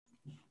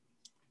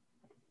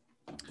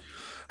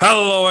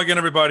Hello again,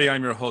 everybody.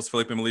 I'm your host,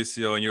 Felipe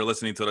Milicio, and you're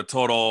listening to the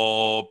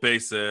Total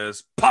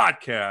Basis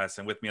Podcast.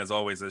 And with me, as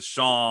always, is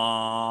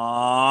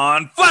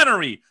Sean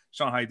Flannery.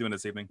 Sean, how are you doing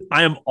this evening?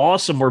 I am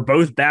awesome. We're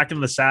both back in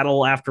the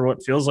saddle after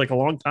what feels like a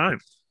long time.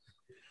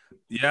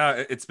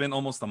 Yeah, it's been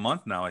almost a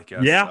month now, I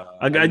guess. Yeah,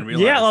 I didn't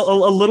realize. yeah, a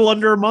little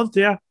under a month.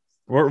 Yeah,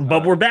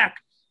 but we're back.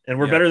 And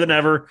we're better than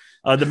ever.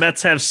 The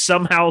Mets have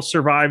somehow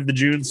survived the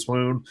June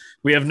swoon.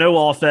 We have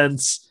no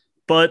offense,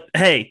 but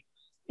hey,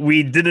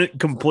 we didn't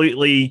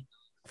completely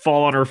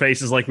fall on our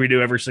faces like we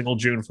do every single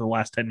June for the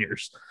last 10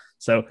 years.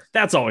 So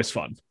that's always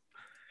fun.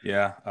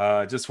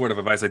 Yeah, just word of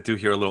advice. I do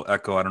hear a little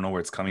echo. I don't know where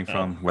it's coming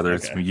from, whether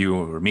it's from you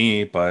or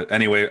me. But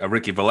anyway,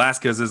 Ricky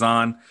Velasquez is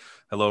on.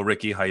 Hello,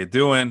 Ricky. How you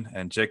doing?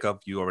 And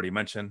Jacob, you already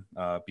mentioned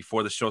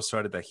before the show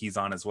started that he's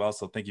on as well.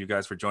 So thank you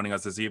guys for joining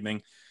us this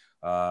evening.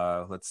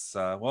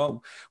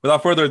 Well,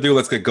 without further ado,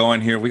 let's get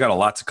going here. We got a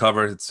lot to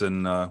cover.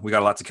 We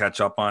got a lot to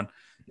catch up on.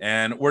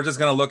 And we're just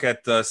going to look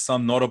at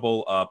some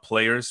notable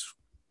players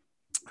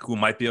who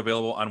might be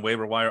available on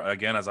waiver wire.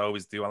 Again, as I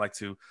always do, I like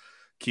to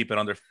keep it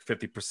under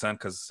 50%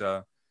 because,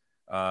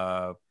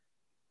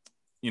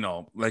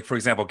 like, for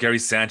example, Gary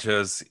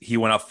Sanchez, he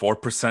went up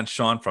 4%,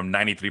 Sean, from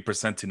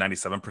 93% to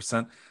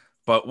 97%.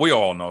 But we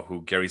all know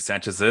who Gary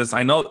Sanchez is.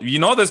 I know you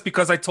know this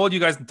because I told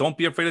you guys don't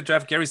be afraid to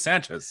draft Gary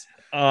Sanchez.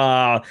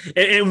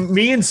 And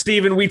me and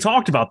Steven, we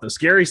talked about this.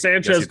 Gary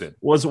Sanchez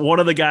was one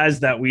of the guys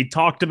that we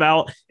talked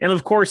about. And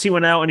of course, he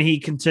went out and he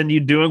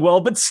continued doing well,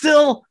 but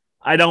still,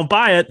 I don't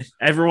buy it.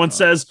 Everyone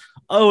says,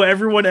 oh,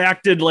 everyone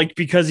acted like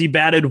because he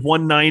batted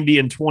 190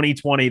 in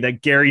 2020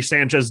 that Gary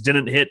Sanchez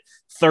didn't hit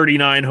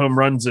 39 home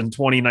runs in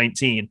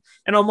 2019.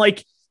 And I'm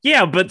like,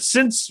 yeah, but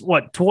since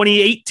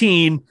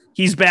 2018,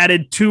 he's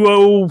batted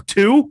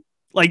 202.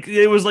 Like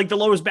it was like the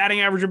lowest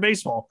batting average in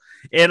baseball.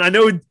 And I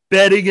know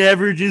batting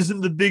average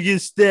isn't the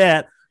biggest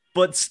stat,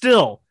 but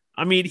still,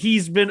 I mean,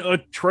 he's been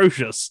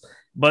atrocious.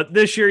 But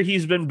this year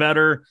he's been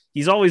better.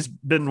 He's always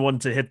been one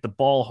to hit the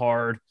ball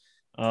hard.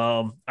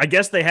 I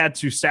guess they had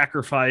to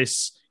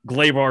sacrifice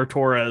Gleyber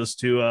Torres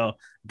to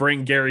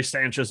bring Gary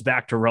Sanchez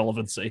back to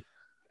relevancy.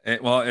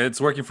 Well, it's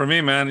working for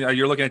me, man.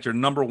 You're looking at your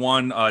number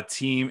one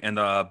team in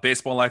the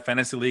Baseball Life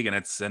Fantasy League, and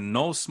it's in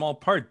no small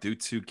part due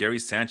to Gary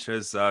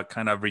Sanchez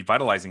kind of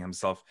revitalizing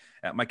himself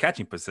at my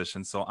catching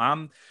position. So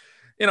I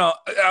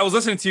was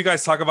listening to you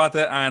guys talk about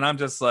that, and I'm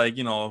just like,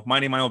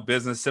 minding my own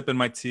business, sipping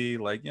my tea,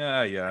 like,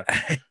 yeah.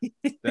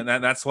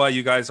 That's why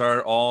you guys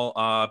are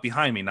all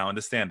behind me now in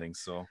the standings.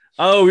 So,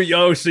 so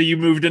you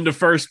moved into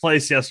first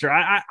place yesterday.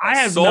 I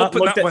have not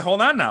looked at. Wait,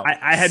 hold on now.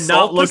 I had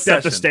not looked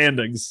at the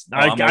standings.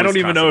 I don't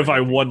even know if I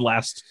won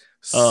last.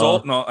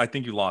 No, I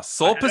think you lost.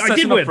 Sole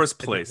possession of first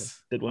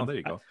place. Did win. Oh, there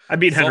you go. I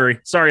beat Henry.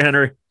 Sorry,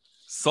 Henry.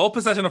 Sole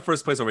possession of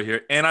first place over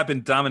here, and I've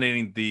been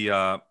dominating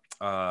the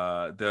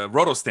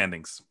Roto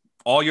standings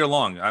all year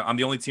long. I'm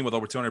the only team with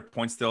over 200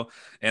 points still,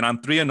 and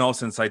I'm 3-0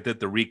 since I did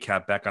the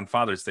recap back on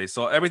Father's Day.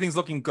 So everything's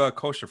looking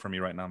kosher for me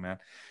right now, man.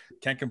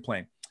 Can't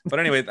complain. But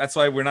anyway, that's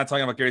why we're not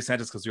talking about Gary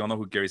Sanchez, because we all know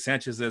who Gary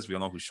Sanchez is. We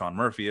all know who Sean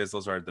Murphy is.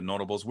 Those are the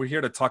notables. We're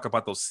here to talk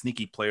about those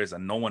sneaky players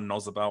that no one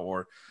knows about,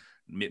 or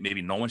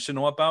maybe no one should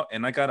know about.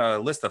 And I got a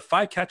list of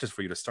 5 catches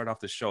for you to start off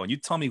the show. And you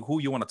tell me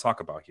who you want to talk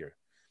about here.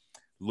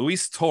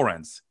 Luis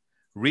Torrens,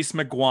 Reese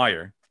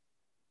McGuire,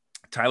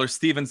 Tyler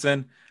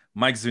Stevenson,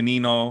 Mike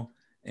Zunino,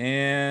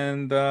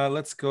 and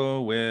let's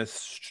go with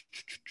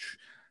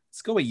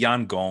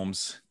Yan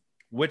Gomes.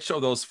 Which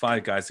of those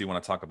 5 guys do you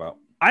want to talk about?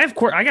 I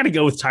got to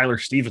go with Tyler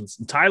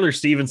Stevenson. Tyler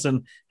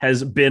Stevenson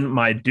has been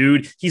my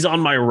dude. He's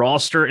on my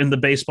roster in the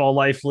Baseball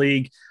Life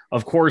League.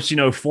 Of course,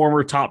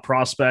 former top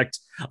prospect.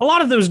 A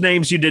lot of those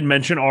names you did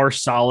mention are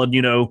solid,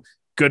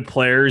 good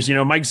players.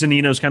 Mike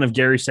Zunino's kind of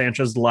Gary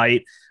Sanchez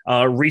light.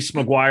 Reese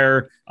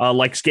McGuire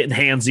likes getting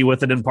handsy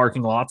with it in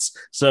parking lots.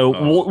 So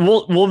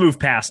we'll move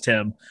past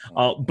him.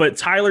 But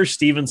Tyler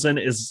Stevenson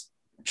is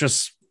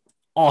just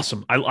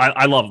awesome.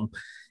 I love him.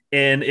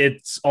 And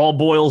it's all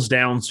boils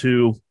down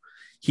to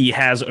he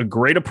has a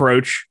great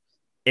approach,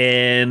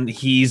 and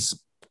has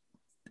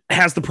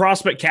the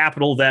prospect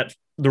capital that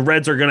the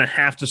Reds are going to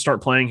have to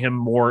start playing him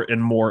more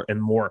and more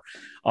and more.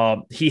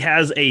 He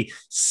has a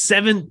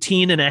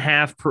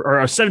 17.5%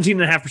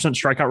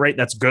 strikeout rate.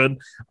 That's good.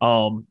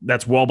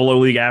 That's well below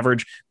league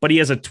average, but he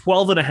has a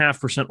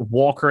 12.5%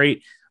 walk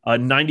rate,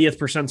 90th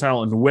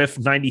percentile in whiff,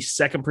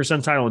 92nd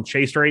percentile in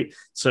chase rate.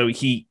 So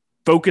he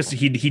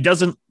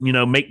doesn't,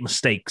 make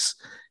mistakes.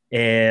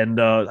 And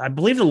I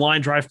believe the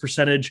line drive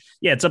percentage,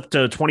 it's up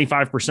to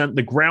 25%.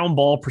 The ground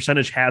ball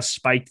percentage has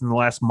spiked in the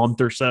last month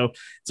or so.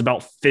 It's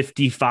about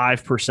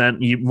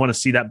 55%. You want to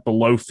see that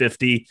below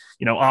 50,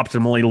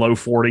 optimally low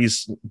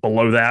 40s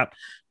below that.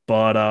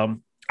 But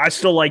I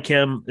still like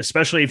him,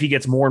 especially if he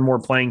gets more and more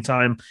playing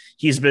time.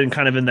 He's been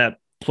kind of in that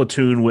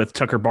platoon with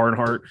Tucker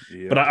Barnhart.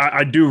 Yeah. But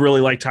I do really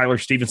like Tyler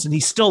Stevenson.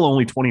 He's still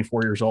only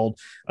 24 years old,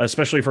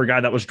 especially for a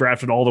guy that was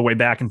drafted all the way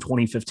back in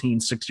 2015,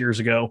 6 years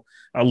ago,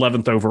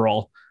 11th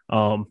overall.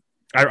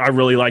 I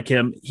really like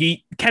him.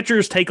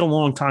 Catchers take a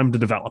long time to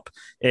develop,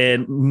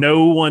 and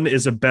no one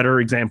is a better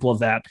example of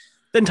that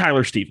than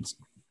Tyler Stevenson.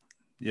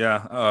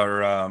 Yeah,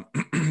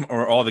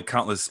 or all the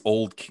countless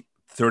old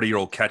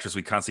 30-year-old catchers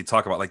we constantly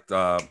talk about, like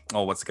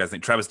what's the guy's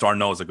name? Travis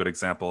d'Arnaud is a good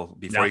example.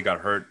 Before he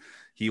got hurt,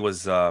 he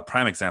was a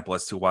prime example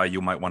as to why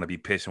you might want to be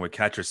patient with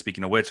catchers.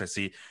 Speaking of which, I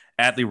see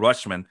Adley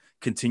Rutschman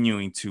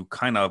continuing to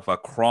kind of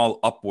crawl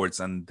upwards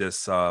on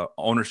this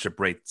ownership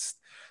rates.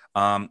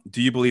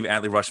 Do you believe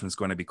Adley Rutschman is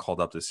going to be called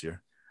up this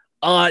year?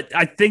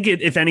 I think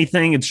if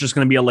anything, it's just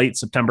going to be a late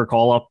September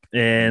call up,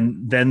 and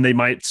then they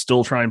might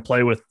still try and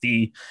play with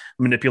the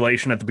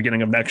manipulation at the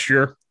beginning of next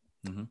year.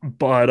 Mm-hmm.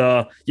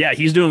 But yeah,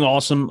 he's doing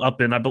awesome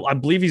up in, I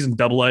believe he's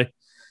in AA.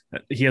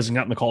 He hasn't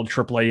gotten the call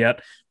to AAA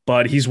yet,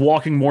 but he's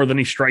walking more than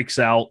he strikes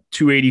out.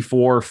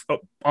 284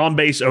 on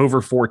base,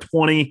 over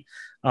 420.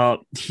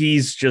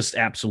 He's just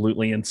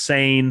absolutely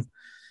insane.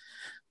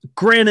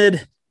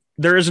 Granted,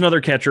 there is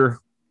another catcher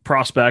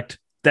prospect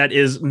that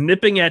is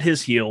nipping at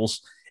his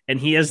heels, and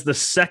he has the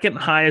second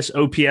highest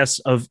OPS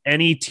of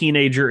any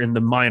teenager in the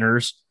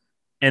minors,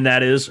 and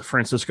that is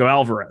Francisco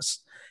Alvarez.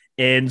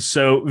 And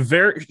so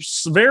very,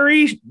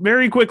 very,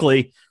 very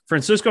quickly,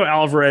 Francisco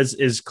Alvarez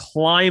is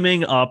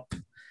climbing up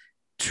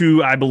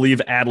to, I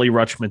believe, Adley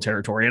Rutschman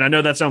territory. And I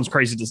know that sounds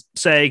crazy to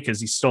say because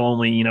he's still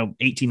only,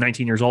 18,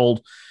 19 years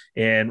old,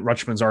 and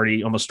Rutschman's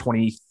already almost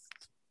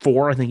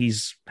 24. I think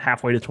he's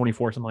halfway to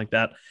 24, something like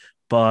that.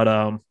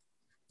 But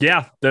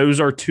yeah, those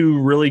are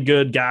two really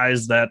good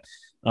guys that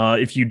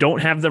if you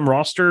don't have them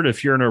rostered,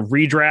 if you're in a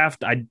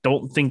redraft, I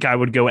don't think I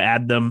would go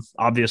add them,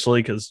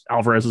 obviously, because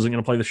Alvarez isn't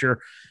going to play this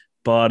year.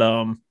 But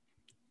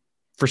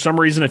for some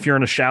reason, if you're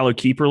in a shallow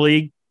keeper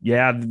league,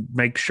 yeah,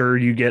 make sure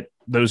you get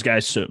those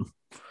guys soon.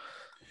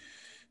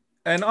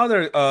 And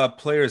other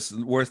players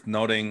worth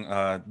noting,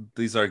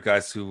 these are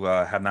guys who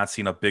have not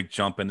seen a big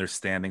jump in their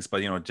standings.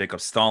 But, Jacob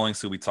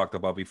Stallings, who we talked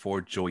about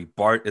before, Joey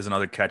Bart is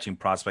another catching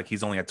prospect.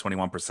 He's only at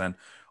 21%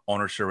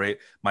 ownership rate.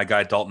 My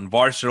guy, Dalton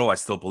Varsho, I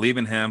still believe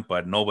in him,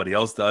 but nobody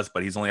else does.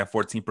 But he's only at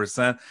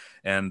 14%.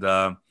 And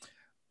I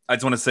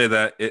just want to say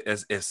that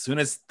as soon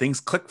as things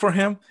click for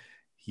him,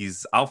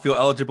 he's outfield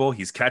eligible.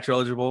 He's catcher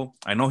eligible.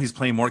 I know he's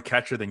playing more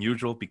catcher than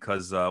usual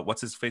because what's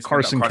his face?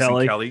 Carson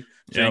Kelly.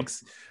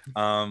 Jinx.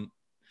 Yep.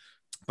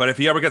 But if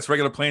he ever gets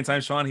regular playing time,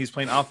 Sean, he's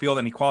playing outfield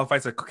and he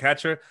qualifies as a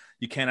catcher.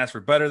 You can't ask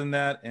for better than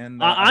that.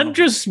 And I'm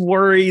just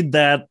worried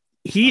that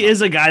he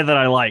is a guy that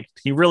I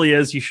liked. He really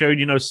is. He showed,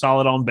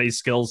 solid on base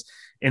skills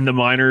in the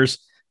minors,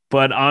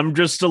 but I'm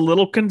just a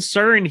little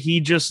concerned. He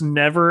just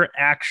never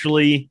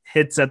actually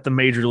hits at the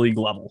major league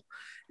level.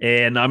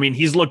 And I mean,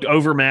 he's looked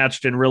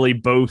overmatched in really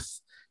both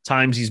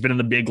times he's been in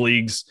the big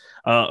leagues.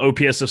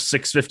 OPS of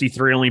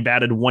 653, only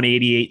batted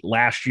 188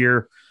 last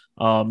year.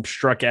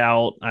 Struck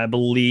out, I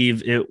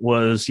believe it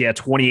was,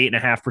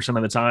 28.5%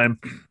 of the time.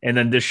 And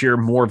then this year,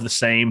 more of the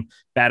same,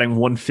 batting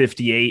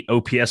 158,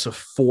 OPS of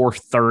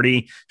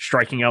 430,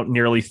 striking out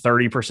nearly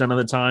 30% of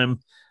the time.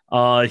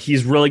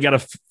 He's really got to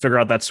figure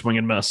out that swing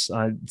and miss.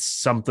 It's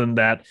something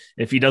that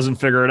if he doesn't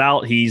figure it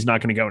out, he's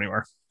not going to go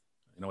anywhere.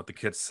 You know what the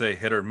kids say,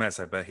 hit or miss.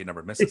 I bet he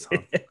never misses,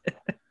 huh?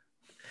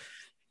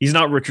 He's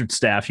not Richard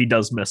Staff. He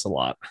does miss a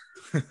lot.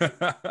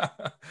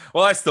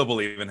 Well, I still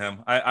believe in him.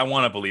 I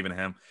want to believe in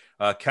him.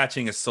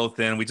 Catching is so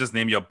thin. We just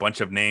named you a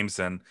bunch of names,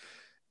 and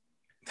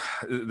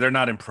they're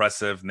not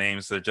impressive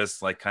names. They're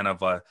just like kind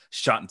of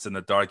shots in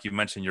the dark. You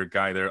mentioned your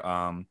guy there,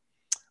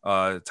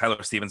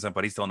 Tyler Stevenson,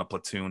 but he's still in a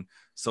platoon.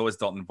 So is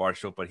Dalton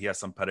Varsho, but he has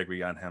some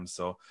pedigree on him.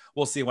 So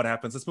we'll see what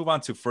happens. Let's move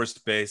on to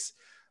first base.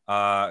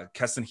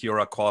 Keston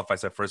Hiura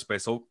qualifies at first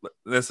base. So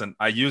listen,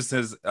 I used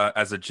his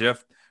as a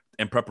GIF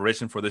in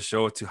preparation for the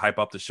show to hype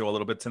up the show a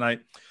little bit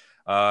tonight.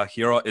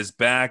 Hiura is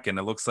back, and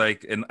it looks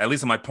like, at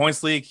least in my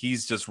points league,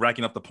 he's just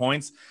racking up the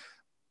points.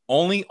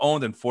 Only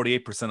owned in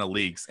 48% of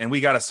leagues, and we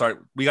got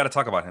to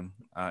talk about him.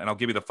 And I'll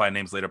give you the 5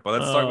 names later. But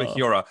let's start with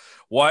Hiura.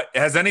 What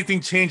has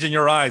anything changed in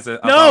your eyes?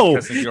 No.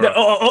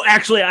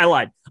 Actually, I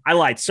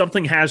lied.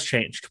 Something has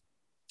changed.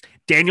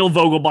 Daniel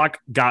Vogelbach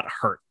got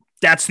hurt.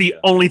 That's the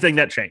only thing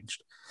that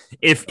changed.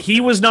 If he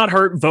was not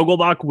hurt,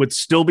 Vogelbach would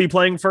still be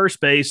playing first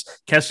base.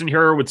 Keston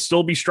Hiura would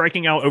still be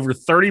striking out over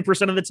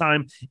 30% of the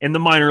time in the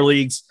minor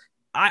leagues.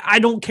 I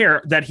don't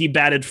care that he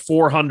batted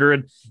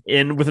 400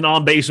 with an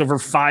on base over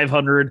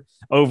 500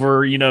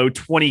 over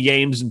 20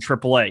 games in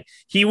AAA.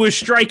 He was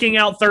striking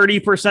out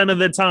 30% of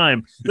the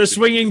time. The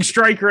swinging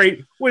strike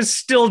rate was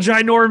still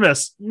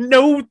ginormous.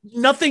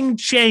 Nothing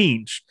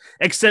changed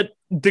except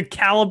the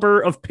caliber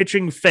of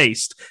pitching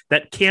faced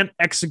that can't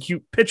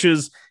execute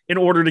pitches in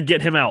order to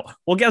get him out.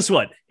 Well, guess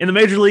what? In the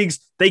major leagues,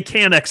 they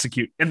can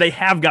execute, and they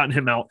have gotten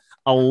him out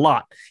a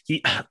lot.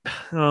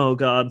 Oh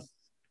God.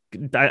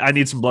 I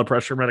need some blood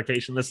pressure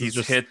medication.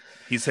 He's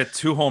hit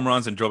 2 home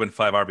runs and drove in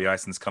 5 RBI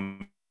since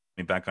coming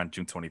back on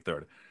June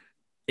 23rd.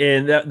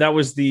 And that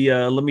was the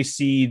let me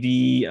see,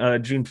 the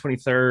June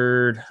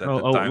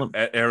 23rd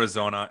at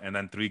Arizona, and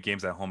then 3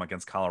 games at home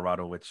against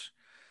Colorado, which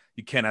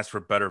you can't ask for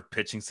better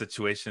pitching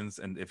situations.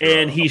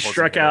 And he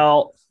struck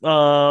out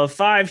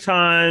 5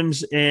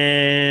 times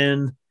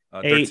in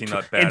 13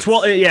 at bats. And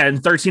 12,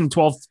 and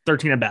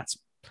 13 at bats.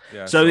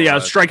 Yeah. So yeah,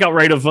 strikeout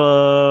rate of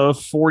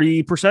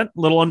 40%, a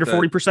little under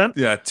 40%.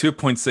 Yeah,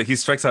 2.6. He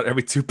strikes out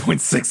every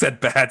 2.6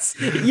 at bats.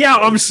 Yeah,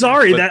 I'm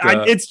sorry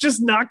it's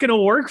just not going to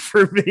work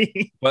for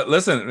me. But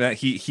listen, man,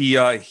 he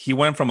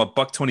went from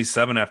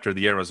 $127 after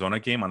the Arizona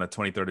game on the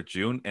 23rd of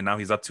June, and now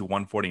he's up to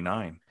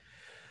 149.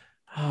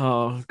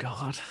 Oh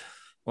God.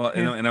 Well,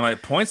 in my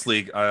points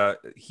league,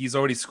 he's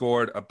already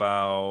scored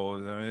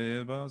about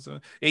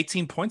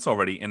 18 points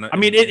already.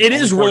 It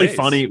is really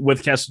funny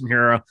with Keston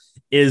Hiura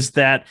is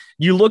that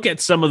you look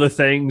at some of the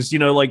things,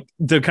 like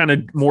the kind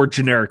of more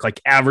generic, like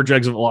average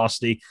exit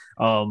velocity,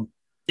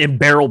 in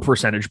barrel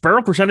percentage.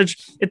 Barrel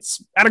percentage,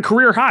 it's at a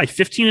career high,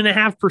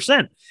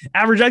 15.5%.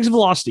 Average exit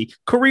velocity,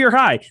 career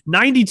high,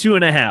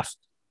 92.5%.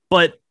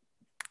 But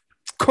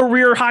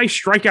career high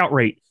strikeout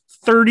rate,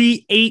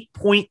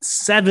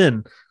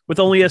 38.7%. With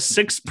only a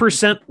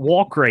 6%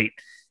 walk rate.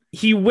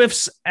 He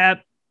whiffs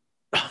at...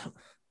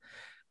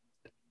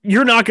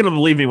 You're not going to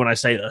believe me when I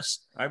say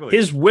this. I believe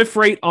his whiff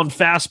rate on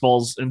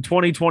fastballs in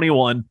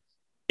 2021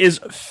 is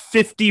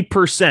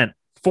 50%,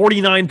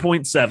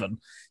 49.7.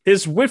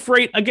 His whiff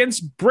rate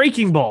against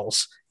breaking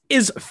balls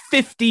is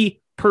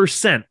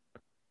 50%.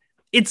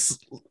 It's...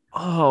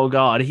 Oh,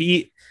 God.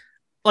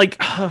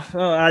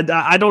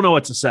 I don't know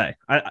what to say.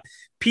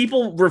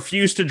 People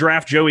refuse to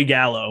draft Joey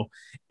Gallo,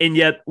 and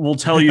yet will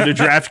tell you to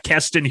draft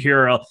Keston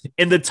Hiura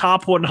in the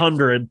top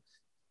 100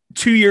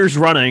 2 years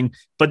running,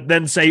 but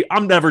then say,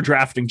 I'm never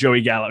drafting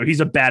Joey Gallo. He's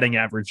a batting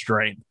average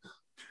drain.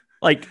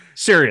 Like,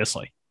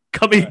 seriously,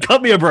 cut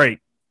me a break.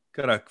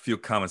 Got a few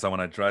comments I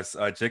want to address.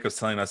 Jacob's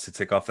telling us to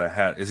take off that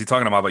hat. Is he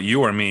talking about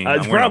you or me?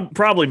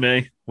 Probably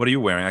me. What are you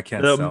wearing? I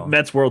can't tell.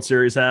 Mets World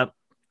Series hat.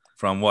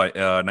 From what,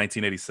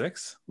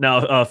 1986?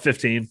 No,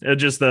 15.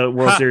 Just the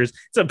World Series.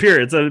 It's a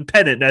period. It's a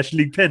pennant, National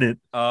League pennant.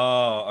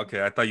 Oh,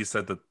 okay. I thought you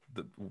said the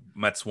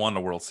Mets won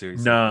the World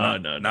Series.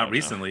 Not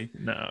recently.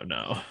 No.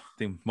 I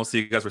think most of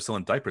you guys were still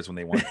in diapers when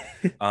they won.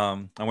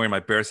 I'm wearing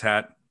my Bears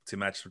hat to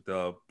match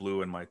the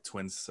blue and my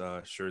Twins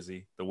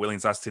jersey, the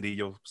Williams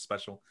Astudillo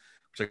special,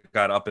 which I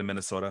got up in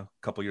Minnesota a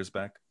couple years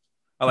back.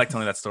 I like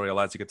telling that story a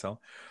lot, as you could tell.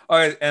 All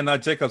right, and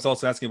Jacob's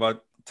also asking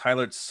about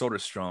Tyler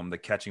Soderstrom, the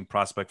catching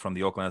prospect from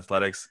the Oakland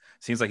Athletics.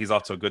 Seems like he's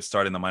off to a good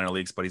start in the minor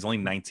leagues, but he's only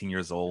 19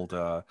 years old.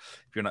 If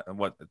you're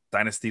not,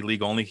 Dynasty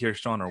League only here,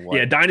 Sean, or what?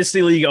 Yeah,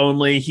 Dynasty League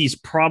only. He's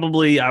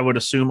probably, I would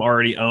assume,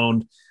 already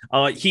owned.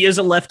 He is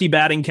a lefty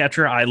batting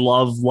catcher. I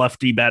love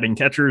lefty batting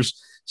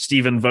catchers.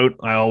 Stephen Vogt,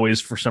 I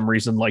always, for some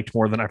reason, liked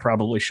more than I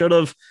probably should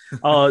have.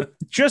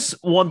 Just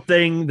one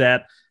thing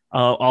that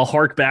I'll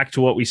hark back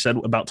to what we said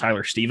about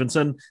Tyler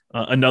Stevenson,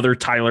 another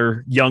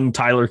young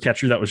Tyler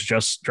catcher that was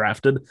just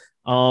drafted.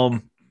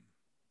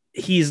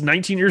 He's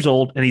 19 years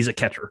old and he's a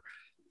catcher.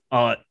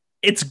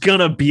 It's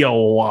gonna be a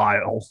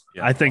while,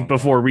 I think,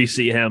 before we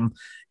see him.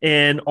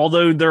 And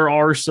although there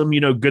are some,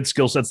 good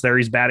skill sets there,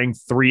 he's batting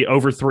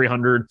over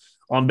 300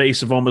 on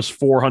base of almost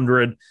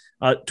 400.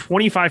 25%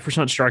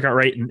 strikeout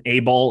rate in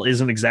A-ball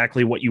isn't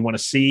exactly what you want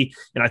to see.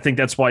 And I think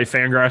that's why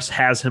Fangraphs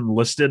has him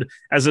listed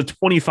as a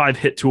 25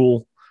 hit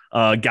tool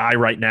guy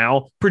right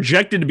now,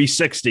 projected to be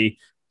 60,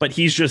 but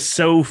he's just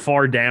so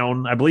far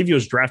down. I believe he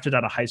was drafted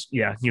out of high school.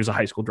 Yeah, he was a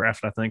high school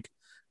draft, I think.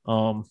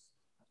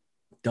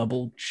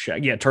 Double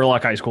check. Yeah,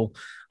 Turlock High School.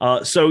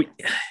 So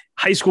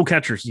high school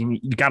catchers, you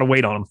got to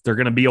wait on them. They're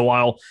going to be a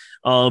while.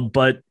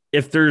 But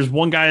if there's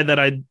one guy that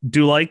I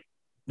do like,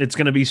 it's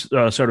going to be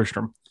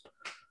Soderstrom.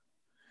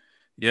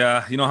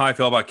 Yeah, you know how I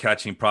feel about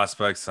catching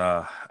prospects.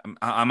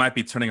 I might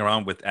be turning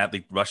around with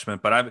Adley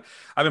Rutschman, but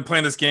I've been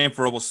playing this game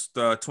for almost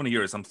 20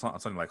 years. I'm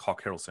something like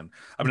Hawk Harrelson.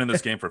 I've been in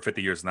this game for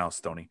 50 years now,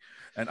 Stoney.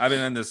 And I've been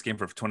in this game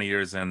for 20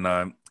 years,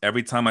 and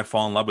every time I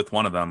fall in love with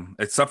one of them,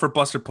 except for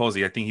Buster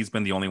Posey, I think he's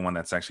been the only one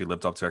that's actually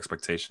lived up to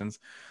expectations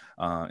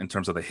in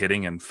terms of the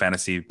hitting and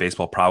fantasy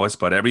baseball prowess.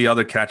 But every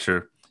other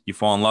catcher you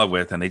fall in love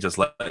with, and they just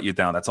let you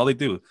down. That's all they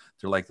do.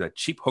 They're like the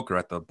cheap hooker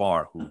at the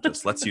bar who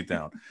just lets you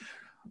down.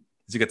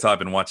 As you can tell, I've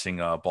been watching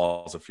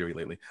Balls of Fury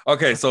lately.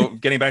 Okay, so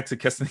getting back to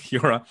Keston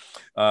Hiura,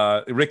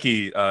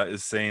 Ricky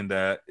is saying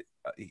that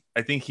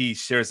I think he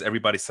shares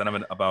everybody's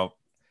sentiment about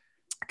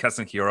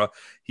Keston Hiura.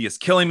 He is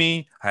killing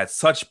me. I had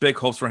such big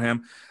hopes for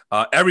him.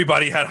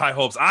 Everybody had high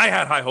hopes. I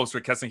had high hopes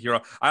for Keston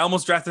Hiura. I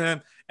almost drafted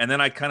him, and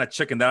then I kind of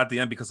chickened out at the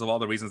end because of all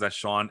the reasons that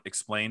Sean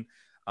explained.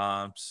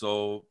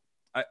 So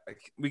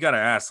we got to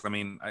ask. I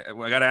mean,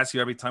 I got to ask you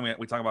every time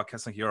we talk about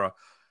Keston Hiura,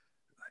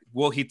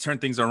 will he turn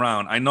things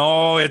around? I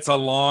know it's a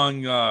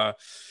long,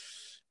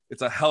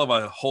 it's a hell of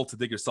a hole to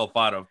dig yourself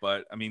out of.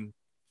 But, I mean,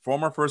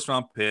 former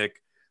first-round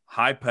pick,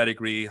 high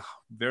pedigree,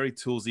 very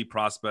toolsy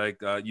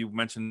prospect. You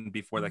mentioned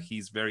before that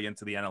he's very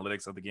into the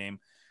analytics of the game.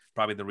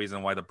 Probably the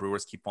reason why the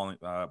Brewers keep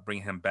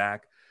bringing him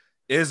back.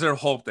 Is there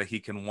hope that he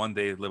can one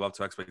day live up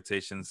to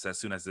expectations as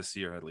soon as this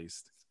year, at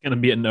least? It's going to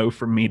be a no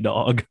from me,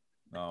 dog.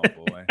 Oh,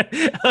 boy.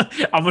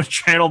 I'm going to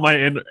channel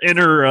my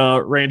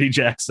inner Randy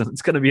Jackson.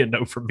 It's going to be a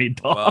no for me,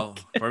 dog. Well,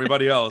 for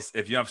everybody else,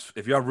 if you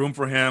have room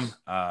for him,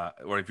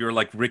 or if you're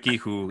like Ricky,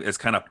 who is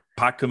kind of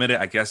pot committed,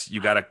 I guess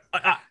you got to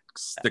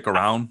stick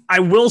around.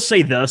 I will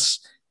say this.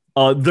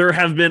 There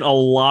have been a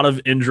lot of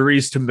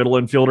injuries to middle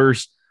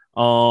infielders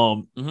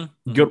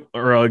Good,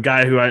 or a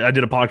guy who I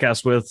did a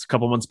podcast with a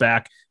couple months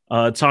back,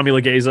 Tommy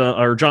Legeza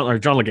or John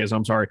Legeza.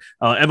 I'm sorry,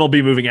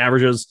 MLB moving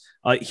averages.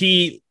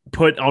 He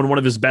put on one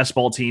of his best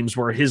ball teams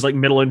where his like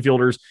middle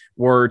infielders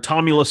were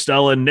Tommy La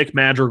Stella, Nick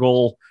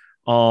Madrigal.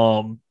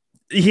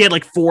 He had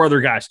like 4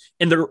 other guys,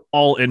 and they're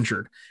all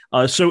injured.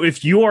 So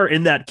if you are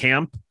in that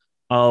camp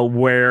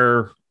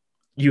where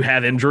you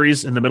have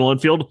injuries in the middle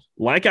infield,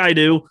 like I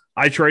do,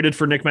 I traded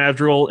for Nick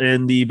Madrigal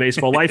in the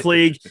Baseball Life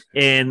League,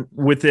 and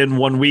within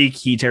 1 week,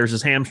 he tears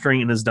his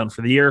hamstring and is done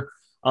for the year.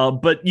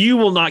 But you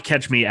will not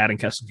catch me adding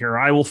Keston here.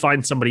 I will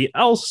find somebody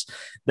else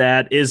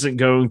that isn't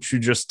going to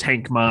just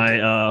tank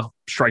my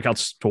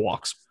strikeouts to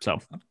walks. So,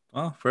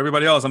 well, for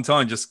everybody else, I'm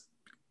telling you,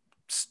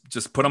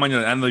 just put him on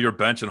the end of your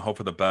bench and hope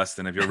for the best.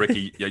 And if you're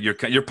Ricky,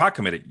 you're pot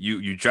committed.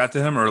 You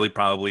drafted him early,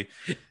 probably.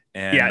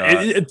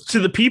 And to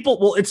the people,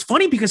 well, it's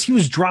funny because he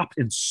was dropped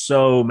in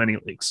so many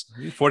leagues.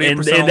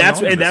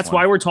 48%, and that's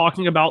why we're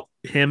talking about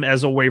him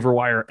as a waiver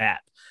wire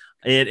at.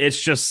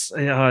 It's just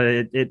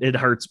it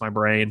hurts my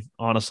brain,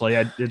 honestly.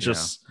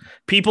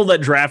 People that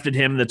drafted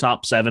him in the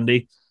top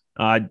 70.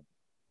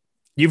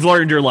 You've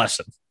learned your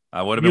lesson.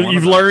 I would have been.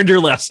 You've learned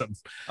your lesson.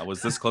 I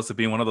was this close to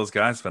being one of those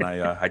guys, but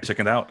I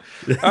chickened out.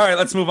 All right,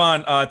 let's move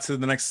on to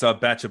the next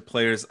batch of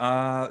players.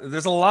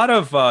 There's a lot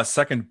of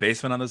second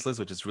basemen on this list,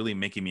 which is really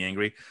making me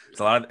angry. There's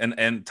a lot of,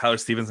 and Tyler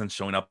Stevenson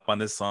showing up on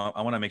this, so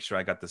I want to make sure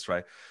I got this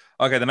right.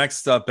 Okay, the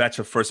next batch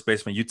of first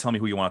basemen. You tell me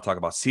who you want to talk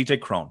about. C.J.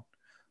 Cron,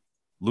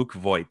 Luke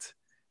Voit,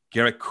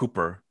 Garrett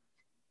Cooper.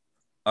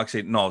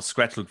 Actually, no,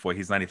 scratch Luke Voit.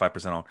 He's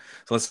 95% on.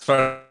 So let's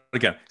start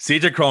again.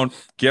 C.J. Cron,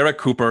 Garrett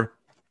Cooper,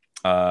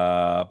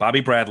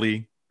 Bobby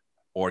Bradley,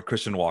 or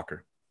Christian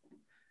Walker.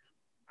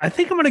 I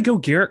think I'm going to go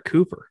Garrett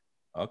Cooper.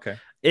 Okay.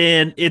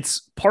 And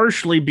it's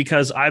partially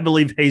because I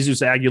believe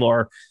Jesus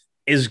Aguilar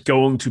is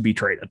going to be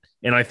traded.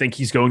 And I think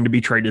he's going to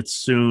be traded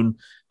soon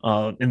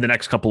in the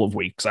next couple of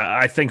weeks.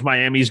 I think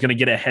Miami is going to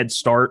get a head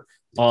start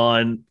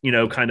on,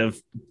 kind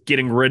of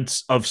getting rid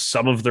of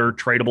some of their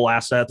tradable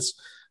assets.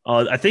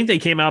 I think they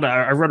came out.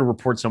 I read a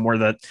report somewhere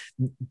that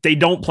they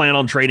don't plan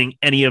on trading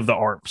any of the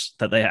arms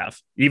that they have,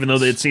 even though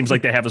it seems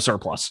like they have a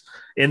surplus.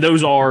 And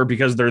those are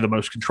because they're the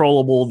most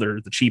controllable. They're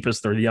the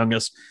cheapest. They're the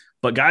youngest.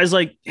 But guys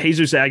like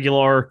Jesus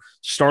Aguilar,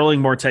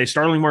 Starling Marte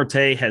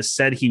has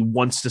said he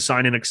wants to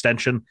sign an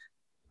extension.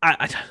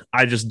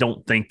 I just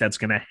don't think that's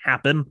going to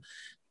happen.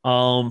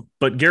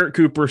 But Garrett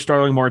Cooper,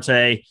 Starling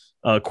Marte,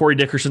 Corey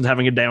Dickerson's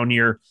having a down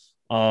year.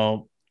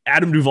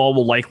 Adam Duvall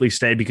will likely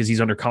stay because he's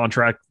under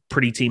contract,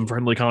 pretty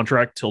team-friendly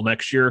contract till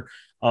next year.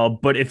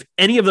 But if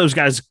any of those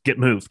guys get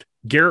moved,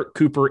 Garrett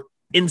Cooper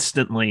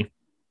instantly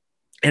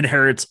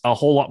inherits a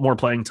whole lot more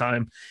playing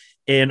time.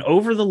 And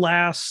over the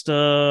last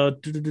a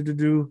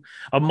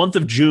month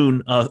of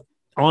June,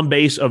 on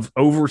base of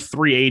over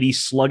 380,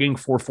 slugging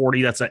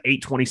 440. That's an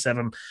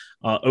 827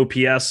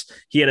 OPS.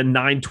 He had a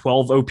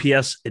 912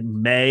 OPS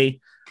in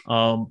May.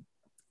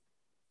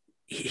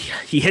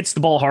 He hits the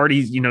ball hard.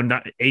 He's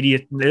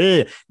 90th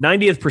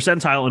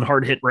percentile in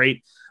hard hit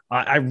rate.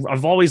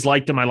 I've always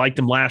liked him. I liked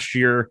him last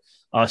year.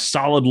 A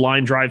solid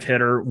line drive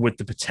hitter with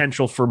the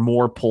potential for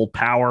more pull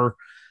power.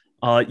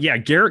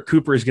 Garrett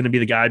Cooper is going to be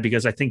the guy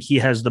because I think he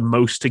has the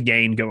most to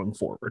gain going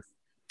forward.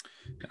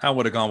 I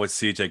would have gone with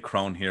C.J.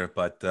 Cron here,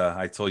 but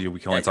I told you we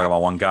can only talk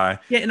about one guy.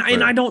 Yeah,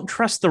 and I don't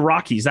trust the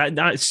Rockies.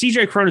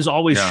 C.J. Cron has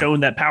always shown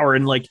that power,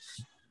 and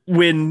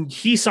when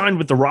he signed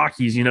with the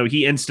Rockies,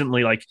 he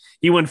instantly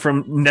he went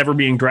from never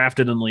being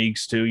drafted in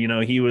leagues to,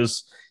 he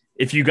was,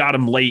 if you got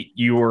him late,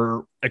 you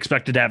were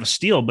expected to have a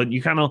steal, but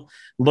you kind of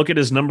look at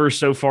his numbers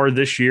so far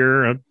this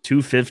year,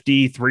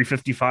 250,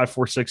 355,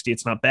 460.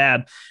 It's not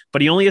bad,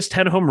 but he only has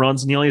 10 home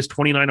runs and he only has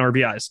 29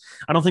 RBIs.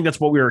 I don't think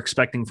that's what we were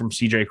expecting from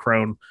CJ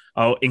Cron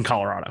in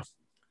Colorado.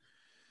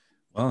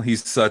 Well,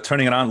 he's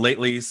turning it on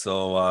lately.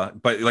 So,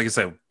 but like I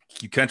said,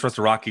 you can't trust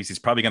the Rockies. He's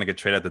probably going to get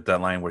traded at the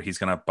deadline where he's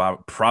going to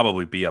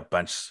probably be a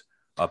bench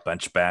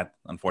bat,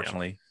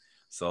 unfortunately. Yeah.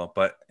 So,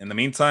 but in the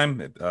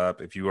meantime,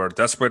 if you are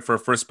desperate for a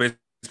first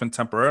baseman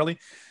temporarily,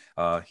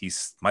 he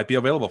might be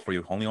available for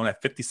you. Only on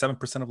at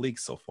 57% of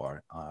leagues so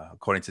far,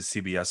 according to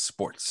CBS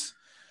Sports.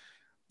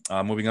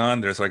 Moving on,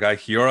 there's our guy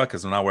Hiura,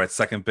 because now we're at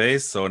second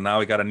base. So now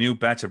we got a new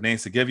batch of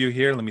names to give you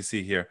here. Let me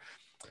see here.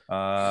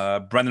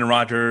 Brendan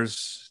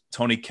Rodgers,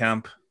 Tony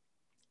Kemp,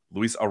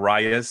 Luis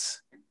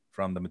Arias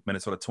from the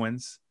Minnesota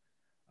Twins,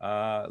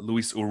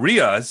 Luis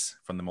Urias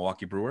from the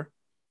Milwaukee Brewer,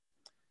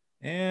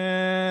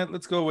 and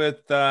let's go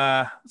with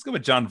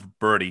John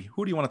Birdie.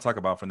 Who do you want to talk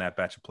about from that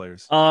batch of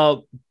players?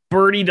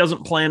 Birdie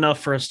doesn't play enough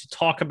for us to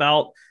talk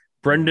about.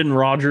 Brendan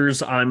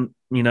Rodgers, I'm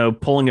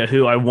pulling a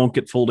who. I won't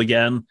get fooled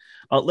again.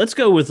 Let's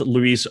go with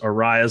Luis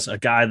Arias, a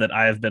guy that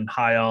I have been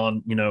high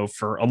on,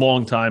 for a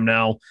long time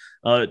now.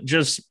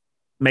 Just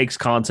makes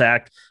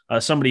contact.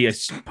 Somebody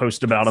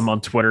posted about him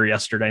on Twitter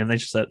yesterday, and they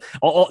just said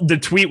the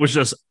tweet was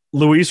just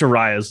Luis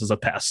Arias is a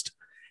pest.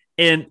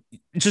 And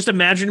just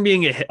imagine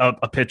being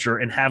a pitcher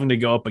and having to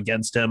go up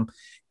against him.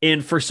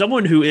 And for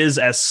someone who is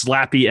as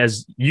slappy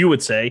as you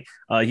would say,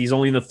 he's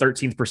only in the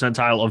 13th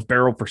percentile of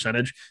barrel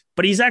percentage,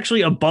 but he's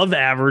actually above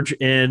average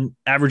in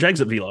average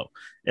exit velo,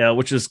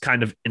 which is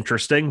kind of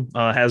interesting.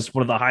 Has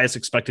one of the highest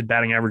expected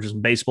batting averages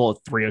in baseball at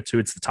 302.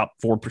 It's the top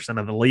 4%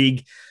 of the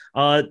league.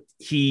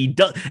 He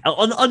does,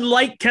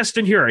 unlike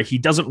Keston Hiura, he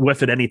doesn't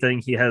whiff at anything.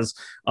 He has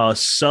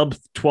sub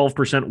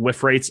 12%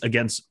 whiff rates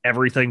against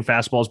everything: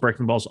 fastballs,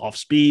 breaking balls, off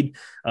speed,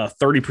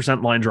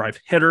 30% line drive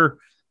hitter.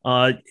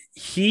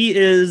 He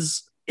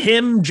is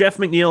him, Jeff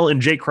McNeil,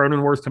 and Jake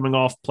Cronenworth coming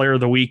off Player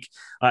of the Week.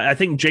 I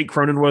think Jake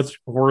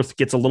Cronenworth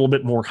gets a little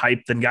bit more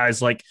hype than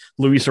guys like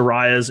Luis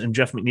Arias and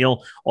Jeff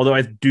McNeil, although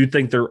I do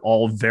think they're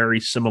all very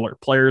similar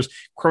players.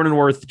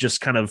 Cronenworth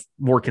just kind of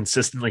more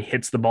consistently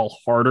hits the ball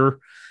harder.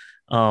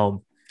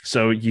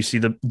 So you see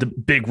the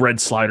big red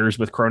sliders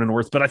with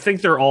Cronenworth, but I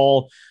think they're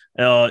all,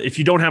 if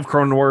you don't have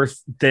Cronenworth,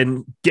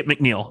 then get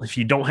McNeil. If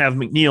you don't have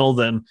McNeil,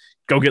 then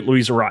go get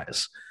Luis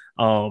Arias.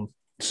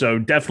 So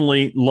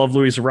definitely love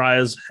Luis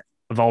Arias.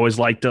 I've always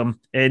liked him,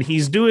 and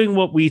he's doing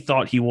what we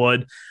thought he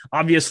would.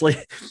 Obviously,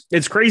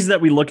 it's crazy that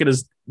we look at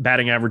his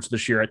batting average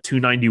this year at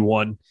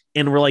 291,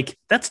 and we're like,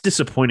 that's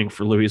disappointing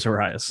for Luis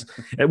Arias.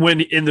 And when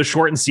in the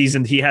shortened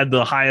season, he had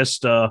the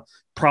highest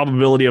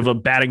probability of a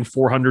batting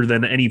 400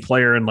 than any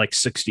player in like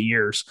 60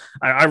 years.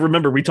 I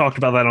remember we talked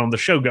about that on the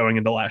show going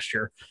into last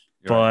year.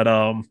 You're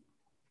but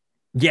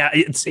yeah,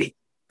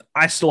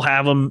 I still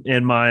have him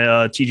in my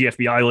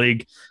TGFBI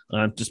league.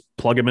 Just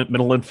plug him at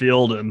middle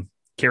infield and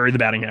carry the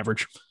batting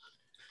average.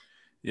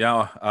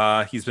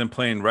 Yeah, he's been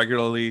playing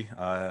regularly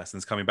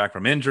since coming back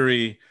from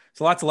injury.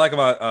 It's a lot to like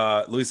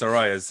about Luis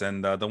Arias,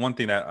 and the one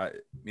thing that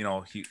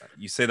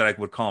you say that I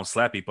would call him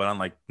slappy, but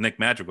unlike Nick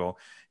Madrigal,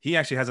 he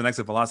actually has an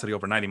exit velocity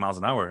over 90 miles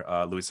an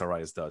hour. Luis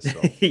Arias does.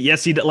 So.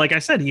 Yes, like I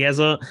said, he has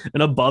an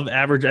above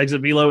average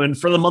exit velo, and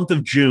for the month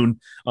of June,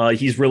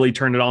 he's really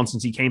turned it on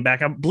since he came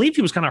back. I believe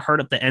he was kind of hurt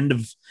at the end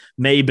of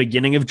May,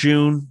 beginning of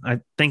June,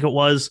 I think it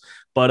was.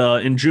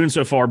 But in June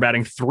so far,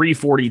 batting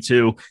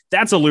 342.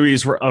 That's a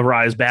Luis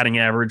Arias batting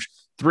average,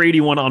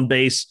 381 on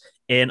base.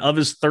 And of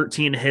his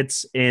 13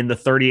 hits in the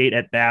 38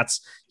 at bats,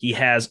 he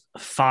has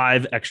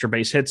 5 extra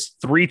base hits,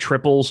 3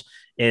 triples,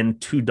 and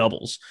 2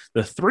 doubles.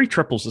 The 3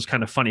 triples is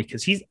kind of funny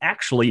because he's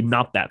actually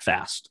not that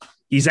fast.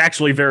 He's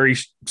actually very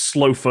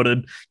slow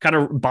footed. Kind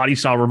of body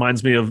style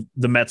reminds me of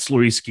the Mets'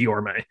 Luis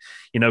Guillorme,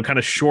 kind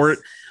of short.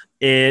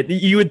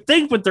 You would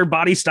think with their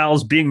body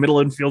styles being middle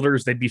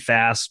infielders, they'd be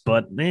fast,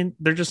 but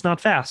they're just not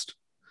fast.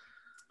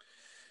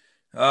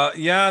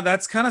 Yeah,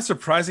 that's kind of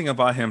surprising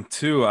about him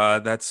too.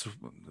 That's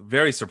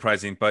very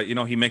surprising, but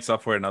he makes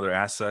up for it in other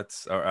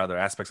assets or other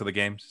aspects of the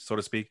game, so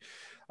to speak.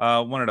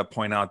 Wanted to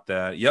point out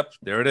that, yep,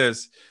 there it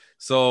is.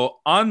 So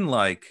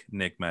unlike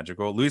Nick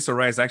Madrigal, Luis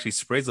Arias actually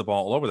sprays the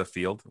ball all over the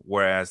field,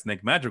 whereas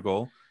Nick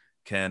Madrigal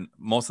can,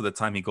 most of the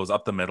time, he goes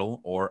up the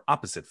middle or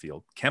opposite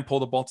field. Can't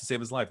pull the ball to save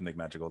his life, Nick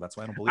Madrigal. That's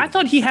why I don't believe. I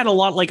thought he had a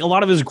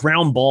lot of his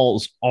ground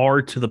balls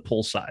are to the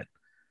pull side.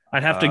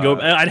 I'd have to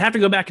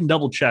go back and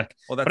double check.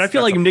 Well, but I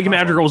feel like Nick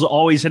Madrigal was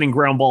always hitting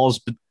ground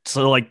balls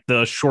to like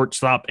the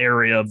shortstop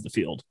area of the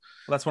field.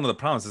 Well, that's one of the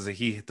problems is that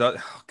he does.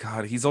 Oh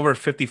God, he's over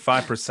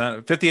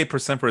 55%,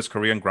 58% for his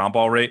career in ground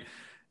ball rate,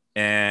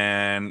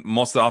 and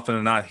most often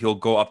than not, he'll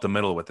go up the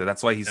middle with it.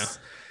 That's why he's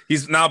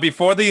now,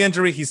 before the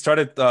injury, he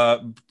started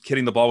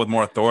hitting the ball with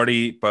more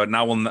authority, but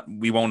now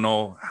we won't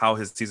know how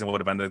his season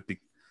would have ended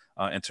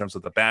in terms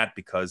of the bat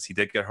because he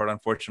did get hurt,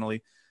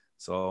 unfortunately.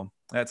 So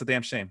that's a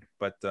damn shame.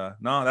 But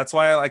no, that's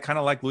why I kind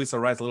of like Luis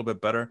Arias a little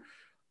bit better.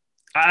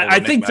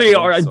 I think they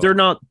are. So. They're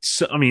not.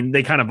 I mean,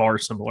 they kind of are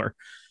similar.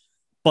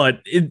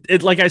 But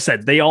it like I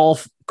said, they all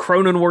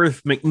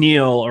Cronenworth,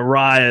 McNeil,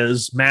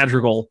 Arias,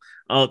 Madrigal.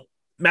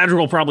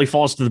 Madrigal probably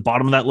falls to the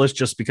bottom of that list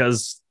just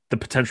because the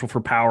potential for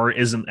power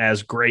isn't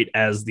as great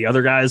as the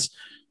other guys.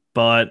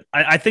 But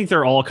I think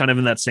they're all kind of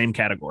in that same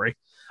category.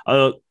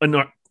 A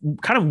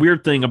kind of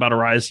weird thing about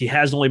Arias, he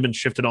has only been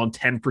shifted on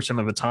 10%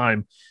 of the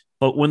time.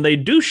 But when they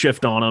do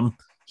shift on him,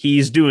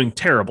 he's doing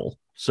terrible.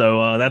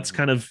 So that's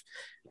kind of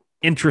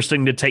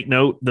interesting to take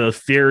note. The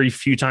very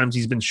few times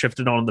he's been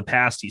shifted on in the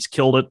past, he's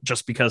killed it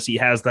just because he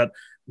has that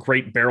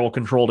great barrel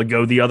control to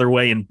go the other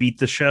way and beat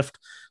the shift.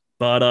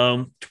 But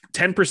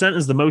 10%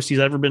 is the most he's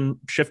ever been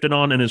shifted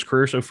on in his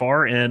career so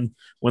far. And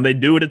when they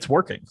do it, it's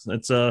working.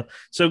 It's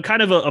so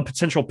kind of a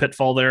potential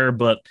pitfall there.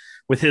 But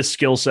with his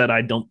skill set,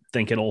 I don't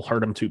think it'll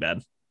hurt him too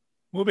bad.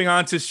 Moving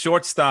on to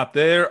shortstop,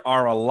 there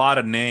are a lot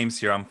of names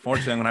here.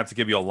 Unfortunately, I'm going to have to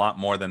give you a lot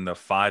more than the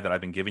 5 that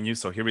I've been giving you.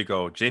 So here we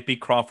go. J.P.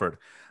 Crawford,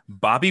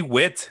 Bobby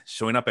Witt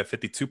showing up at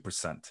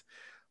 52%.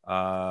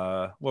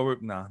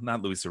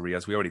 Not Luis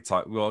Arias. We already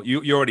talked. Well,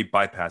 you already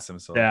bypassed him.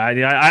 So yeah,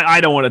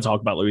 I don't want to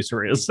talk about Luis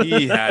Arias.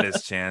 He had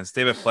his chance.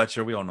 David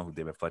Fletcher. We all know who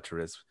David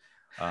Fletcher is.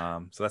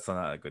 So that's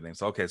not a good name.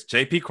 So okay, it's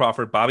J.P.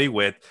 Crawford, Bobby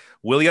Witt,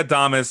 Willy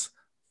Adames,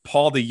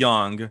 Paul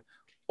DeJong,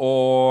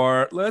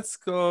 or let's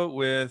go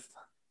with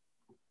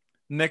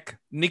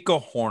Nico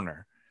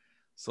Horner.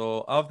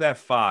 So of that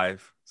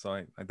 5, so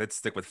I did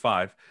stick with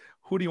 5.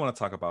 Who do you want to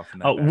talk about from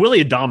that?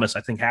 Willy Adames,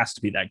 I think, has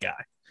to be that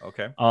guy.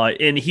 Okay.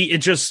 And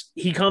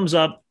he comes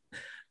up.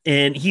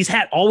 And he's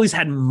always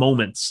had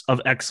moments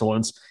of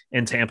excellence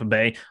in Tampa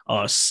Bay,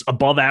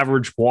 above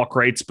average walk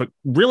rates, but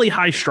really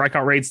high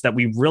strikeout rates that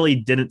we really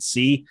didn't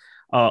see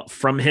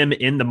from him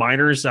in the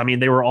minors. I mean,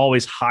 they were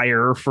always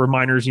higher for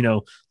minors,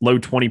 low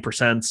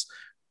 20%,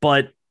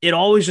 but it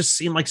always just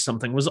seemed like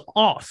something was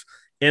off.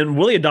 And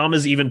Willy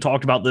Adames even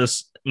talked about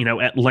this,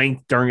 at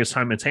length during his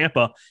time in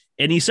Tampa.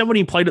 And he said when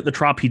he played at the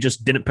Trop, he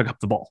just didn't pick up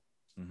the ball.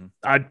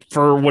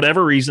 For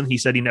whatever reason, he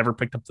said he never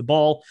picked up the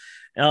ball.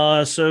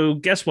 So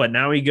guess what?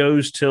 Now he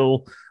goes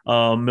till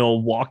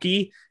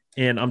Milwaukee,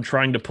 and I'm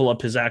trying to pull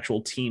up his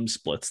actual team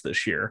splits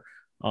this year.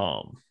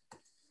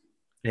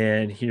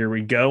 And here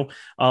we go.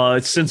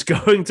 Since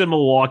going to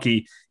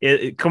Milwaukee,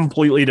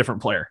 completely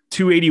different player.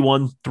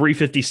 281,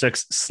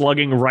 356,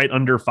 slugging right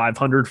under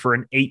 500 for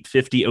an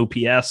 850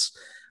 OPS.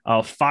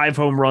 5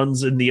 home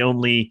runs in the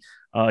only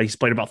he's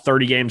played about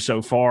 30 games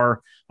so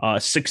far.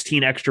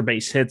 16 extra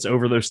base hits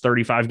over those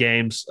 35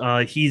 games.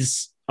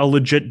 He's a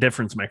legit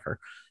difference maker.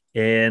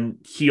 And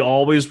he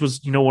always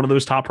was, one of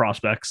those top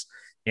prospects.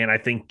 And I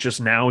think just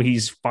now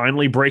he's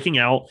finally breaking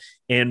out,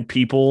 and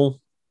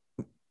people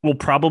will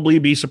probably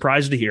be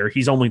surprised to hear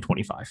he's only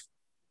 25.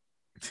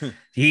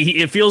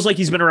 It feels like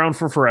he's been around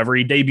for forever.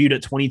 He debuted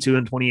at 22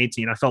 in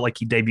 2018. I felt like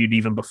he debuted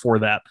even before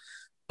that,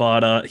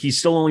 but he's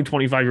still only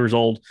 25 years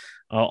old.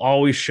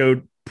 Always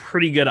showed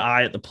pretty good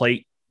eye at the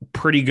plate,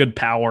 pretty good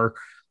power.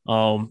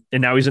 And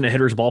now he's in a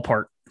hitter's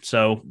ballpark.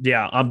 So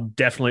yeah, I'm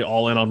definitely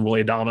all in on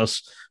Willy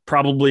Adames.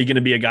 Probably going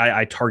to be a guy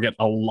I target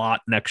a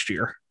lot next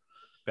year.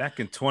 Back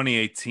in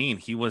 2018,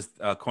 he was,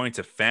 according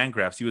to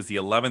Fangraphs, he was the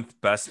 11th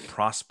best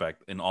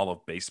prospect in all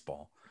of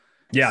baseball.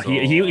 Yeah, so,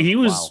 he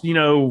was,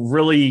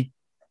 really,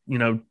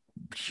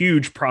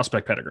 huge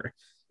prospect pedigree.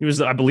 He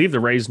was, I believe, the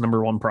Rays'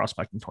 number 1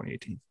 prospect in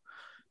 2018.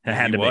 It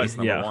had to be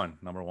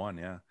number one.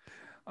 Yeah.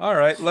 All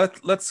right,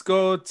 let's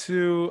go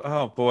to,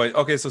 oh boy.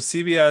 Okay, so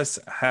CBS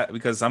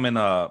because I'm in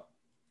a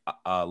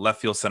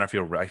left field, center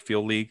field, right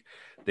field league.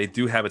 They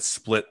do have it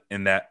split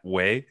in that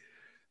way.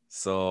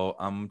 So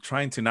I'm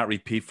trying to not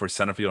repeat for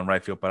center field and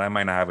right field, but I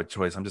might not have a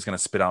choice. I'm just going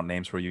to spit out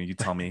names for you. You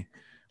tell me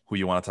who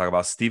you want to talk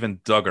about. Steven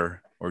Duggar,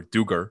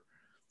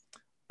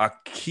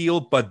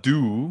 Akil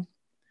Baddoo,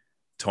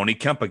 Tony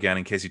Kemp again,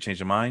 in case you change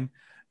your mind,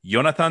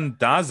 Jonathan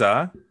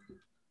Daza,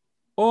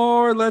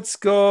 or let's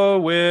go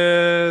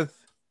with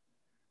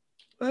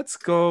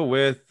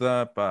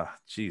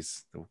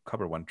geez, the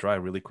cover went dry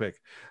really quick.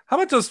 How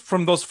about just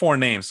from those 4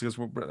 names? Because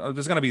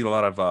there's going to be a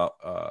lot of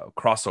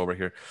crossover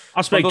here.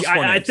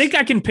 I think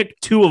I can pick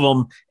 2 of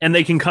them, and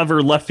they can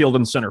cover left field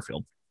and center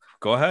field.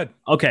 Go ahead.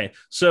 Okay,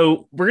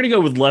 so we're going to go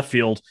with left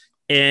field,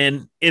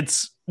 and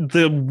it's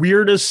the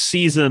weirdest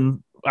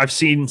season I've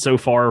seen so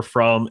far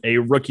from a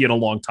rookie in a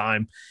long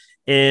time.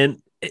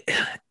 And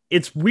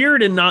it's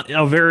weird and not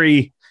a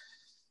very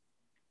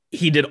 –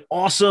 he did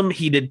awesome,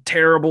 he did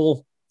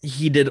terrible,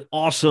 he did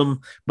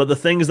awesome, but the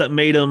things that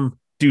made him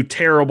do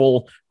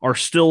terrible are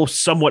still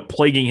somewhat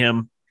plaguing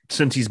him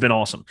since he's been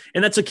awesome.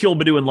 And that's Akil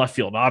Baddoo in left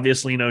field.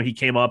 Obviously, he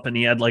came up and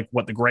he had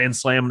the grand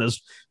slam in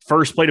his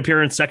first plate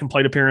appearance, second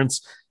plate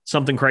appearance,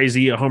 something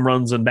crazy, home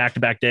runs in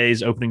back-to-back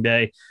days, opening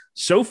day.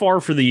 So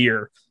far for the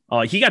year,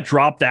 he got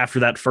dropped after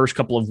that first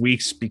couple of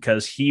weeks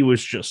because he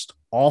was just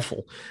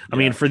awful. I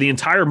mean, for the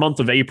entire month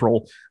of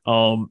April,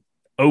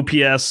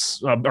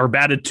 OPS or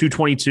batted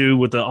 222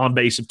 with the on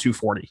base of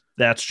 240.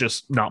 That's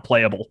just not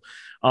playable.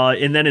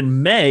 And then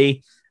in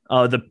May,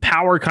 the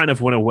power kind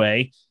of went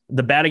away.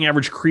 The batting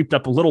average creeped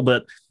up a little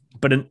bit,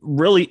 but a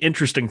really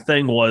interesting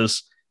thing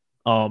was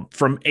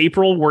from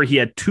April, where he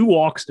had 2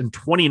 walks and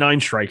 29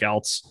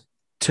 strikeouts,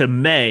 to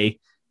May,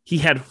 he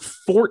had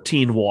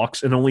 14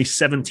 walks and only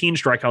 17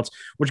 strikeouts,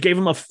 which gave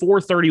him a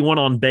 431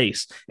 on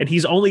base. And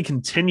he's only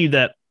continued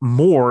that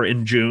more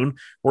in June,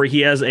 where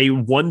he has a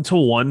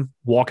 1-to-1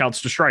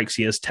 walkouts to strikes.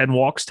 He has 10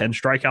 walks, 10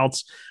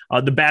 strikeouts.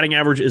 The batting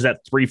average is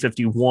at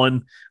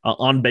 351,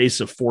 on base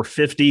of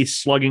 450,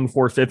 slugging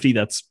 450.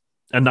 That's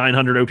a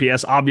 900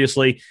 OPS.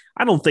 Obviously,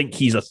 I don't think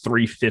he's a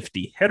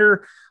 350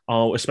 hitter,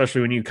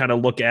 especially when you kind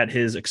of look at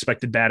his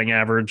expected batting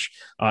average,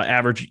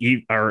 average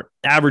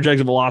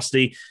exit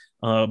velocity.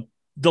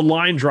 The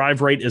line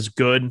drive rate is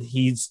good.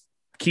 He's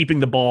keeping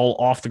the ball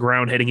off the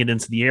ground, hitting it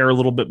into the air a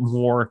little bit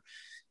more.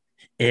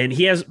 And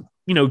he has,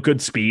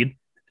 good speed.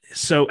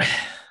 So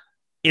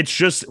it's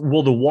just,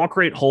 will the walk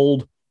rate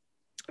hold?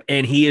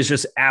 And he is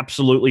just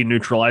absolutely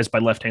neutralized by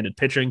left-handed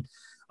pitching.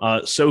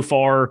 So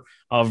far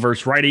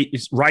versus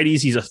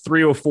righties, he's a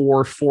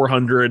 304,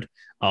 400,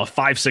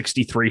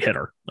 563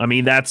 hitter. I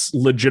mean, that's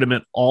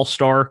legitimate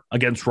all-star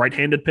against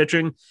right-handed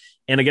pitching.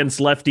 And against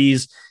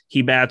lefties,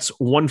 he bats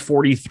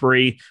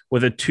 143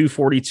 with a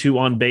 242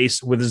 on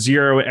base with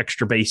 0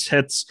 extra base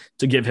hits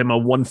to give him a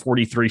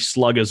 143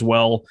 slug as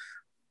well.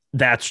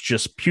 That's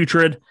just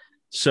putrid.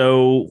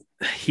 So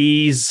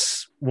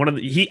he's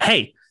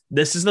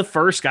this is the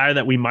first guy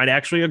that we might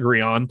actually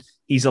agree on.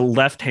 He's a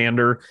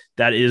left-hander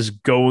that is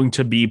going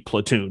to be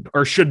platooned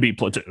or should be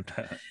platooned.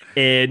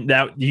 And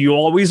that you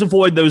always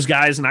avoid those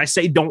guys. And I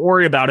say, don't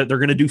worry about it. They're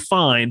going to do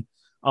fine.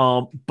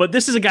 But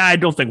this is a guy I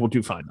don't think will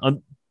do fine.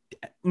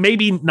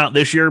 maybe not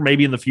this year,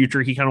 maybe in the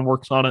future he kind of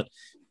works on it.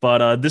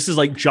 But this is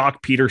like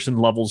Jock Peterson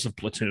levels of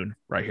platoon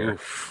right here.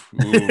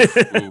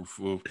 Oof.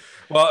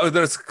 Well,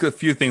 there's a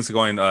few things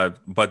going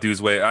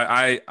Badu's way.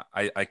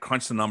 I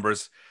crunched the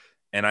numbers,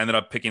 and I ended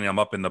up picking him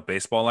up in the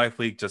Baseball Life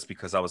League just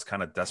because I was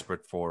kind of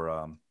desperate for.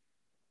 I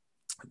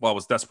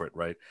was desperate,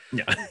 right?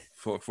 Yeah.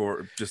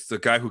 For just a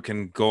guy who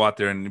can go out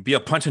there and be a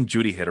punch and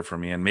Judy hitter for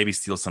me, and maybe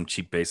steal some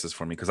cheap bases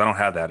for me because I don't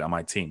have that on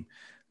my team.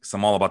 Because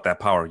I'm all about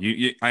that power.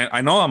 I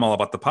know I'm all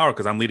about the power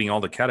because I'm leading all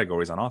the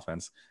categories on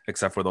offense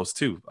except for those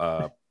two.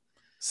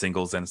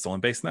 Singles and stolen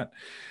base net.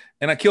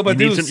 And Akil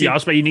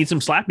Baddoo. You need some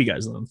slappy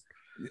guys then.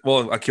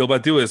 Well, Akil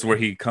Baddoo is where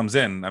he comes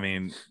in. I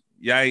mean,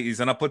 yeah, he's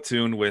in a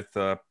platoon with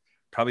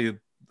probably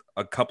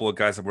a couple of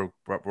guys that we're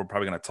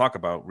probably going to talk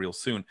about real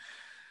soon.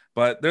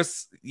 But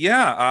there's,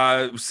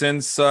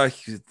 since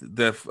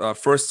the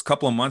first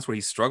couple of months where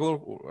he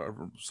struggled,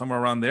 or somewhere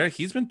around there,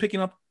 he's been picking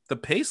up the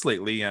pace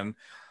lately, and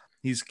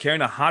he's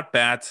carrying a hot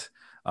bat.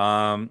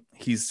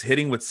 He's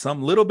hitting with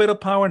some little bit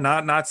of power,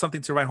 not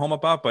something to write home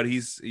about, but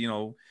he's,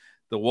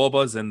 the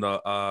WOBAs and the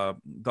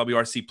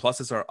WRC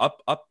pluses are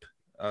up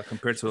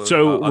compared to.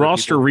 So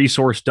Roster people.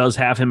 Resource does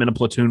have him in a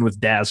platoon with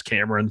Daz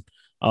Cameron,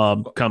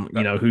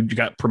 who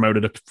got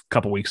promoted a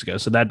couple weeks ago.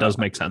 So that does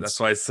make sense. That's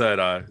why I said.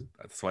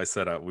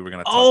 We were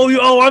going to.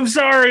 I'm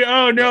sorry.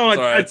 Oh no,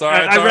 it's all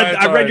right.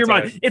 I read your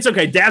mind. It's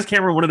okay. Daz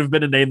Cameron wouldn't have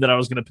been a name that I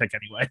was going to pick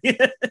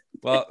anyway.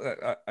 Well,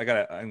 I'm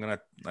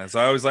gonna, as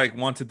I always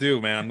want to do,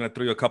 man. I'm gonna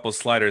throw you a couple of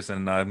sliders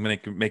and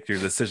make your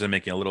decision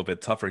making a little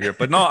bit tougher here.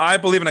 But no, I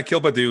believe in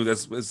Akil Baddoo.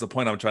 This is the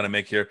point I'm trying to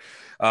make here.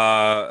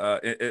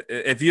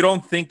 If you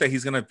don't think that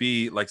he's gonna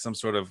be like some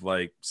sort of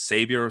like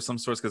savior of some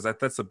sorts, because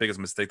that's the biggest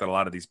mistake that a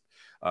lot of these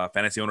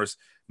fantasy owners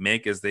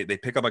make is they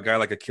pick up a guy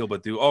like Akil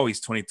Baddoo. Oh, he's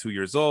 22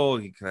 years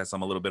old. He has a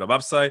little bit of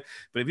upside.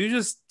 But if you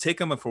just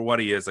take him for what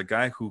he is, a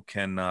guy who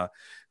can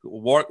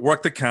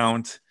work the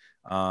count.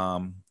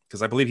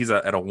 Because I believe he's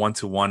at a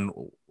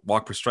 1-to-1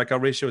 walk per strikeout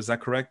ratio. Is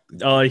that correct?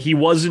 He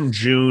was in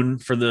June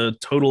for the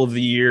total of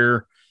the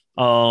year.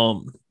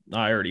 I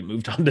already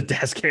moved on to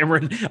Daz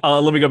Cameron.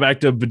 Let me go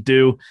back to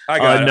Baddoo.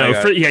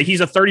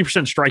 He's a 30%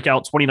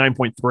 strikeout,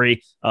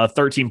 29.3,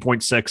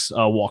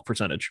 13.6 walk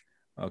percentage.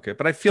 Okay,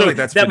 but I feel like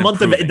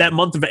that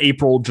month of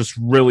April just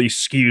really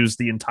skews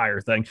the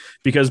entire thing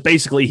because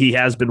basically he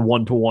has been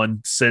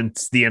 1-to-1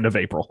 since the end of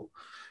April.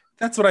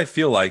 That's what I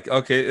feel like.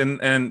 Okay,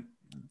 and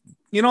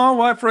you know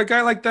what? For a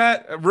guy like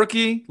that, a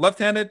rookie,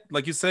 left-handed,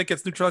 like you said,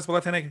 gets neutralized by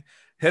left-handed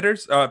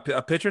pitchers,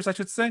 I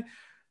should say.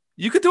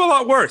 You could do a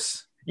lot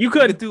worse. You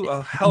could do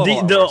a hell of a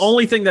lot The worse.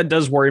 only thing that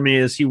does worry me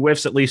is he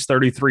whiffs at least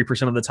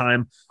 33% of the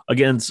time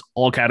against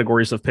all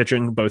categories of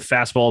pitching, both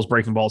fastballs,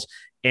 breaking balls,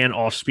 and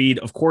off speed.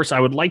 Of course, I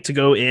would like to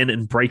go in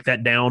and break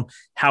that down,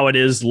 how it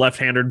is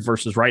left-handed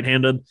versus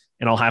right-handed,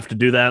 and I'll have to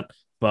do that.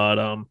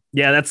 But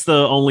that's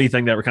the only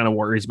thing that kind of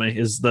worries me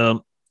is the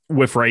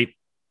whiff rate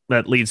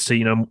that leads to,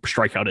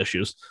 strikeout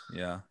issues.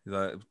 Yeah.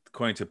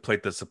 According to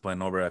Plate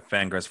Discipline over at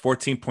Fangraphs,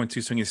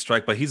 14.2 swinging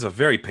strike, but he's a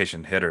very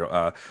patient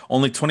hitter.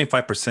 Only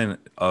 25%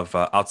 of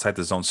outside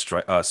the zone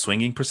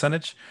swinging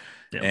percentage.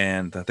 Yeah.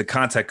 And the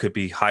contact could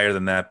be higher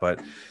than that.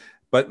 But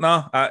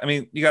no, I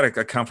mean, you got to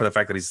account for the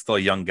fact that he's still a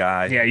young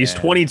guy. Yeah, he's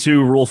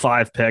 22, Rule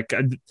 5 pick.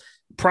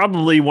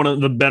 Probably one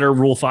of the better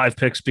Rule 5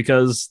 picks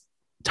because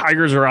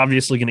Tigers are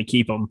obviously going to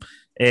keep him.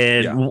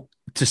 And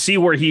to see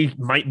where he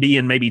might be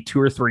in maybe 2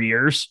 or 3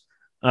 years,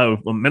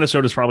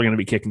 Minnesota's probably going to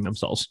be kicking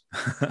themselves.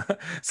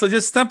 So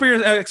just temper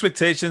your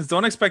expectations.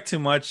 Don't expect too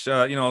much.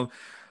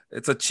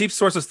 It's a cheap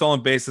source of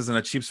stolen bases and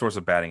a cheap source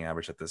of batting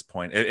average at this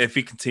point. If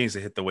he continues to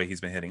hit the way he's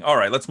been hitting. All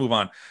right, let's move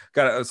on.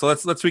 So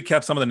let's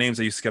recap some of the names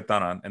that you skipped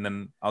on, and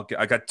then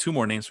I got 2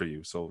 more names for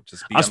you. So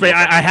just be.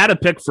 I had a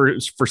pick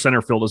for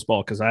center field as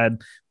well because I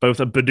had both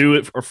a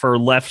Baddoo for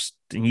left.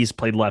 And he's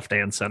played left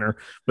and center,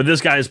 but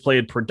this guy has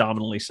played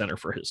predominantly center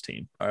for his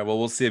team. All right, well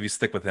we'll see if you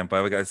stick with him.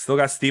 But I still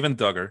got Steven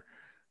Duggar,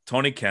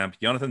 Tony Kemp,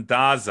 Jonathan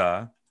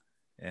Daza,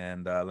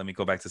 and let me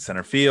go back to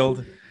center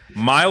field.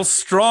 Miles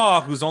Straw,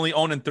 who's only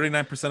owned in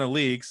 39% of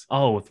leagues.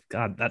 Oh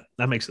God,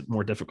 that makes it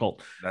more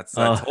difficult. I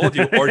told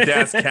you. Or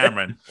Daz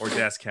Cameron.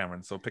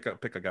 So pick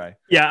a guy.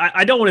 Yeah,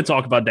 I don't want to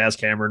talk about Daz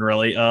Cameron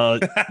really.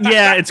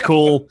 Yeah, it's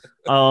cool.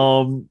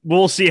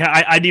 We'll see.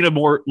 I need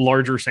a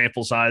larger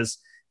sample size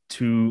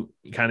to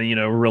kind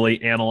of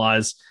really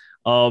analyze.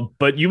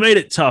 But you made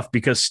it tough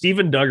because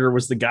Steven Duggar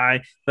was the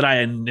guy that I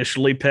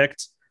initially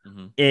picked.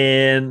 Mm-hmm.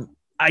 And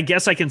I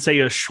guess I can say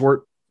a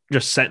short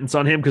just sentence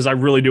on him because I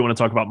really do want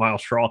to talk about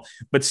Miles Straw.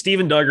 But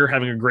Steven Duggar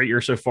having a great year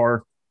so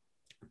far.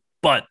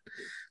 But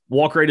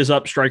walk rate is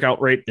up, strikeout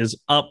rate is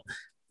up.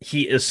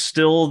 He is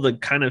still the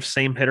kind of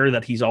same hitter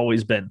that he's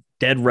always been.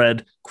 Dead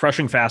red,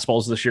 crushing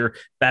fastballs this year,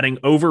 batting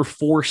over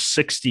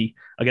 460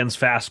 against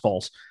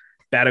fastballs,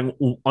 batting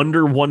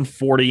under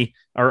 140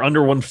 or under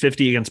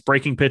 150 against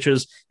breaking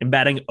pitches, and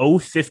batting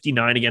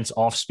 059 against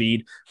off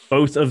speed.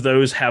 Both of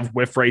those have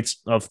whiff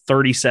rates of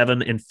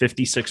 37 and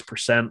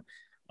 56%.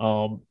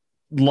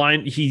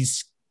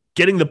 He's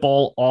getting the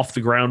ball off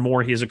the ground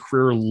more. He has a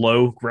career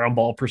low ground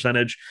ball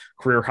percentage,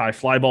 career high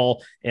fly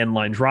ball, and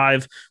line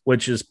drive,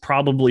 which is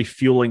probably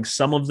fueling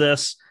some of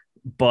this.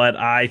 But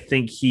I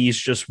think he's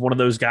just one of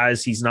those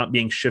guys. He's not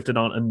being shifted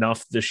on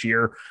enough this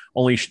year,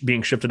 only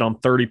being shifted on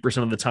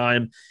 30% of the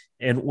time.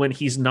 And when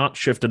he's not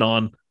shifted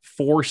on,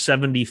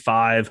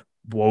 475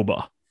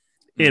 WOBA.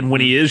 And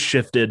when he is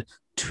shifted,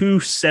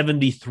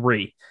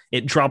 273.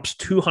 It drops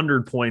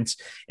 200 points.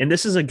 And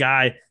this is a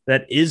guy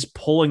that is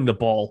pulling the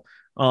ball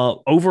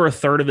over a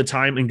third of the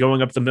time and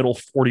going up the middle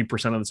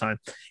 40% of the time.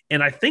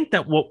 And I think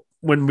that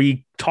when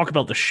we talk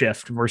about the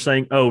shift, we're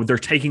saying, oh, they're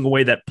taking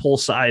away that pull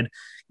side,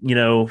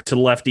 to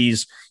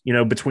lefties,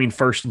 between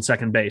first and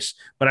second base.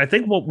 But I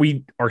think what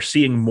we are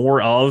seeing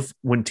more of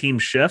when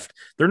teams shift,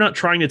 they're not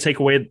trying to take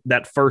away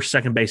that first,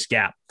 second base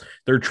gap.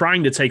 They're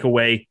trying to take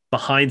away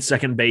behind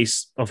second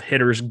base of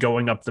hitters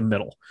going up the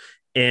middle.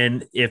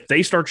 And if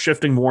they start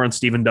shifting more on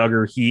Steven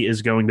Duggar, he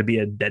is going to be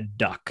a dead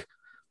duck.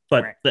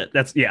 But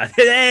that's, yeah.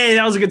 Hey,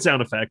 that was a good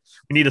sound effect.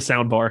 We need a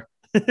sound bar.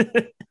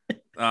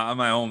 On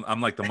my own,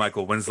 I'm like the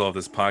Michael Winslow of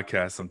this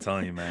podcast. I'm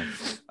telling you, man.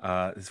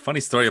 It's a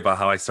funny story about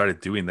how I started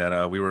doing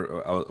that. We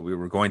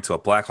were going to a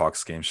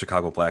Blackhawks game,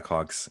 Chicago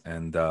Blackhawks,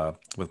 and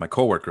with my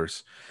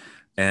coworkers,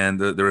 and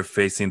they were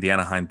facing the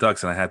Anaheim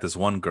Ducks. And I had this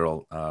one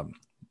girl.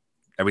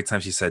 Every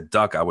time she said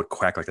 "duck," I would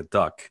quack like a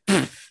duck,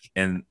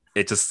 and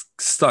it just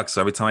stuck.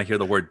 So every time I hear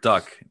the word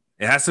 "duck,"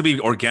 it has to be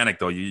organic,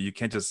 though. You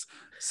can't just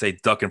say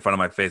 "duck" in front of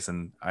my face.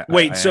 And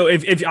so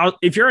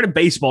if you're at a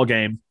baseball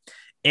game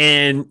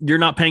and you're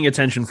not paying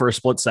attention for a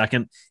split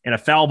second and a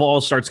foul ball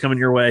starts coming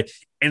your way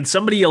and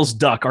somebody yells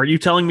 "duck," are you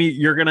telling me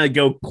you're going to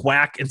go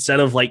quack instead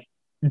of like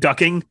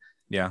ducking?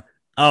 Yeah.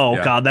 Oh,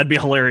 yeah. God, that'd be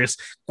hilarious.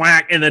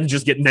 Quack, and then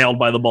just get nailed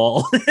by the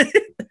ball.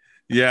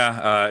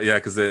 Yeah.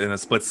 Because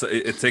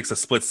it takes a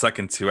split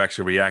second to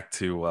actually react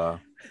to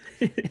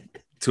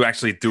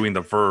actually doing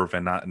the verb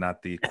and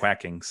not the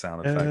quacking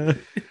sound effect.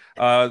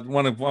 I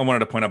wanted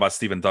to point out about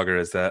Steven Duggar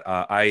is that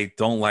I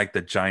don't like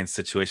the Giants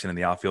situation in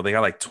the outfield. They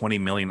got like 20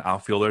 million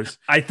outfielders.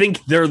 I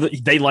think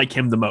they like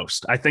him the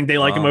most. I think they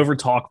like him over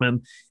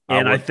Tauchman,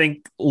 and I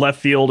think left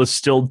field is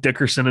still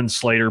Dickerson and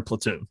Slater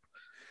platoon.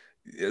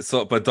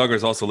 So, but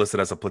Duggar's also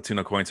listed as a platoon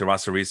according to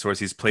Roster Resource.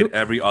 He's played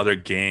every other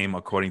game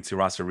according to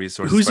Roster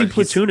Resource. Who's he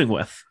platooning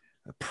with?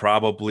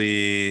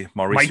 Probably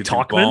Mauricio Mike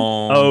Tauchman.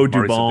 Dubon. Oh,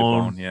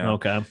 Dubon. Yeah.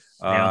 Okay.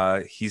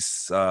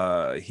 He's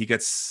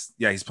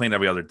playing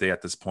every other day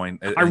at this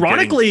point.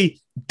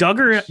 Ironically,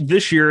 Duggar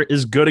this year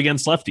is good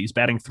against lefties,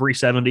 batting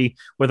 .370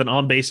 with an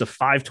on base of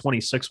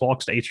 526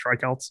 walks to 8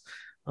 strikeouts,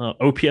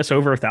 OPS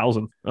over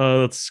 1,000.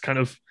 That's kind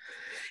of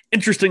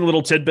interesting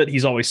little tidbit.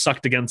 He's always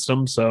sucked against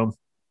them, so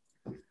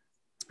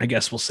I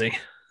guess we'll see.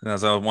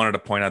 As I wanted to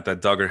point out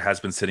that Duggar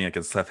has been sitting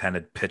against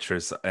left-handed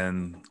pitchers,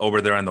 and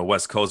over there on the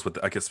West Coast,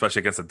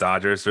 especially against the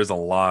Dodgers, there's a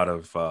lot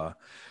of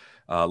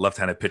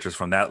left-handed pitchers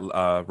from that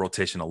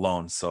rotation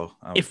alone. So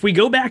if we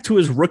go back to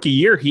his rookie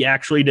year, he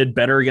actually did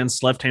better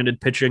against left-handed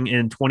pitching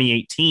in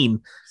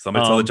 2018.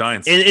 Somebody tell the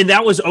Giants. And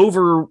that was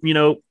over,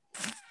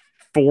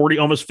 40,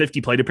 almost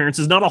 50 plate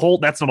appearances.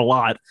 That's not a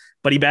lot,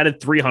 but he batted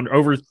 300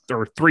 over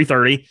or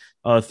 330,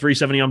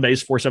 370 on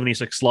base,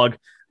 476 slug.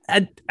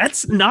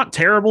 That's not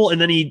terrible.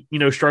 And then he,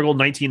 struggled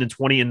 19 and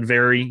 20 in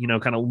very,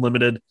 kind of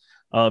limited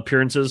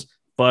appearances.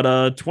 But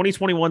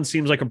 2021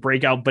 seems like a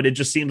breakout, but it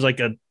just seems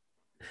like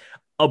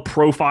a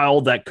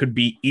profile that could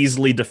be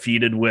easily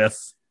defeated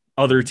with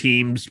other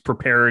teams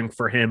preparing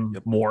for him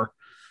more.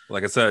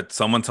 Like I said,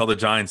 someone tell the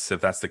Giants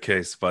if that's the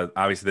case, but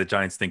obviously the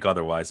Giants think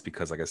otherwise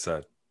because, like I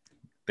said,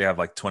 they have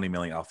like 20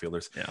 million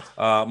outfielders.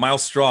 Yeah.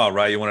 Miles Straw,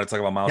 right? You want to talk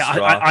about Miles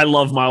Straw? I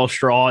love Miles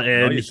Straw,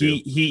 and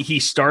he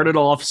started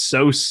off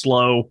so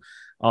slow,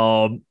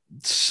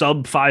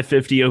 sub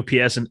 550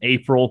 OPS in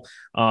April.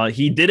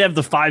 He did have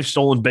the 5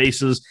 stolen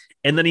bases,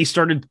 and then he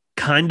started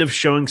kind of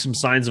showing some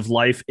signs of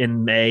life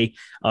in May.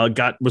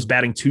 Was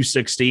batting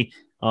 .260.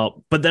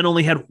 But then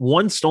only had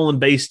 1 stolen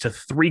base to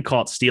 3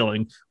 caught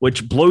stealing,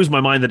 which blows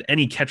my mind that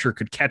any catcher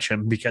could catch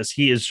him because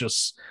he is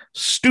just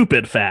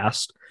stupid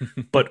fast.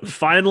 But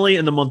finally,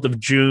 in the month of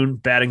June,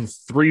 batting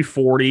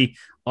 .340,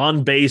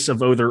 on base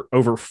of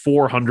over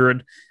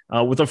 400,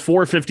 with a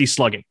 450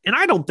 slugging. And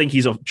I don't think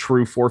he's a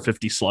true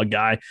 450 slug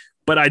guy,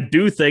 but I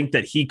do think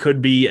that he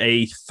could be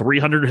a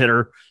 300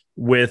 hitter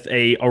with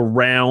a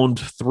around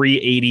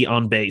 380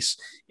 on base.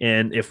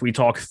 And if we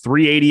talk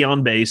 380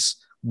 on base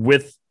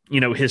with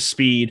his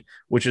speed,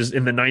 which is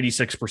in the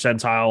 96th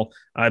percentile,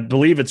 I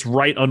believe it's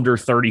right under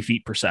 30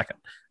 feet per second.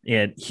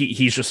 And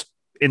he's just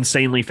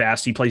insanely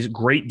fast. He plays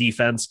great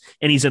defense,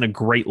 and he's in a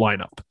great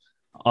lineup.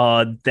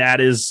 That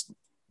is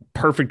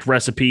perfect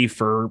recipe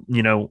for,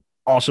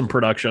 awesome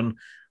production.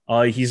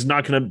 He's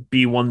not going to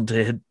be one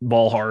to hit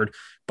ball hard,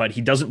 but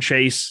he doesn't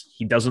chase.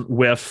 He doesn't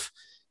whiff.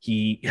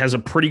 He has a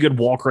pretty good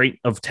walk rate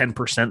of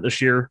 10%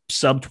 this year,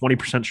 sub 20%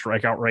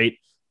 strikeout rate.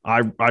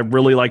 I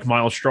really like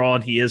Miles Straw,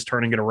 and he is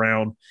turning it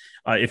around.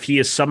 If he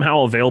is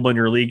somehow available in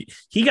your league,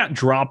 he got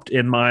dropped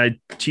in my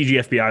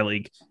TGFBI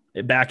league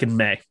back in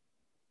May,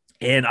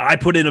 and I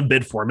put in a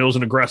bid for him. It was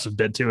an aggressive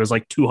bid too. It was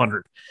like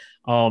 200.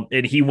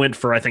 And he went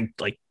for, I think,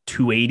 like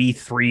 280,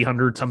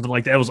 300, something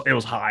like that. It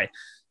was high.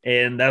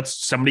 And that's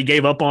somebody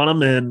gave up on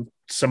him, and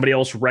somebody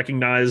else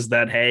recognized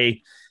that,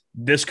 hey,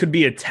 this could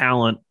be a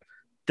talent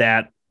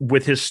that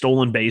with his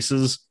stolen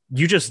bases,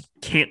 you just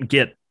can't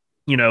get,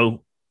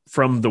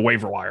 from the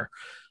waiver wire.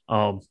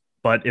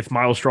 But if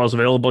Miles Straw is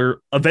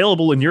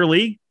available in your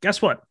league,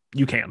 guess what?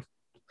 You can.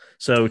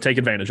 So take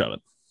advantage of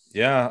it.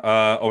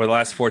 Yeah. Over the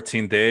last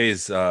 14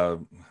 days, I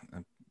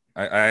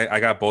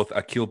got both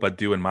Akil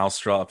Badu and Miles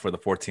Straw for the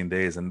 14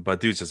 days, and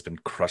Badu's just been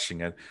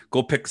crushing it.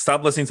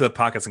 Stop listening to the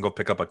podcast and go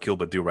pick up Akil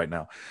Badu right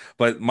now.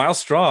 But Miles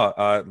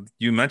Straw,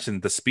 you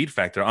mentioned the speed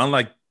factor.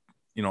 Unlike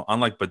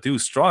Badu,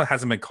 Straw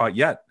hasn't been caught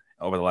yet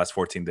over the last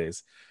 14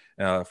 days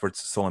for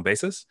stolen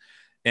bases.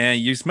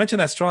 And you mentioned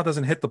that Straw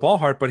doesn't hit the ball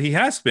hard, but he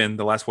has been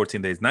the last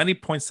 14 days.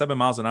 90.7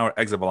 miles an hour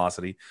exit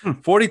velocity,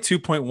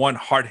 42.1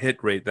 hard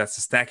hit rate. That's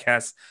the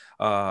StatCast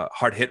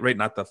hard hit rate,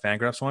 not the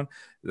Fangraphs one.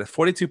 The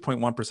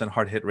 42.1%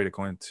 hard hit rate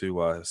according to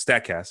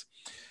StatCast.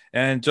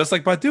 And just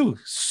like Badu,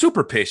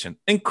 super patient,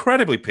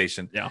 incredibly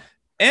patient. Yeah.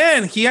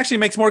 And he actually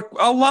makes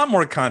a lot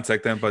more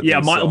contact than Badu. Yeah,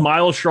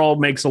 Miles Straw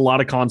makes a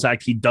lot of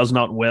contact. He does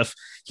not whiff.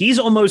 He's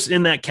almost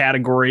in that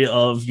category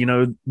of,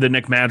 the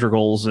Nick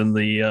Madrigals and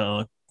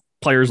the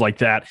players like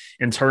that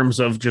in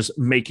terms of just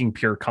making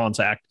pure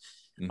contact.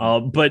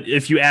 Mm-hmm. But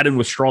if you add in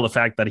with Straw the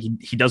fact that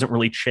he doesn't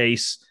really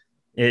chase,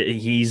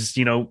 he's,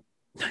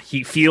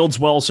 he fields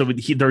well, so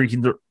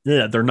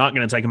they're not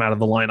going to take him out of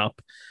the lineup.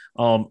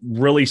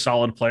 Really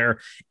solid player.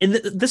 And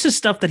this is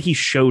stuff that he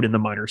showed in the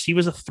minors. He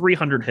was a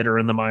 300 hitter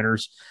in the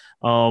minors.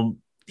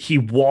 He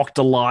walked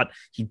a lot.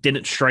 He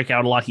didn't strike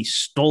out a lot. He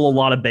stole a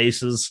lot of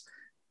bases.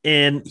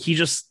 And he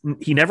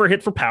never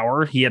hit for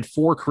power. He had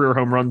 4 career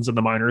home runs in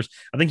the minors.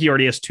 I think he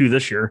already has 2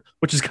 this year,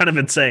 which is kind of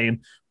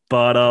insane.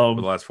 But for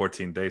the last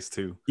 14 days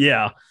too.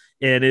 Yeah.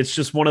 And it's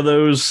just one of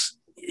those,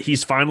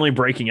 he's finally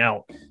breaking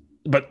out.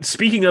 But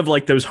speaking of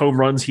like those home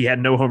runs, he had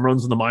no home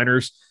runs in the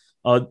minors.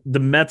 The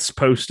Mets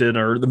posted,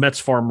 or the Mets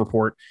farm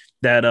report,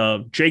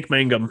 that Jake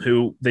Mangum,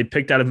 who they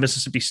picked out of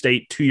Mississippi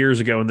State 2 years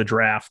ago in the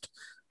draft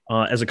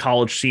as a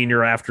college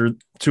senior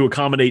to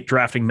accommodate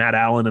drafting Matt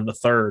Allen in the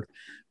third,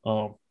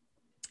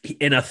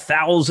 in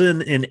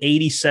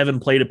 1,087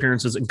 plate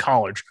appearances in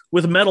college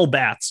with metal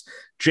bats,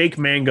 Jake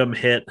Mangum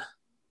hit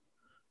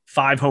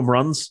 5 home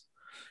runs.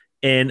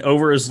 And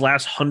over his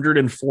last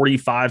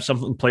 145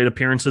 something plate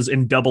appearances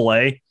in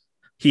Double-A,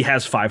 he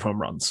has 5 home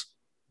runs.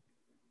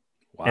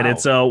 Wow. And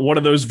it's one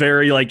of those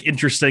very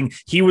interesting.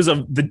 He was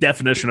the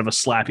definition of a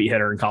slappy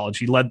hitter in college.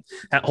 He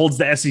holds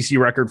the SEC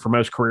record for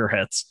most career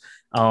hits.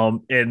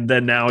 And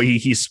then now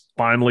he's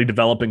finally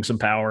developing some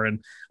power.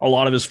 And a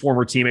lot of his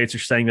former teammates are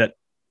saying that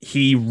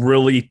he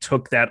really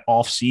took that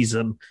off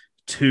season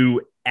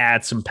to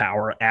add some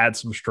power, add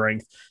some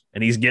strength,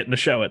 and he's getting to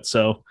show it.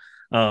 So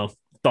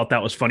thought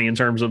that was funny in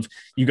terms of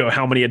you go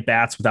how many at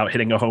bats without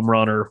hitting a home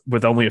run or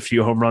with only a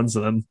few home runs.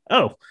 And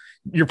then,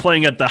 you're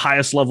playing at the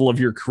highest level of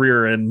your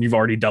career and you've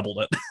already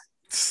doubled it.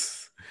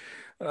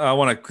 I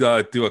want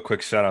to do a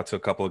quick shout out to a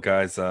couple of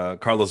guys.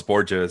 Carlos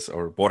Borges,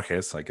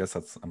 I guess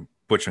I'm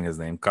butchering his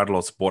name.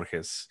 Carlos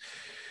Borges.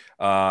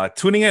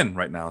 Tuning in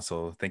right now,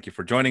 so thank you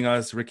for joining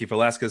us. Ricky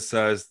Velasquez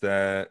says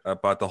that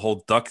about the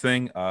whole duck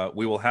thing.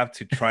 We will have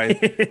to try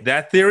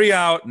that theory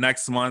out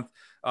next month.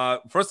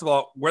 First of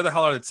all, where the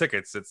hell are the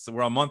tickets?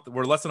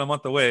 We're less than a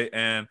month away,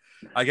 and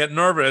I get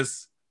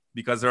nervous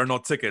because there are no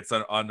tickets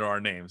under our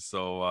names.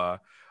 So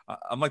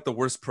I'm like the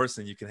worst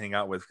person you can hang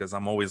out with because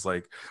I'm always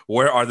like,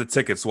 where are the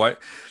tickets? Why?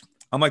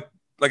 I'm like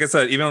I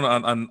said, even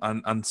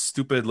on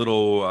stupid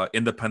little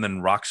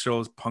independent rock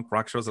shows, punk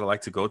rock shows that I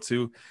like to go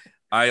to,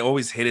 I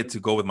always hated to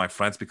go with my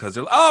friends because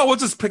they're like, we'll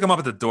just pick them up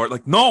at the door.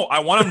 Like, no, I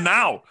want them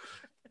now.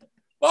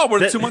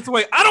 We're 2 months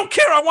away. I don't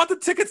care. I want the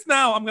tickets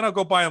now. I'm going to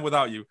go buy them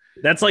without you.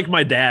 That's like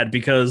my dad,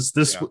 because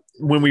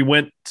when we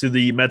went to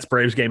the Mets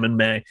Braves game in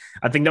May,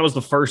 I think that was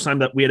the first time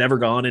that we had ever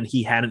gone and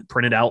he hadn't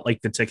printed out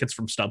the tickets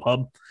from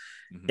StubHub.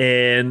 Mm-hmm.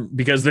 And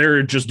because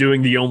they're just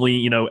doing the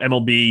only,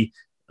 MLB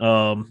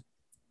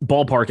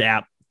ballpark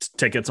app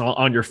tickets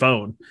on your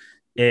phone.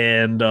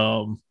 And,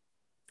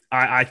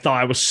 I thought,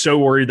 I was so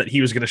worried that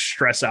he was going to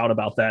stress out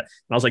about that.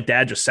 And I was like,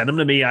 Dad, just send them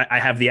to me. I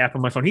have the app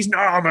on my phone.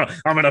 I'm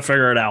going to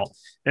figure it out.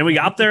 And we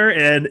got there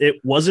and it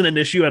wasn't an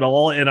issue at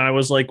all. And I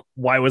was like,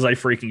 why was I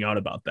freaking out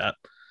about that?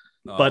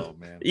 But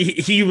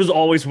he was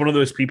always one of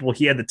those people.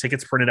 He had the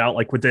tickets printed out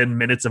within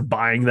minutes of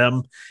buying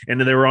them. And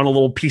then they were on a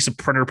little piece of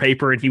printer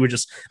paper and he would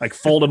just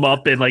fold them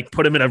up and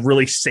put them in a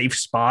really safe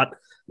spot.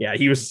 Yeah,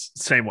 he was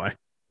the same way.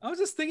 I was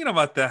just thinking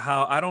about that,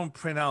 how I don't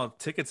print out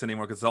tickets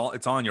anymore because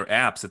it's all on your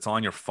apps. It's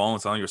on your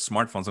phones, it's on your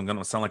smartphones. I'm going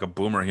to sound like a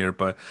boomer here,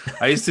 but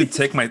I used to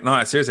take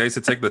seriously, I used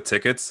to take the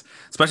tickets,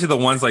 especially the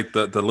ones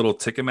the little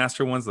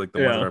Ticketmaster ones, the ones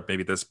that are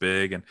maybe this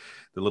big and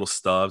the little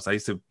stubs. I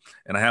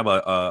have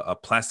a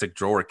plastic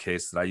drawer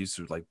case that I used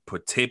to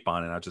put tape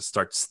on and I just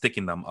start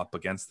sticking them up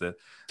against it.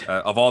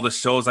 Of all the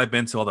shows I've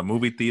been to, all the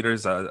movie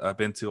theaters I've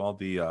been to, all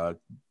the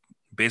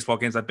baseball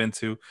games I've been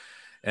to,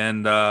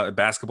 and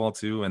basketball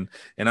too, and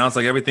now it's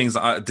everything's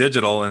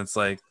digital, and it's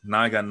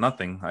now I got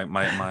nothing.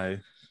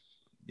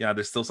 yeah,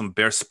 there's still some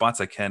bare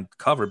spots I can't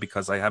cover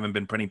because I haven't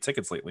been printing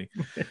tickets lately.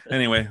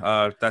 Anyway,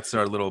 that's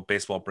our little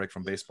baseball break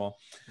from baseball.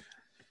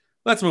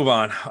 Let's move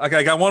on. Okay,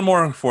 I got one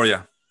more for you.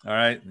 All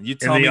right, you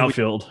tell in the me.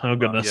 outfield. Oh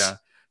goodness. Yeah,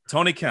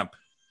 Tony Kemp,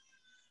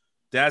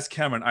 Daz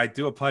Cameron. I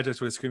do apologize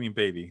for the screaming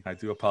baby. I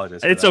do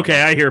apologize. It's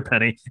okay. I hear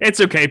Penny.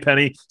 It's okay,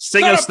 Penny.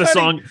 Sing Shut us up, the Penny!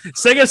 song.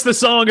 Sing us the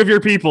song of your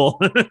people.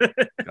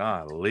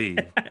 Golly,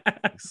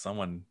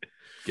 someone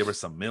give her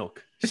some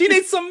milk. She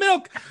needs some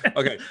milk.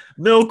 Okay,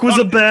 Milk was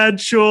a bad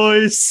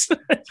choice.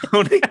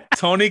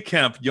 Tony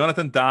Kemp,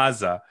 Jonathan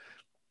Daza,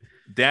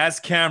 Daz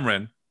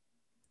Cameron.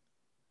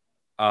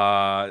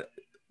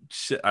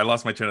 Shit, I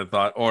lost my train of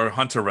thought. Or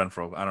Hunter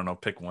Renfroe. I don't know.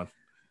 Pick one.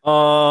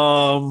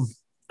 Oh,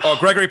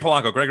 Gregory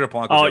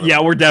Polanco. Oh, yeah,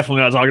 we're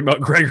definitely not talking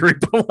about Gregory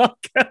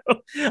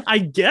Polanco. I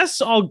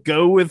guess I'll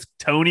go with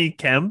Tony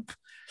Kemp,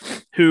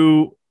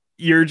 who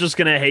you're just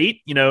going to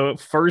hate,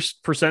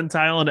 first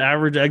percentile and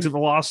average exit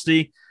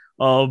velocity.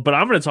 But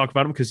I'm going to talk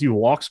about him because he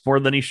walks more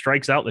than he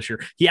strikes out this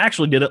year. He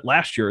actually did it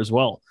last year as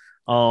well.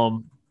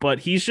 But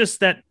he's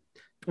just that.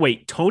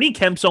 Wait, Tony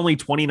Kemp's only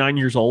 29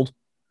 years old.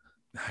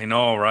 I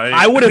know, right?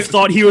 I would have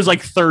thought he was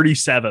like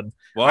 37.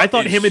 Well, I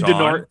thought him and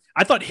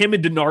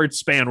Denard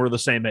Span were the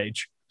same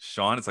age.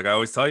 Sean, it's like I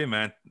always tell you,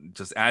 man,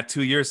 just add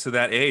 2 years to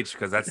that age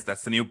because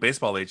that's the new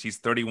baseball age. He's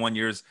 31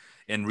 years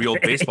in real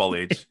baseball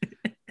age.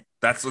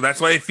 That's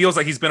why it feels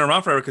like he's been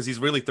around forever because he's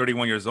really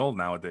 31 years old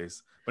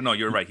nowadays. But no,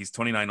 you're right. He's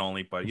 29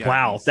 only. But yeah,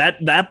 wow,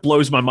 that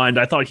blows my mind.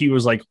 I thought he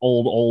was like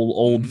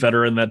old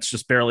veteran that's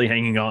just barely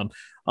hanging on.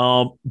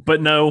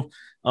 But no,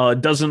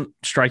 doesn't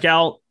strike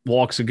out,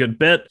 walks a good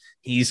bit.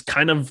 He's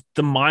kind of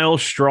the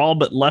Miles Straw,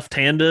 but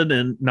left-handed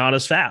and not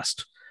as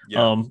fast.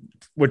 Yeah.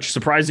 Which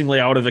surprisingly,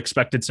 I would have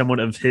expected someone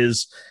of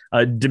his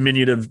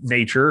diminutive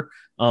nature.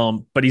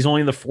 But he's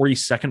only in the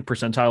 42nd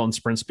percentile in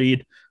sprint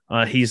speed.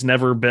 He's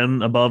never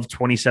been above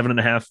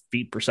 27.5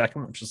 feet per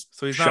second, which is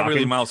so he's shocking. Not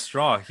really Miles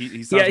Straw.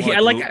 He sounds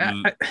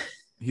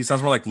he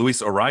sounds more like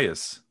Luis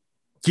Arias.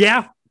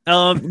 Yeah.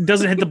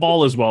 Doesn't hit the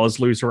ball as well as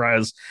Luis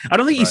Arias. I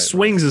don't think he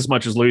swings as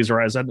much as Luis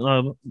Arias.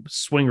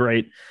 Swing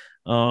rate.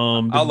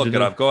 I'll look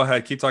it up. Go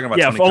ahead. Keep talking about.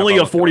 Yeah, only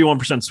a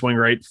 41% swing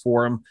rate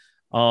for him.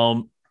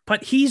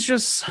 But he's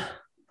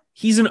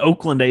an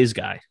Oakland A's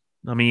guy.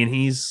 I mean,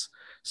 he's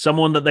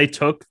someone that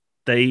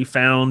they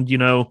found,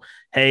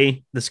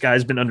 hey, this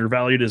guy's been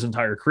undervalued his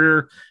entire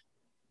career.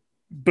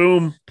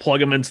 Boom,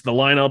 plug him into the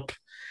lineup,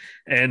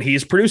 and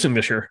he's producing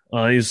this year.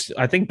 He's,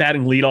 I think,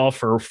 batting leadoff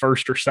for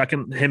first or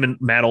second. Him and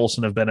Matt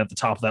Olson have been at the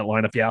top of that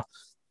lineup, yeah.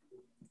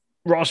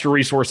 Roster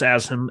resource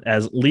as him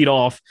as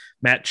leadoff.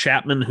 Matt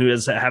Chapman, who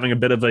is having a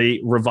bit of a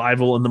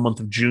revival in the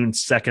month of June,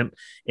 second,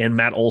 and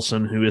Matt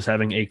Olson, who is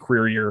having a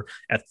career year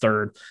at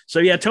third. So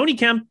yeah, Tony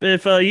Kemp,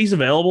 if he's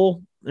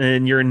available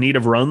and you're in need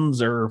of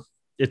runs or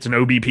it's an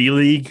OBP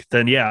league,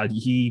 then yeah,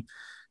 he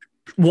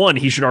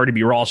should already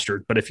be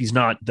rostered. But if he's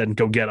not, then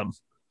go get him.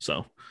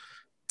 So.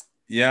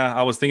 Yeah,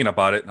 I was thinking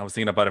about it.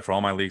 For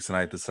all my leagues, and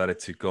I decided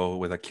to go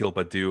with Akil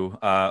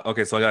Baddoo.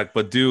 Okay, so I got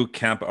Baddoo,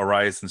 Kemp,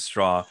 Arias, and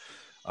Straw.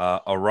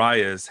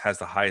 Arias has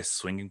the highest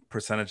swinging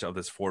percentage of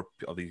this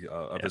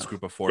this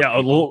group of four.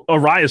 Yeah,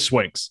 Arias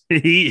swings.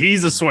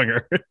 He's a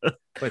swinger.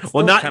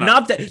 Well,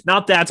 not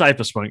that type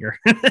of swinger.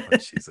 Oh,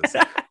 Jesus.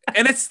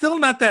 And it's still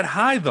not that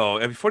high though.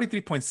 I mean,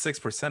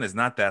 43.6% is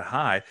not that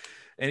high.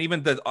 And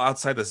even the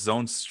outside the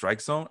zone strike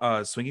zone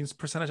swinging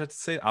percentage, I'd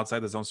say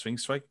outside the zone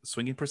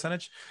swinging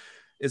percentage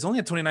is only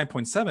at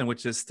 29.7,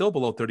 which is still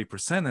below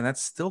 30%, and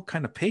that's still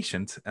kind of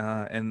patient.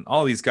 And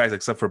all of these guys,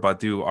 except for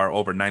Baddoo, are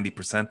over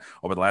 90%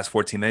 over the last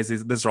 14 days.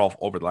 These are all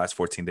over the last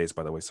 14 days,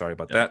 by the way. Sorry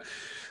about that.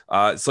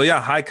 So yeah,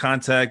 high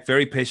contact,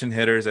 very patient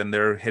hitters, and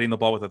they're hitting the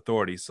ball with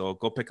authority. So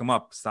go pick them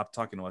up. Stop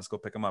talking to us. Go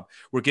pick them up.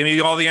 We're giving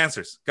you all the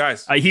answers,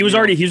 guys. He was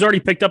already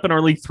picked up in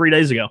our league 3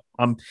 days ago.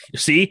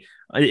 See,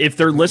 if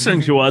they're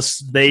listening to us,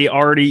 they're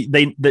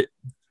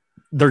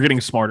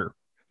getting smarter.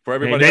 For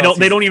everybody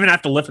they don't even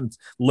have to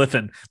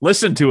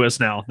listen to us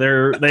now.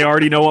 They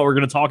already know what we're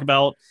going to talk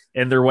about,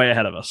 and they're way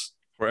ahead of us.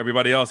 For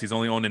everybody else, he's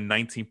only owned in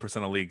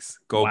 19% of leagues.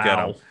 Go get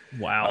him.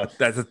 Wow.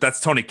 That's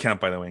Tony Kemp,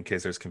 by the way, in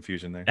case there's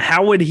confusion there.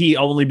 How would he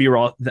only be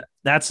raw?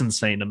 That's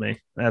insane to me.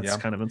 That's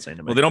kind of insane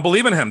to me. Well, they don't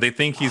believe in him. They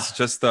think he's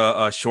just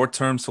a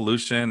short-term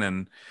solution,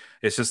 and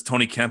it's just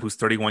Tony Kemp, who's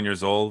 31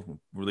 years old.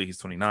 Really, he's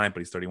 29, but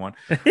he's 31.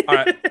 All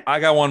right, I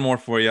got one more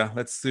for you.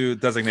 Let's do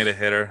designated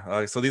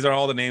hitter. So these are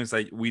all the names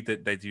that you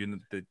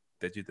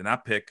did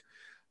not pick.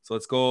 So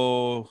let's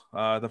go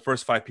the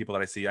first 5 people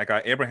that I see. I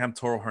got Abraham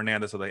Toro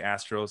Hernandez of the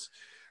Astros,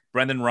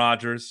 Brendan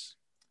Rodgers,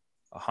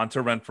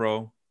 Hunter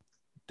Renfroe,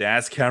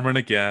 Daz Cameron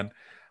again,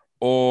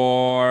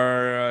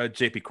 or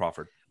J.P.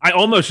 Crawford. I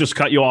almost just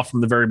cut you off from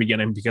the very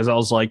beginning because I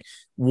was like,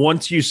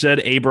 once you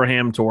said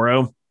Abraham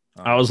Toro,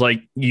 I was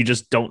like, you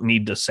just don't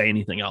need to say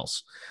anything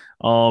else.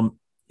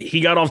 He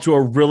got off to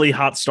a really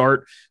hot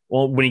start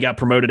when he got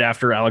promoted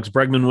after Alex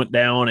Bregman went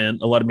down and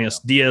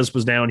Aledmys Diaz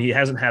was down. He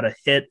hasn't had a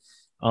hit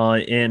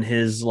in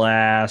his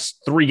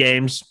last 3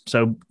 games,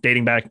 so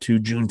dating back to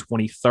June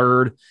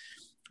 23rd.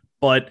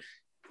 But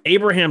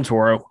Abraham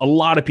Toro, a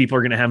lot of people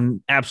are going to have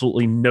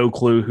absolutely no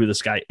clue who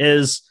this guy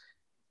is.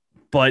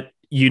 but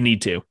you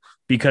need to,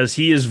 because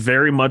he is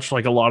very much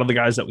like a lot of the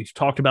guys that we've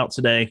talked about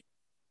today.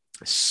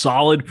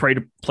 Solid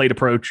plate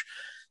approach,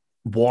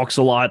 walks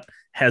a lot,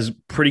 has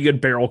pretty good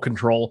barrel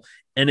control.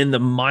 And in the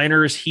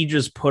minors, he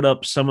just put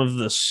up some of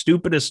the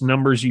stupidest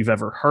numbers you've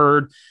ever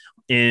heard.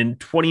 In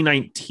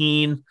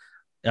 2019,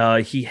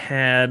 he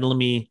had, let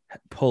me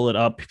pull it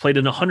up. He played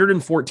in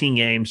 114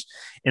 games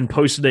and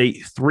posted a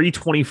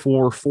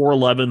 324,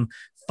 411,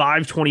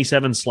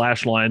 527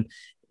 slash line.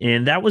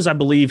 And that was, I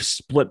believe,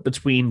 split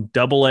between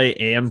AA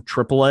and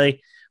AAA,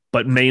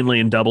 but mainly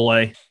in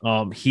AA.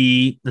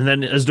 He and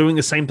then is doing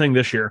the same thing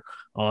this year,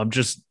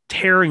 just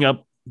tearing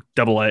up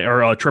AA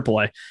or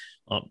AAA.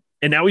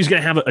 And now he's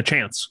going to have a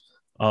chance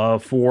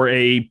for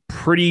a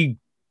pretty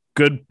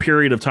good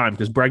period of time,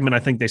 because Bregman, I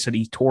think they said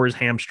he tore his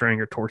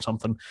hamstring or tore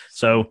something.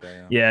 So,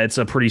 yeah, it's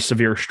a pretty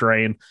severe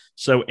strain.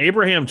 So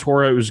Abraham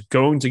Toro is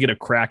going to get a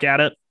crack at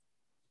it.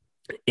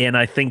 And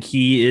I think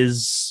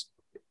he's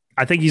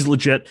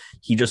legit.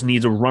 He just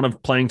needs a run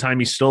of playing time.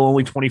 He's still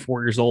only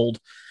 24 years old.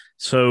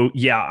 So,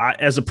 yeah,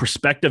 as a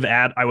prospective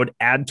add, I would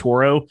add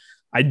Toro.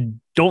 I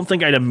don't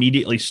think I'd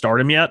immediately start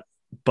him yet,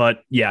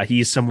 but yeah,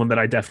 he's someone that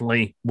I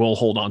definitely will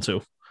hold on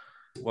to.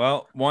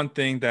 Well, one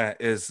thing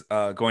that is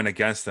going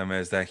against him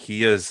is that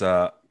he is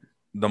the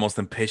most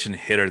impatient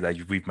hitter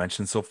that we've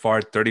mentioned so far.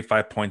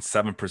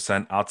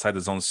 35.7% outside the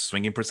zone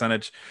swinging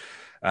percentage.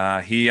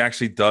 He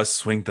actually does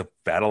swing the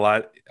bat a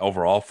lot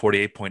overall,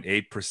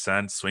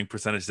 48.8% swing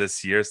percentage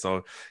this year.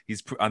 So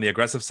he's on the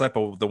aggressive side.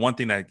 But the one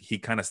thing that he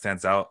kind of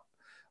stands out,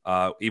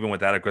 even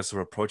with that aggressive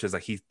approach, is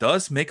that he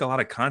does make a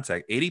lot of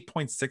contact,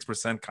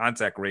 80.6%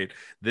 contact rate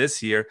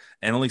this year,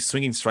 and only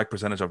swinging strike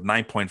percentage of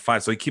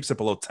 9.5. So he keeps it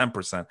below 10%.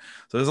 So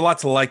there's a lot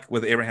to like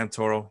with Abraham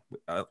Toro,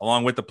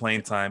 along with the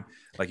playing time.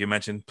 Like you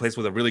mentioned, plays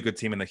with a really good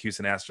team in the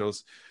Houston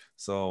Astros.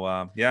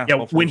 So yeah.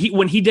 When he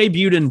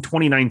debuted in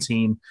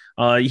 2019,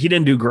 he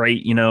didn't do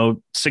great,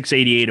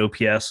 688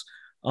 OPS.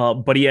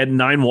 But he had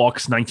 9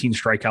 walks, 19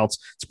 strikeouts.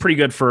 It's pretty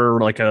good for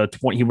like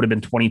he would have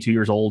been 22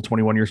 years old,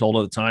 21 years old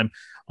at the time.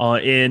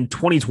 In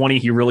 2020,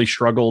 he really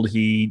struggled.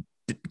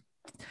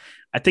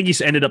 I think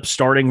he's ended up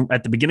starting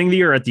at the beginning of the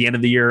year, at the end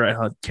of the year.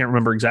 I can't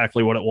remember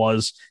exactly what it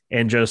was,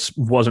 and just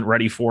wasn't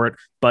ready for it.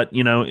 But,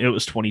 it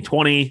was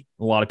 2020.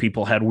 A lot of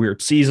people had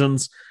weird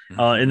seasons.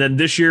 And then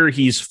this year,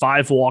 he's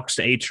 5 walks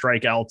to 8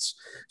 strikeouts.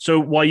 So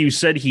while you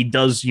said he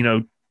does,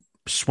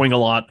 swing a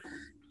lot,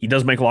 he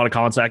does make a lot of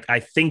contact.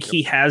 I think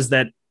he has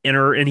that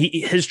inner, and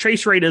his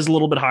chase rate is a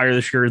little bit higher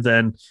this year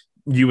than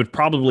you would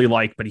probably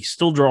like, but he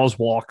still draws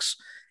walks.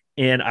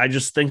 And I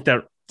just think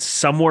that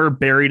somewhere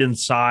buried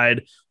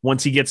inside,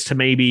 once he gets to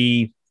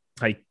maybe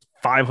like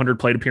 500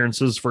 plate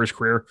appearances for his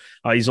career,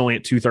 he's only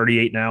at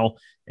 238 now,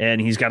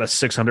 and he's got a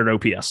 600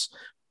 OPS.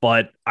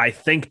 But I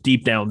think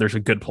deep down, there's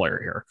a good player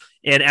here.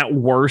 And at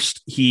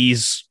worst,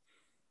 he's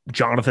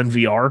Jonathan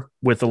VR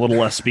with a little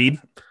less speed.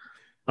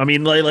 I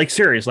mean, like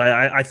seriously,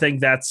 I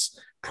think that's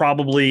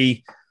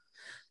probably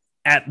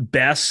at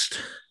best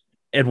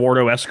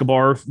Eduardo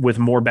Escobar with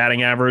more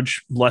batting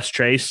average, less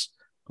chase.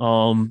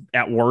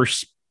 At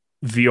worst,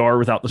 VR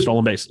without the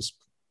stolen bases.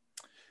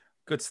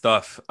 Good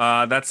stuff.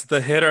 That's the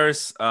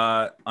hitters.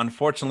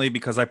 Unfortunately,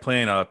 because I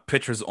play in a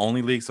pitchers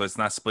only league, so it's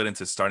not split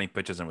into starting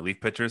pitchers and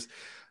relief pitchers.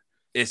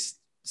 CBS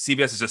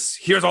is just,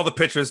 here's all the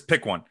pitchers,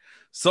 pick one.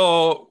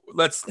 So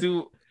let's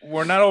do.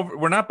 We're not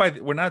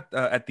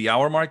at the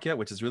hour mark yet,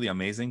 which is really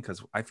amazing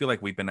because I feel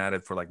like we've been at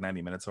it for like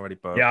 90 minutes already.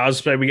 But yeah, I was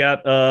saying we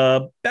got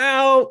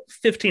about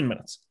 15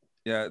 minutes.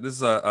 Yeah, this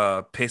is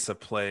a pace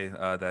of play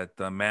that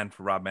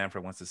Rob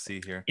Manfred wants to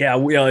see here.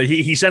 Yeah,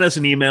 he sent us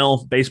an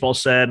email. Baseball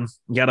said,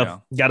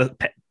 gotta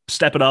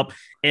step it up.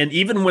 And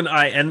even when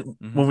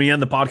we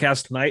end the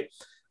podcast tonight,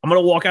 I'm gonna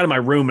walk out of my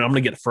room and I'm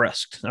gonna get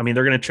frisked. I mean,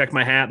 they're gonna check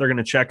my hat, they're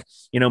gonna check,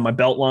 my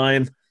belt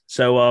line.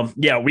 So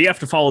we have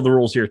to follow the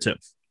rules here too.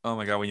 Oh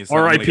my God, when you say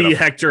R.I.P.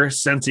 Hector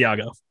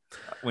Santiago.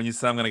 When you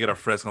say I'm gonna get a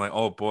frisk, I'm like,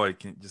 oh boy,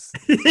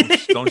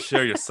 don't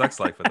share your sex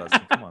life with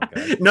us. Come on,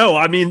 guys. No,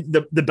 I mean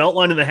the belt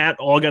line and the hat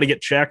all got to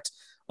get checked.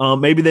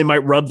 Maybe they might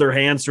rub their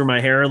hands through my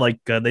hair like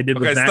they did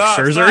with Max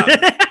Scherzer.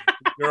 Stop.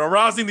 You're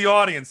arousing the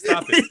audience.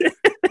 Stop it.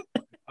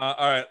 All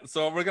right,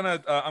 so I'm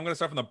gonna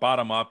start from the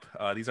bottom up.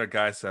 These are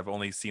guys that have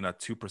only seen a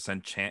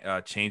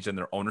 2% change in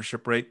their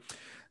ownership rate.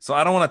 So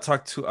I don't want to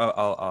talk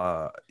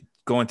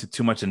go into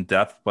too much in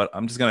depth, but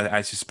I'm just going to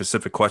ask you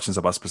specific questions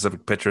about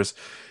specific pitchers,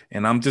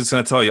 and I'm just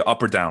going to tell you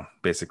up or down,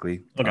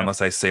 basically,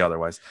 unless I say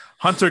otherwise.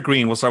 Hunter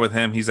Green, we'll start with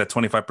him. He's at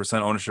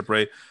 25% ownership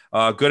rate.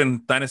 Good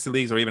in dynasty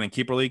leagues or even in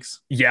keeper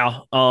leagues? Yeah,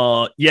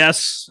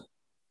 yes,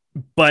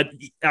 but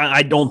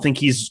I don't think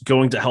he's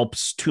going to help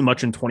too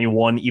much in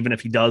 21. Even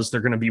if he does,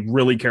 they're going to be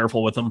really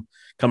careful with him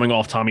coming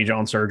off Tommy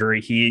John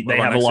surgery. They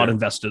have a lot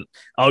invested.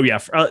 Oh, yeah.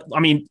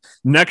 I mean,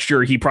 next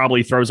year he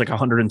probably throws like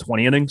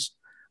 120 innings.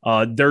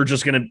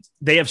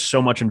 They have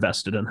so much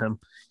invested in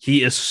him.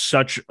 He is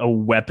such a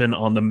weapon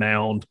on the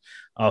mound.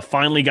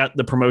 Finally got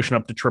the promotion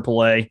up to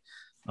AAA.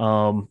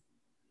 14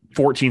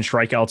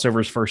 strikeouts over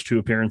his first 2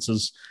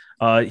 appearances.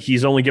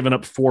 He's only given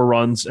up 4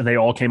 runs, and they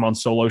all came on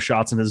solo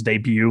shots in his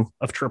debut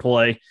of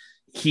AAA.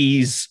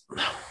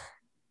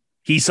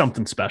 He's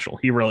something special.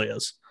 He really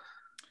is.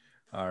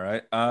 All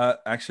right.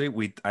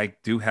 Actually, I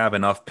do have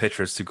enough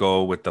pitchers to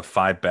go with the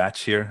 5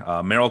 batch here.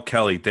 Merrill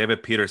Kelly,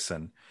 David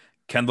Peterson,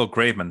 Kendall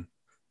Graveman,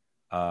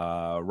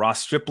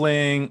 Ross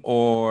Stripling,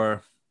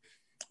 or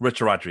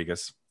Richard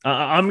Rodriguez.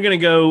 I'm going to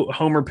go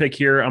homer pick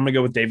here. I'm going to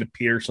go with David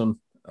Peterson.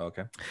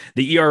 Okay.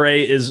 The ERA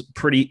is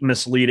pretty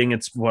misleading.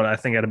 It's what I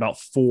think at about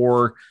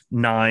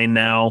 4.9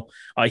 now.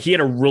 He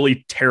had a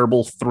really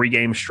terrible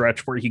 3-game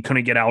stretch where he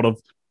couldn't get out of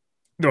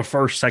the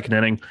first, second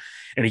inning,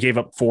 and he gave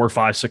up 4,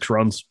 5, 6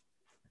 runs.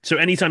 So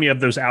anytime you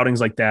have those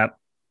outings like that,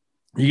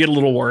 you get a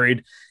little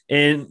worried.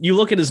 And you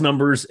look at his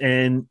numbers,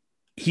 and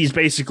he's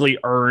basically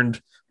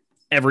earned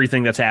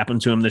everything that's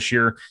happened to him this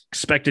year.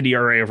 Expected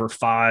ERA over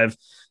 5,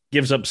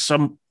 gives up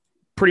some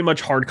pretty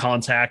much hard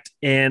contact.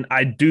 And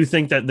I do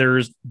think that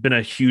there's been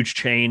a huge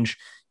change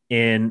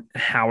in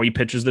how he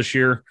pitches this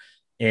year.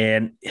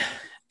 And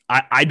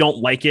I don't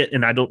like it.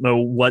 And I don't know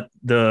what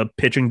the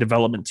pitching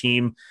development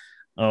team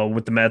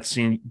with the Mets,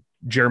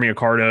 Jeremy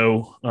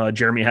Accardo,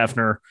 Jeremy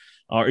Hefner,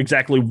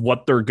 exactly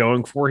what they're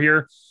going for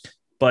here.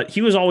 But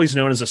he was always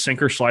known as a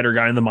sinker slider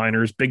guy in the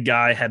minors. Big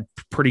guy, had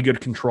pretty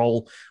good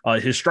control.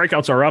 His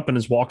strikeouts are up and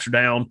his walks are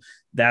down.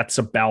 That's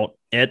about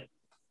it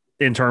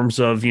in terms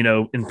of,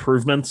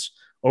 improvements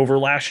over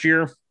last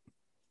year.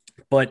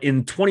 But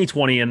in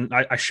 2020, and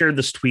I shared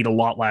this tweet a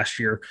lot last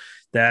year,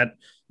 that,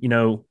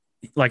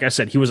 like I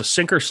said, he was a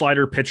sinker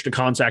slider pitch to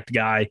contact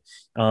guy.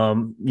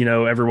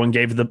 Everyone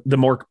gave the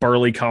Mark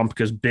Burley comp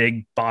because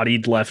big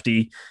bodied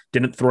lefty,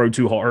 didn't throw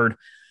too hard.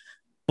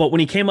 But when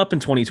he came up in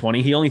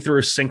 2020, he only threw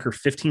a sinker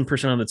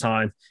 15% of the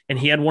time, and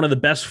he had one of the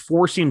best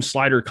 4-seam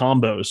slider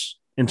combos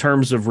in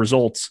terms of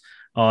results.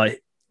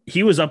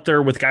 He was up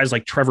there with guys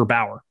like Trevor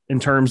Bauer in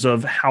terms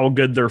of how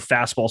good their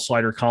fastball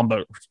slider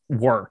combos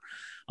were.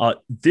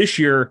 This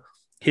year,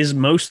 his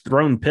most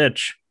thrown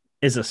pitch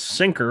is a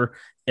sinker,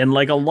 and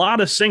like a lot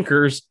of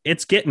sinkers,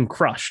 it's getting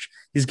crushed.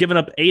 He's given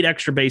up 8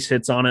 extra base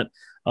hits on it.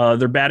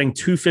 They're batting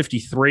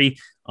 .253.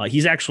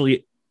 He's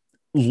actually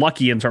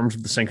lucky in terms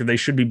of the sinker. They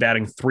should be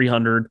batting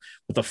 .300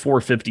 with a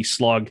 .450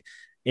 slug.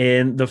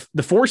 And the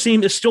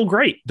 4-seam is still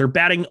great. They're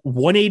batting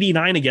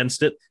 .189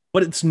 against it,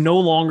 but it's no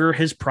longer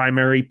his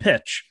primary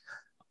pitch.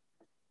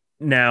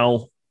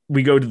 Now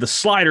we go to the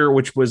slider,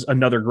 which was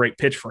another great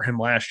pitch for him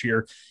last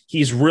year.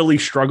 He's really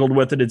struggled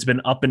with it. It's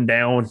been up and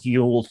down.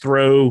 He'll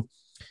throw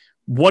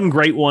one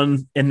great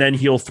one, and then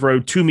he'll throw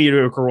 2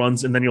 mediocre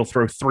ones, and then he'll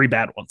throw 3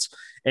 bad ones.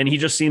 And he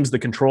just seems the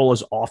control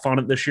is off on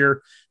it this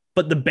year.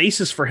 But the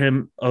basis for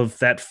him of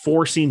that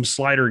 4-seam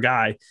slider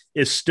guy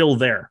is still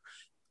there.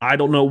 I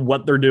don't know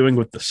what they're doing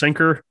with the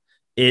sinker.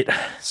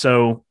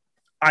 So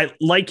I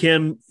like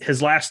him.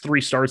 His last 3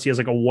 starts, he has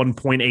like a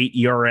 1.8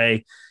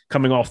 ERA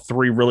coming off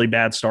 3 really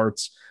bad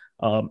starts.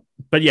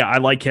 But yeah, I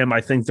like him.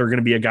 I think they're going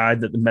to be a guy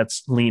that the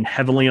Mets lean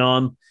heavily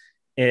on,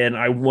 and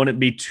I wouldn't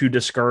be too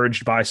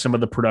discouraged by some of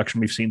the production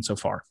we've seen so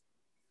far.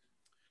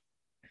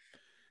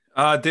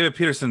 David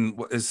Peterson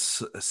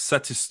is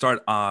set to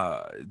start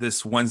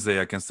this Wednesday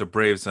against the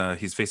Braves.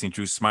 He's facing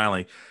Drew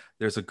Smyly.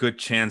 There's a good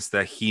chance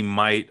that he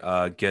might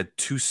get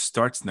 2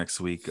 starts next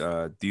week.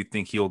 Do you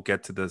think he'll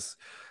get to this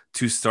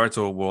 2 starts,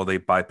 or will they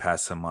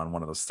bypass him on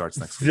one of those starts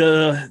next week?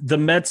 The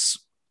Mets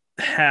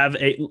have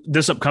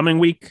this upcoming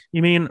week,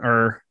 you mean,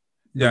 or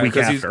the week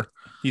after?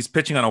 He's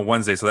pitching on a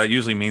Wednesday, so that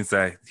usually means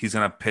that he's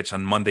going to pitch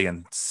on Monday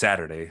and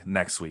Saturday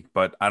next week.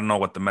 But I don't know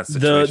what the Mets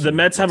situation. The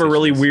Mets have a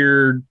really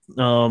weird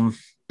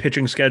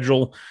pitching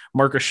schedule.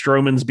 Marcus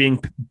Stroman's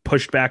being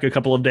pushed back a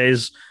couple of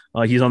days.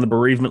 He's on the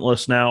bereavement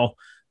list now.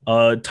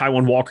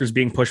 Taijuan Walker's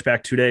being pushed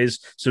back 2 days.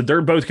 So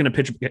they're both going to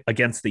pitch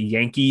against the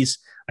Yankees.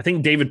 I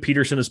think David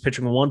Peterson is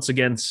pitching once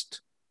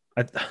against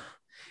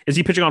is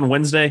he pitching on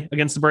Wednesday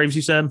against the Braves,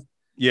 you said?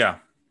 Yeah.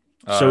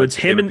 So it's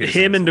him and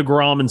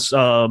DeGrom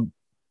and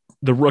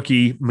the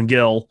rookie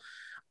McGill.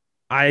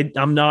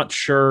 I'm not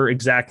sure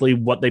exactly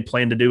what they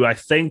plan to do. I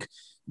think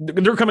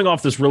they're coming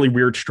off this really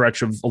weird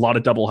stretch of a lot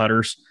of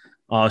doubleheaders.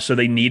 So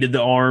they needed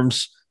the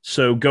arms.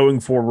 So going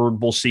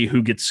forward, we'll see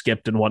who gets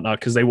skipped and whatnot,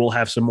 because they will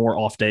have some more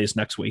off days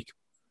next week.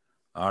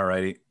 All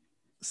righty.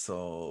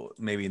 So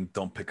maybe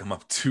don't pick him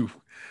up too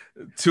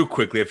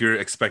quickly if you're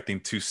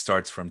expecting 2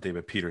 starts from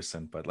David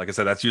Peterson. But like I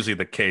said, that's usually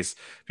the case.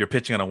 If you're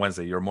pitching on a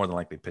Wednesday, you're more than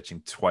likely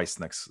pitching twice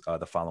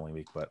the following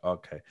week. But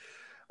okay.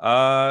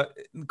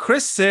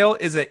 Chris Sale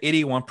is at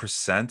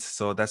 81%,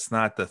 so that's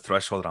not the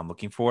threshold that I'm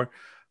looking for.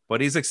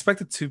 But he's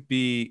expected to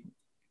be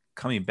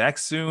coming back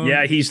soon.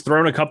 Yeah, he's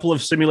thrown a couple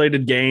of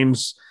simulated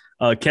games.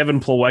 Kevin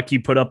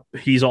Plawecki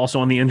he's also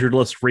on the injured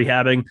list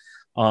rehabbing.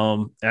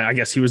 I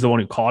guess he was the one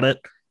who caught it,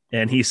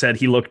 and he said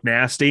he looked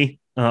nasty.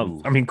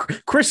 I mean,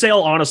 Chris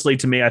Sale, honestly,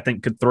 to me, I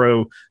think could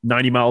throw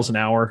 90 miles an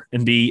hour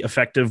and be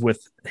effective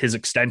with his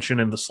extension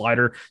and the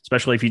slider,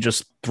 especially if he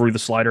just threw the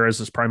slider as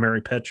his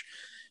primary pitch.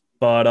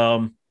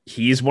 But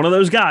he's one of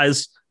those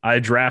guys I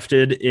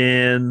drafted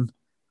in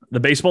the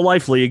Baseball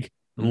Life League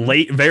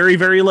late, very,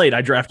 very late.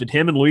 I drafted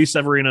him and Luis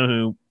Severino,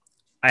 who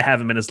I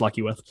haven't been as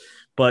lucky with.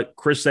 But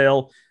Chris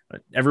Sale,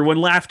 Everyone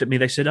laughed at me.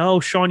 They said, "Oh,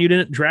 Sean, you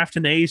didn't draft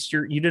an ace.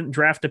 You didn't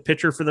draft a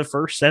pitcher for the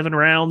first 7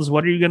 rounds.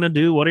 What are you going to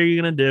do? What are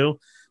you going to do?"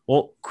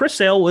 Well, Chris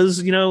Sale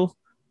was,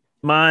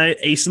 my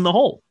ace in the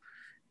hole.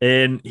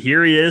 And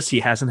here he is. He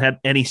hasn't had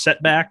any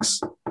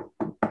setbacks,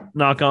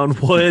 knock on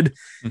wood.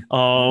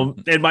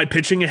 And my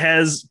pitching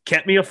has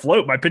kept me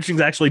afloat. My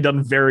pitching's actually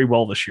done very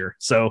well this year.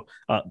 So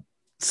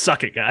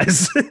suck it,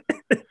 guys.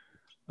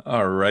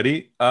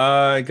 Alrighty.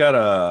 I got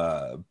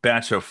a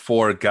batch of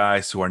 4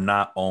 guys who are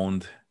not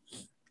owned.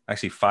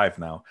 Actually, 5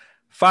 now.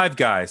 5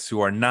 guys who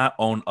are not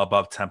owned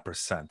above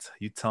 10%.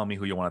 You tell me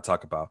who you want to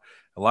talk about.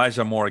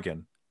 Elijah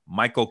Morgan,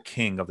 Michael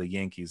King of the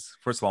Yankees.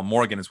 First of all,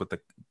 Morgan is with the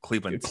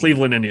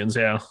Cleveland Indians,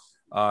 yeah.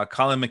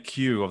 Colin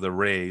McHugh of the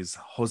Rays,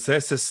 Jose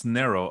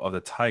Cisnero of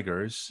the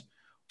Tigers,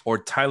 or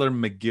Tyler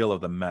McGill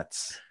of the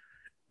Mets.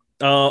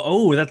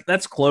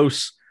 That's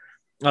close.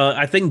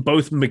 I think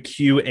both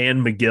McHugh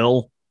and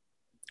McGill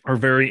are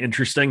very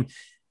interesting.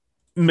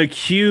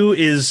 McHugh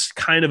is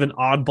kind of an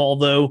oddball,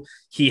 though.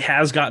 He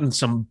has gotten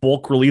some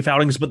bulk relief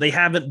outings, but they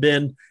haven't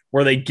been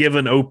where they give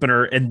an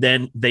opener and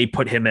then they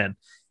put him in.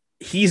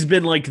 He's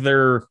been like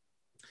their,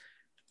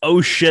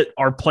 oh shit,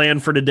 our plan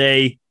for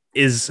today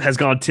has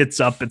gone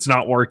tits up. It's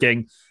not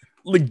working.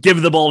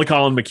 Give the ball to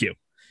Colin McHugh.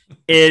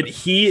 And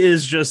he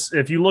is just,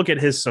 if you look at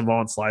his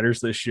savant sliders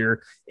this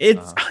year,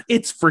 it's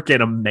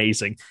freaking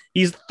amazing.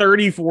 He's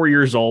 34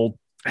 years old,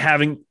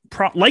 having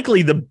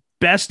likely the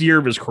best year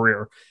of his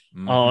career.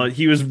 Mm-hmm.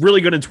 He was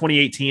really good in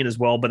 2018 as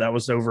well, but that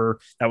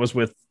was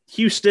with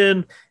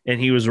Houston, and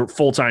he was a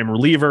full-time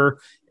reliever.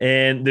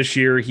 And this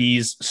year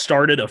he's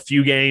started a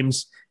few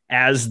games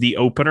as the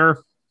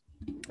opener,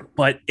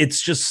 but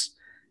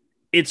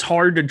it's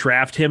hard to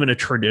draft him in a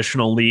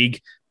traditional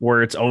league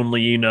where it's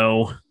only,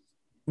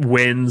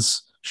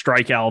 wins,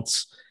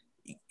 strikeouts.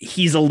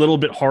 He's a little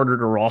bit harder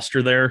to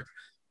roster there,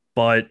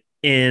 but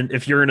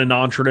if you're in a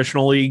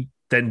non-traditional league,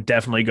 then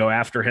definitely go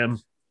after him.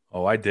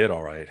 Oh, I did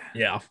all right.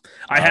 Yeah.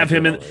 I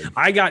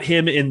got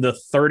him in the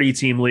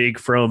 30-team league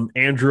from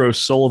Andrew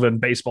O'Sullivan,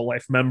 Baseball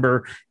Life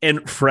member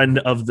and friend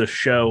of the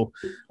show.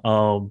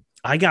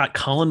 I got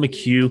Colin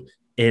McHugh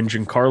and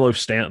Giancarlo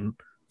Stanton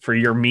for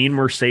your mean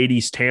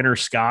Mercedes, Tanner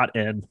Scott,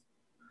 and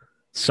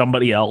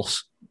somebody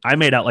else. I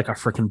made out like a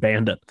freaking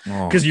bandit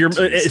because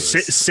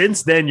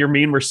since then your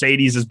mean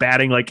Mercedes is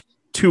batting like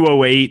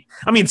 208.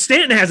 I mean,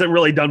 Stanton hasn't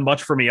really done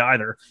much for me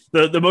either.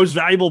 The most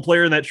valuable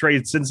player in that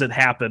trade since it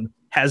happened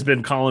has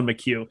been Colin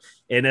McHugh,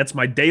 and that's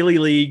my daily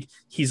league.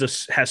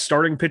 Has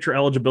starting pitcher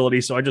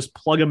eligibility, so I just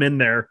plug him in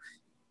there,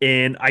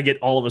 and I get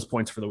all of his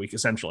points for the week.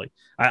 Essentially,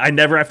 I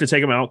never have to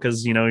take him out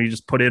because you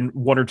just put in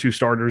 1 or 2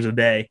 starters a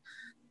day,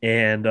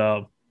 and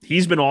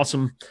he's been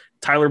awesome.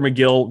 Tyler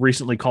McGill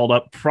recently called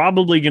up,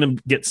 probably going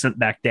to get sent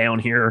back down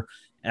here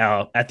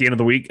at the end of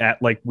the week,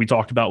 at like we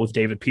talked about with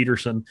David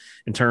Peterson,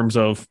 in terms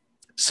of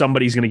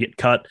somebody's going to get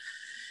cut.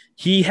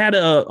 He had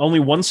only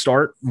 1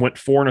 start, went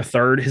 4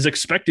 1/3. His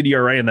expected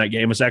ERA in that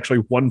game was actually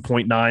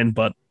 1.9,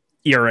 but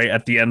ERA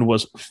at the end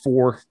was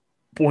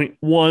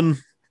 4.1.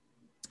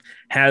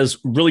 Has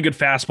really good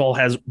fastball,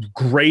 has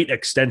great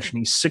extension.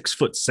 He's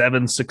 6'7",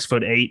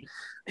 6'8".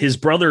 His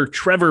brother,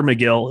 Trevor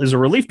McGill, is a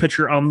relief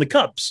pitcher on the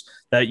Cubs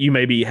that you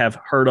maybe have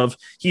heard of.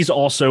 He's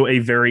also a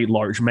very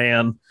large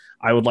man.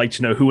 I would like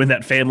to know who in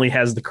that family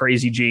has the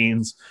crazy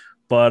genes.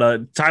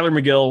 But Tyler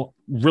McGill,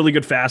 really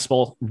good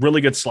fastball, really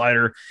good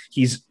slider.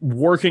 He's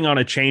working on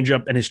a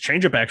changeup, and his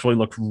changeup actually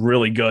looked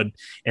really good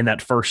in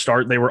that first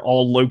start. They were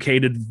all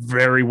located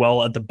very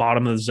well at the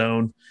bottom of the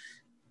zone.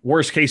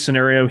 Worst case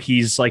scenario,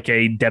 he's like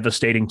a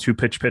devastating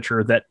 2-pitch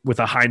pitcher that with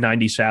a high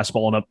 90s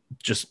fastball and a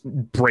just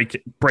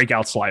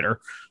breakout slider.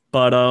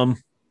 But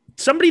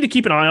somebody to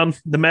keep an eye on.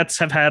 The Mets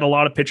have had a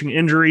lot of pitching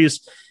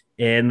injuries,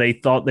 and they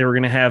thought they were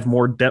going to have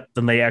more depth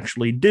than they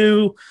actually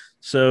do.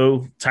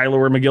 So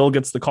Tyler McGill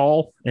gets the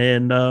call,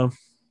 and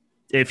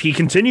if he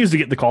continues to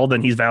get the call,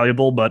 then he's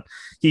valuable, but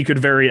he could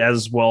very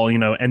as well,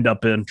 end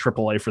up in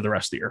AAA for the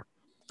rest of the year.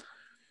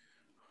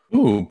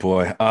 Oh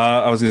boy.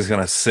 I was just going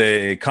to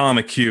say Colin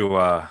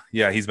McHugh.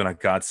 He's been a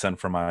godsend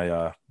for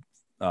my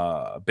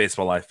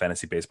Baseball Life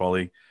Fantasy Baseball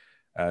League,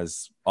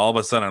 as all of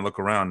a sudden I look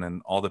around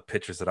and all the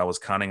pitchers that I was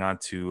counting on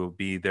to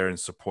be there in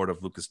support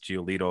of Lucas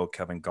Giolito,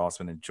 Kevin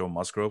Gausman, and Joe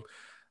Musgrove,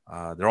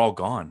 they're all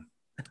gone.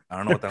 I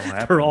don't know what the hell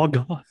happened. They're all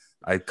gone.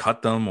 I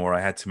cut them, or I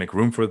had to make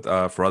room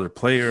for other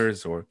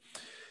players,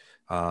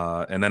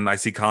 and then I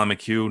see Colin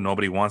McHugh.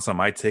 Nobody wants him.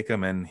 I take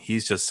him, and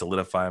he's just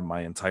solidified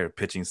my entire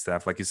pitching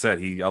staff. Like you said,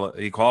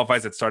 he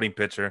qualifies at starting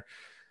pitcher,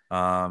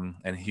 and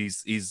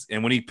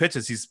and when he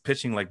pitches, he's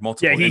pitching like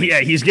multiple.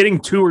 He's getting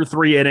 2 or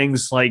 3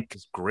 innings, like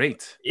it's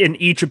great in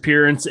each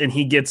appearance, and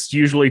he gets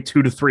usually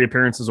 2 to 3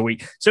 appearances a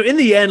week. So in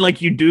the end,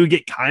 like you do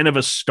get kind of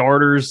a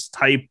starters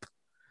type,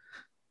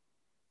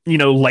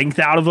 length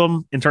out of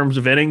him in terms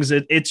of innings.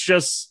 It's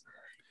just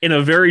in a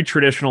very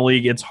traditional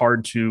league, it's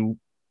hard to,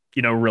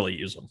 really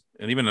use him.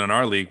 And even in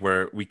our league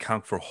where we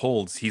count for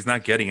holds, he's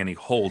not getting any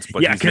holds.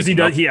 But because he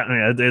does.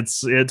 Yeah,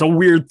 it's a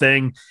weird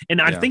thing, and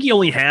I think he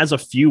only has a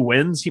few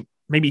wins,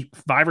 maybe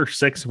 5 or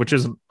 6, which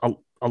isn't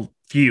a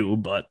few,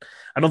 but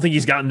I don't think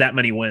he's gotten that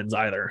many wins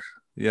either.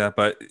 Yeah,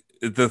 but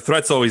the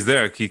threat's always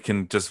there. He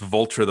can just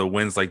vulture the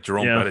wins like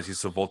Jerome Yeah. Bettis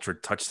used to vulture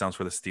touchdowns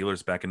for the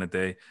Steelers back in the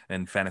day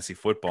in fantasy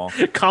football.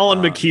 Colin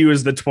McHugh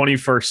is the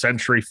 21st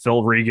century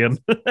Phil Regan.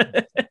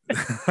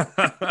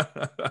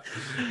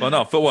 Well,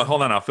 no,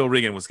 hold on now. Phil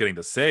Regan was getting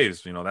the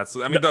saves. That's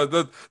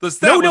the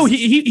stat No, was,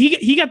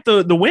 he got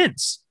the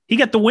wins. He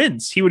got the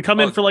wins. He would come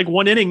in for like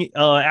one inning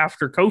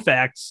after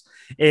Koufax,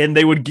 and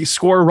they would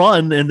score a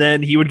run, and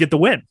then he would get the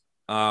win.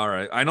 All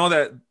right. I know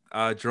that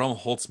Jerome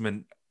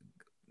Holtzman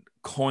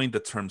coined the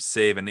term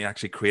save, and he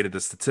actually created the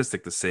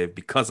statistic to save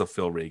because of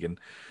Phil Regan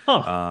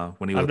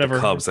when he was with the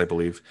Cubs, I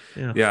believe.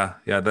 Yeah.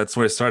 That's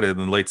where it started in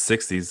the late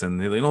 60s. And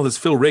this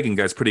Phil Regan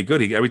guy's pretty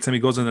good. Every time he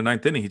goes in the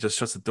ninth inning, he just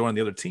shuts the door on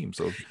the other team.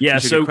 So yeah, you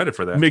should get credit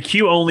for that.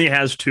 McHugh only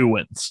has 2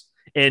 wins,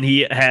 and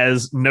he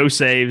has no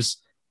saves,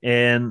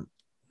 and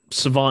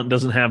Savant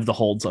doesn't have the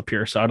holds up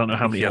here, so I don't know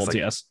how many holds he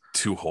has.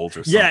 2 holds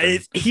or something. Yeah,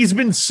 he's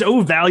been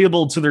so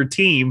valuable to their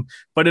team,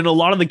 but in a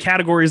lot of the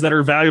categories that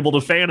are valuable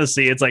to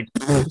fantasy, it's like,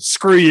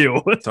 screw you.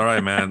 It's all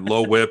right, man.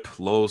 Low whip,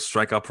 low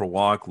strikeout per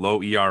walk,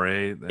 low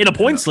ERA. In a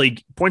points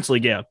league,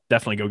 yeah,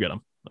 definitely go get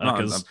him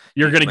because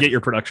you're going to get your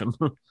production.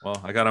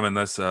 Well, I got him in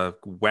this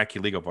wacky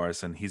league of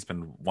ours, and he's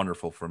been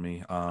wonderful for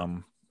me.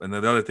 And the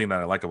other thing that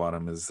I like about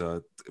him is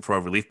for a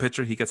relief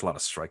pitcher, he gets a lot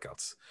of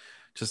strikeouts.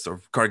 Just a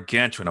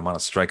gargantuan amount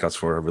of strikeouts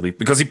for a relief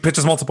because he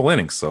pitches multiple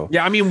innings. So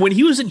yeah, I mean, when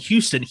he was in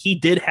Houston, he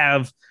did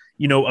have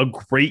a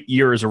great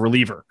year as a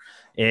reliever.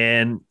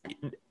 And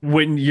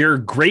when you're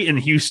great in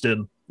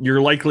Houston,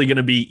 you're likely going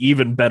to be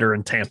even better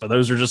in Tampa.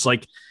 Those are just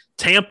like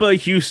Tampa,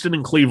 Houston,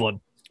 and Cleveland.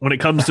 When it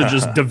comes to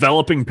just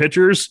developing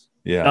pitchers,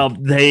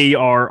 they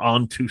are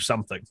onto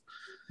something.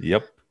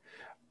 Yep.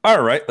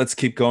 All right, let's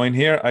keep going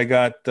here. I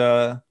got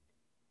 2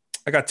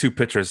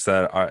 pitchers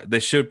that they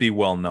should be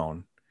well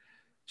known.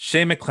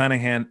 Shane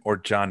McClanahan or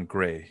John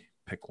Gray?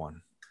 Pick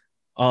one.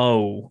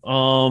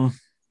 I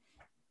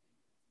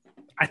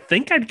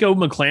think I'd go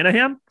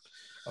McClanahan.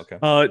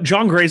 Okay.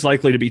 John Gray's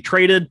likely to be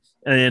traded,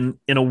 and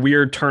in a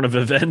weird turn of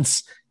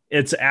events,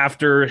 it's now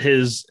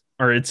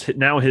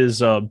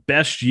his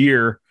best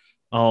year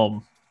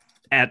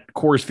at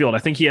Coors Field. I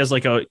think he has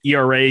like a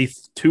ERA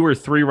 2 or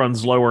 3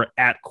 runs lower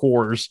at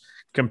Coors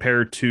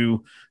compared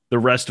to the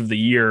rest of the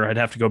year. I'd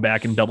have to go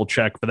back and double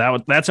check,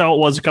 but that's how it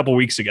was a couple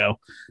weeks ago.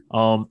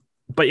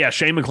 But yeah,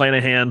 Shane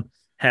McClanahan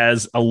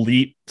has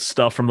elite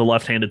stuff from the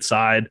left-handed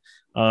side.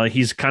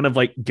 He's kind of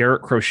like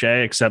Garrett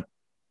Crochet, except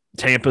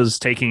Tampa's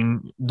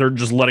they're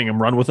just letting him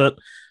run with it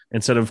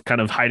instead of kind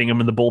of hiding him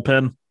in the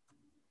bullpen.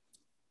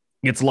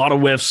 Gets a lot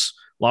of whiffs,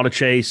 a lot of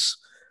chase,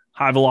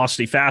 high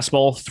velocity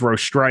fastball, throw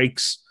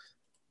strikes.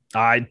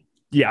 I'm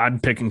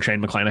picking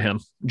Shane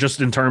McClanahan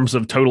just in terms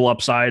of total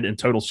upside and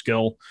total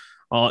skill.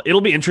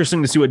 It'll be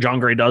interesting to see what John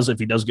Gray does if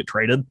he does get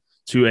traded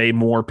to a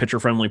more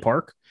pitcher-friendly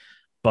park.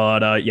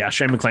 But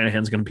Shane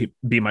McClanahan's going to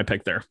be my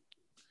pick there.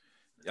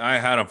 I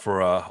had him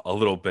for a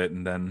little bit,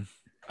 and then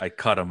I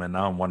cut him, and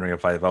now I'm wondering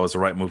if I was the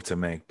right move to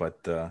make.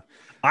 But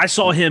I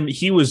saw him;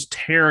 he was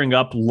tearing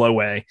up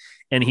low A,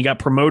 and he got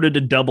promoted to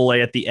Double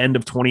A at the end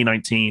of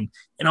 2019.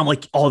 And I'm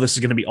like, oh, this is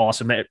going to be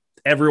awesome.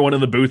 Everyone in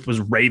the booth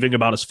was raving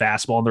about his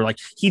fastball, and they're like,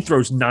 he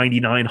throws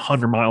 99,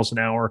 100 miles an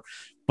hour.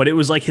 But it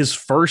was like his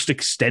first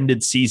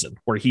extended season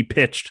where he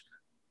pitched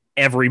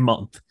every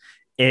month,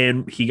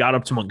 and he got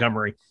up to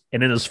Montgomery.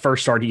 And in his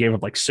first start, he gave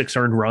up like 6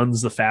 earned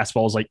runs. The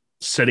fastball is like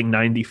sitting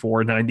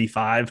 94,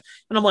 95.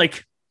 And I'm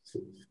like,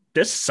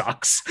 this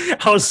sucks.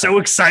 I was so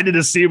excited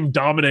to see him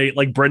dominate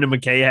like Brendan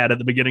McKay had at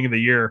the beginning of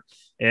the year.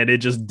 And it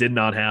just did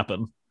not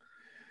happen.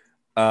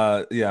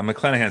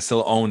 McClanahan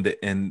still owned it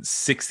in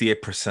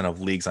 68%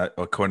 of leagues,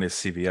 according to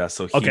CBS.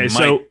 So he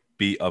might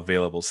be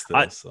available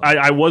still.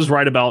 I was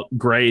right about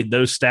Gray.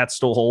 Those stats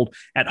still hold.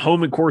 At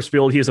home at Coors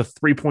Field, he has a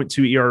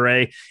 3.2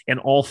 ERA, and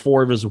all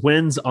 4 of his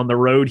wins. On the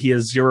road, he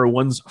has 0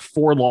 wins,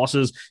 4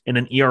 losses, and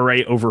an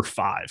ERA over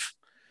 5.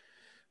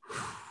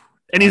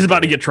 And he's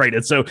about to get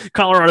traded. So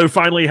Colorado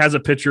finally has a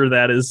pitcher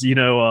that is,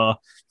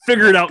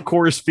 figured out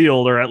Coors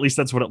Field, or at least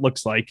that's what it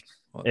looks like.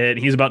 And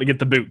he's about to get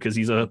the boot because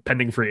he's a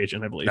pending free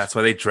agent, I believe. That's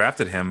why they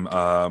drafted him.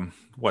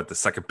 The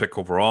second pick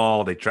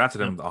overall? They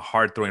drafted him, a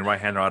hard-throwing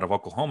right-hander out of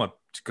Oklahoma,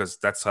 because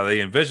that's how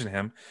they envisioned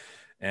him.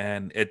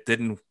 And it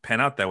didn't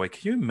pan out that way. Can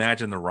you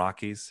imagine the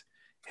Rockies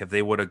if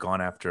they would have gone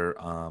after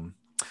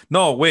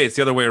no, wait, it's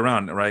the other way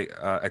around, right?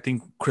 I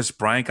think Chris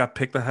Bryant got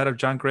picked ahead of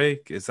John Gray.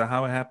 Is that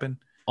how it happened?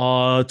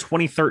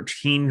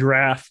 2013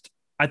 draft.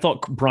 I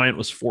thought Bryant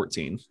was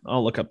 14.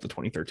 I'll look up the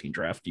 2013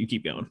 draft. You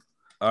keep going.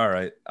 All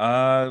right.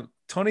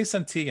 Tony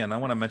Santillan, I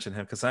want to mention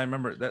him because I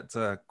remember that's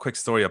a quick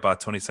story about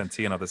Tony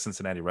Santillan of the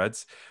Cincinnati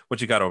Reds.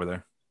 What you got over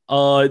there?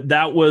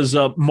 That was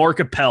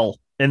Mark Appel,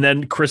 and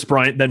then Chris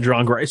Bryant, then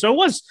John Gray. So it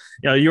was,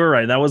 you were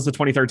right. That was the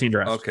 2013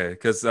 draft. Okay,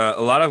 because I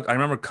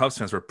remember Cubs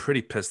fans were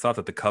pretty pissed off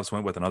that the Cubs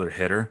went with another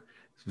hitter,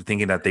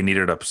 thinking that they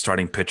needed a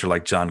starting pitcher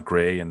like John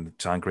Gray, and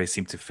John Gray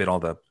seemed to fit all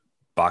the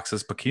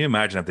boxes. But can you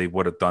imagine if they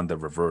would have done the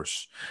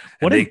reverse?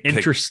 What an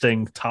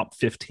interesting top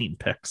 15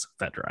 picks of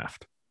that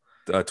draft.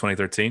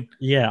 2013?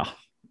 Yeah.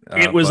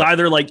 It was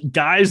either like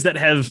guys that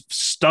have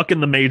stuck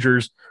in the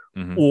majors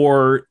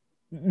or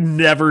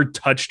never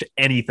touched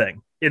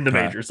anything in the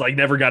majors, like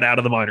never got out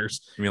of the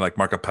minors. You mean like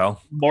Mark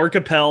Appel? Mark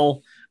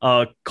Appel,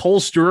 Cole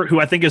Stewart, who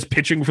I think is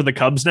pitching for the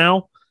Cubs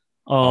now.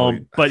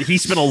 But he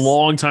spent a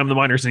long time in the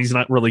minors and he's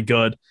not really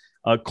good.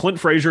 Clint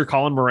Frazier,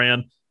 Colin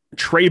Moran,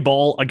 Trey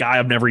Ball, a guy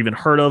I've never even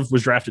heard of,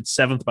 was drafted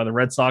 7th by the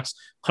Red Sox.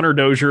 Hunter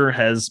Dozier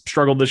has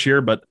struggled this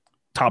year, but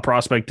top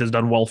prospect, has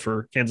done well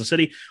for Kansas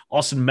City.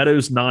 Austin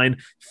Meadows, 9.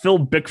 Phil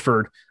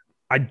Bickford,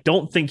 I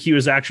don't think he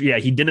was actually,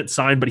 he didn't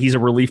sign, but he's a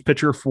relief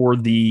pitcher for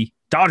the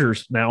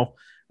Dodgers now.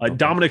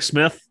 Dominic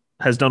Smith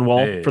has done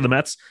well for the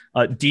Mets.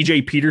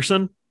 DJ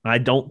Peterson, I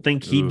don't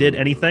think he did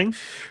anything.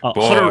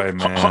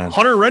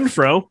 Hunter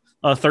Renfroe,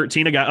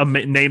 13, a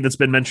name that's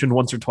been mentioned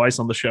once or twice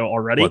on the show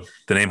already. What,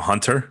 the name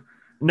Hunter?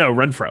 No,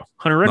 Renfroe.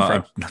 Hunter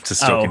Renfroe. No, I'm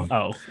just joking.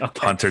 Okay.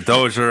 Hunter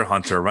Dozier,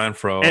 Hunter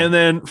Renfroe. And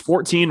then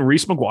 14,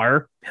 Reese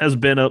McGuire has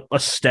been a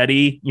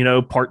steady,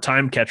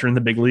 part-time catcher in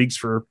the big leagues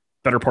for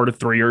better part of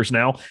 3 years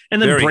now.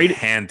 And then very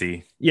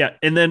handy. Yeah,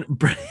 and then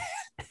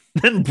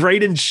then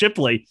Braden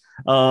Shipley,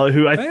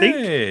 who I think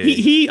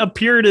he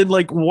appeared in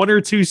like 1 or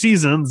 2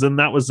 seasons, and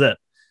that was it.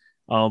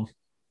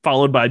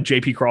 Followed by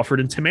J.P. Crawford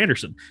and Tim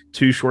Anderson,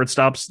 2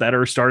 shortstops that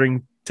are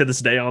starting to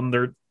this day on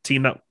their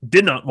team that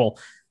did not,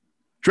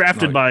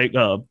 drafted by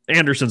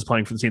Anderson's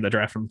playing for the team that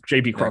drafted him.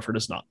 J.P. Crawford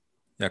is not.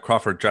 Yeah,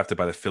 Crawford drafted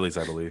by the Phillies,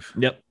 I believe.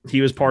 Yep,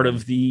 he was part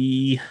of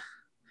the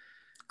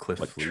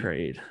Cliff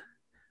trade.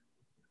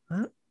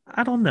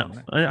 I don't know.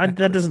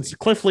 That doesn't.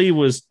 Cliff Lee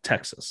was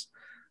Texas.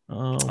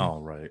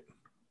 Right.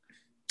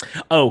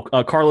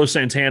 Carlos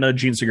Santana,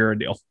 Gene Segura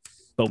deal.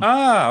 Boom.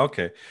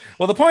 Okay.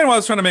 Well, the point I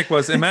was trying to make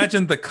was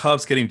imagine the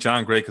Cubs getting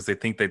John Gray because they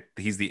think that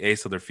he's the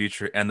ace of their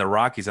future, and the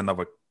Rockies end up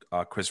with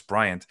Chris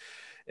Bryant.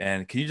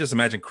 And can you just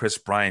imagine Chris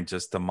Bryant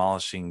just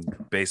demolishing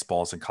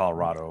baseballs in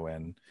Colorado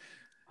and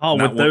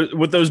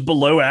with those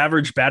below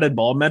average batted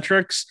ball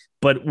metrics,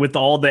 but with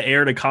all the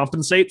air to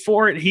compensate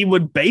for it, he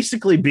would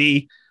basically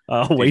be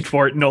wait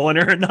for it, Nolan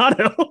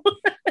Arenado.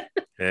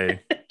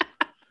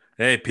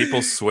 Hey,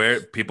 people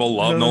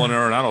love Nolan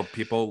Arenado.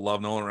 People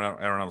love Nolan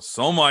Arenado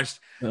so much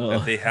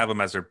that they have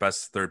him as their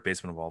best third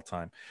baseman of all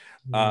time.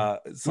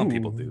 Some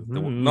people do.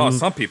 No,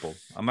 some people.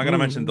 I'm not going to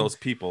mention those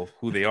people,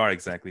 who they are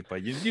exactly,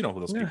 but you know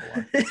who those people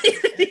are.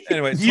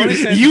 Anyway,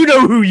 you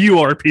know who you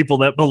are, people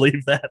that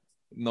believe that.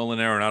 Nolan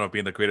Arenado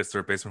being the greatest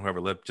third baseman who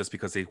ever lived just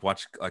because they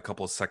watched a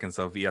couple of seconds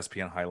of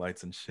ESPN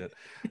highlights and shit.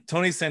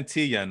 Tony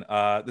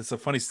Santillan, this is a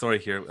funny story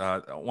here.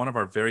 One of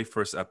our very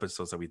first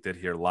episodes that we did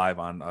here live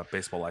on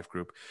Baseball Life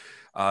Group,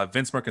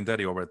 Vince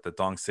Mercandetti over at the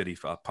Dong City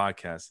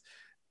podcast,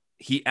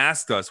 he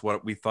asked us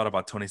what we thought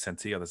about Tony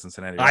Santillan, the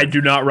Cincinnati Reds. I do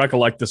not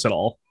recollect this at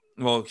all.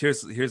 Well,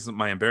 here's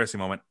my embarrassing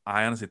moment.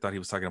 I honestly thought he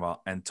was talking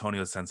about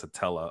Antonio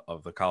Sensatella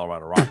of the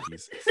Colorado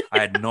Rockies. I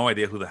had no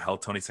idea who the hell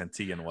Tony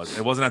Santillan was.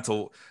 It wasn't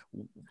until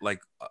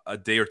like a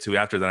day or two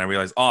after that I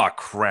realized, oh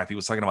crap, he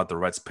was talking about the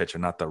Reds pitcher,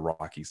 not the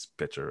Rockies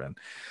pitcher.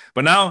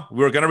 But now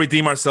we're gonna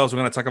redeem ourselves. We're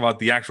gonna talk about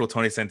the actual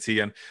Tony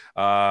Santillan.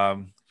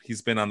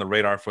 He's been on the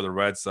radar for the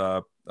Reds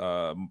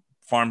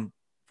farm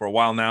for a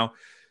while now.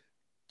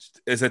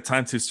 Is it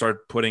time to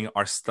start putting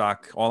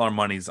all our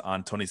monies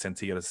on Tony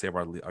Santillan to save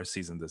our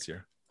season this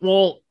year?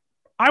 Well,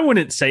 I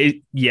wouldn't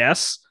say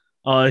yes.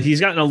 He's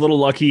gotten a little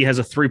lucky. He has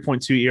a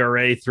 3.2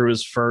 ERA through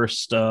his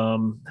first, how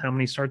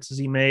many starts has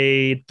he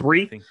made?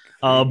 3.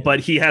 But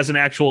he has an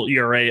actual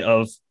ERA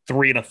of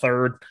 3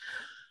 1/3.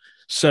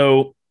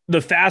 So the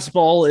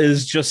fastball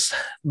is just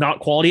not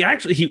quality.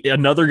 Actually,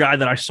 another guy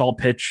that I saw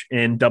pitch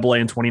in AA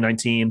in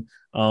 2019.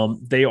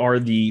 They are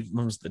the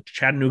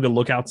Chattanooga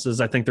Lookouts,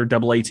 I think they're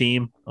AA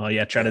team.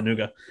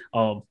 Chattanooga.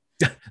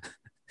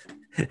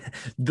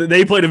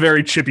 They played a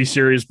very chippy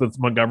series with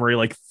Montgomery.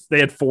 Like they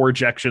had 4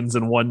 ejections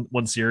in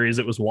one series.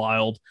 It was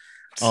wild.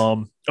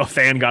 A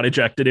fan got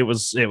ejected. It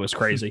was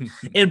crazy.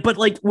 But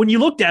like when you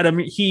looked at him,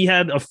 he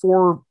had a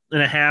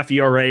 4.5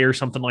 ERA or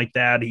something like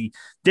that. He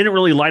didn't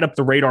really light up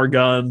the radar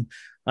gun.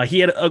 He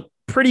had a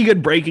pretty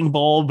good breaking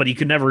ball, but he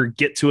could never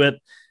get to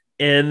it.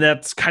 And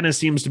that's kind of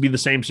seems to be the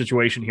same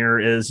situation here.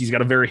 Is he's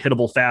got a very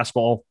hittable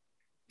fastball,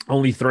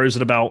 only throws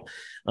it about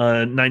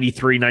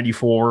 93,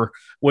 94,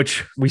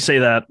 which we say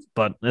that,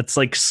 but it's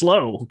like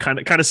slow, kind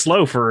of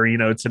slow for,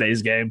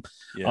 today's game.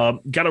 Yeah.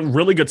 Got a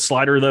really good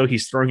slider though.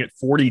 He's throwing it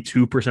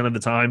 42% of the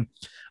time,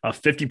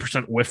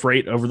 50% whiff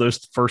rate over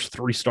those first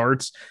 3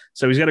 starts.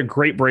 So he's got a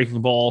great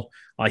breaking ball.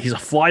 He's a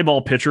fly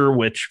ball pitcher,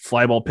 which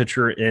fly ball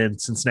pitcher in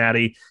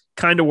Cincinnati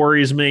kind of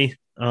worries me.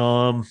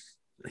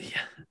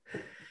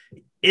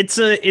 It's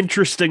an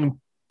interesting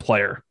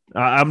player.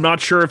 I'm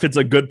not sure if it's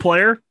a good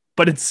player,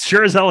 but it's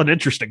sure as hell an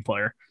interesting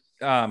player.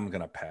 I'm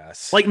gonna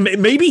pass. Like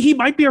maybe he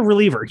might be a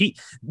reliever.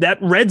 That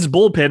Reds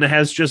bullpen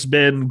has just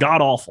been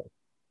god awful.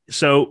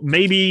 So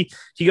maybe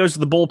he goes to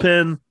the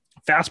bullpen,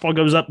 fastball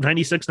goes up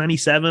 96,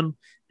 97,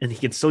 and he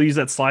can still use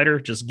that slider.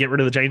 Just get rid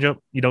of the changeup.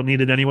 You don't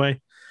need it anyway.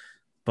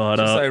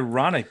 But it's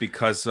ironic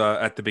because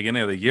at the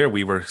beginning of the year,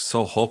 we were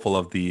so hopeful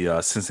of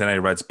the Cincinnati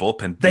Reds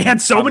bullpen. They had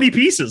so many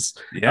pieces.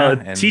 Yeah,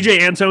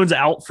 TJ Antone's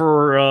out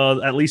for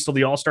at least till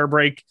the All-Star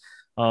break.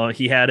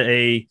 He had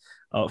a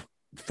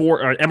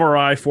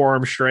MRI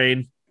forearm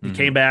strain. He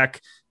came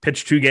back,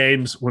 pitched 2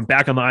 games, went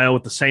back on the IL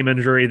with the same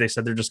injury. They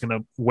said they're just going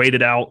to wait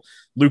it out.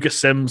 Lucas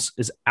Sims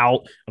is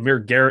out. Amir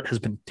Garrett has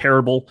been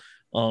terrible.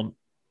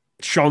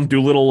 Sean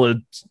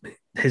Doolittle,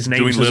 his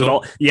name says it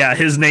all. Yeah,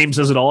 his name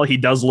says it all. He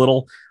does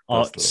little.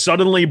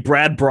 Suddenly,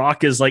 Brad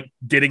Brock is like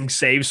getting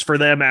saves for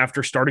them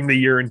after starting the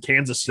year in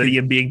Kansas City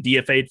and being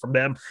DFA'd from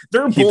them.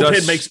 Their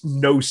bullpen makes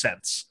no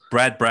sense.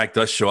 Brad Brach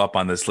does show up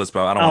on this list,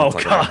 but I don't want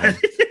to talk about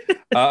him.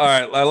 All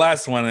right,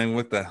 last one, and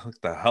with the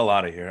hell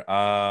out of here.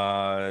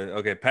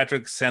 Okay,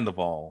 Patrick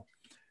Sandoval,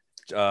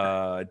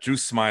 Drew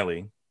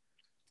Smiley.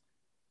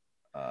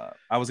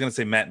 I was gonna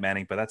say Matt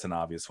Manning, but that's an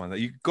obvious one.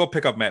 You go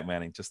pick up Matt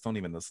Manning. Just don't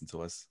even listen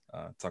to us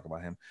talk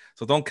about him.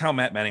 So don't count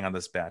Matt Manning on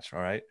this batch. All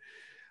right.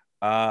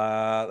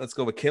 Let's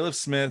go with Caleb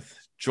Smith,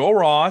 Joe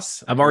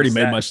Ross. I've already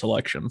made my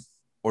selection.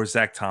 Or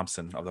Zach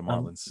Thompson of the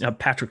Marlins.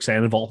 Patrick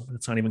Sandoval.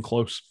 It's not even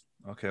close.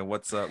 Okay,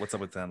 what's up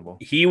with Sandoval?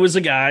 He was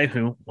a guy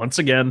who, once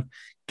again,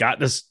 got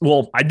this.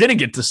 Well, I didn't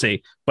get to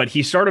see, but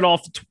he started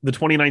off the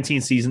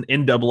 2019 season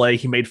in Double-A.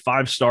 He made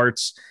 5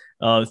 starts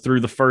through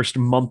the first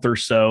month or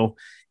so,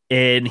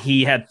 and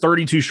he had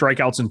 32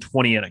 strikeouts in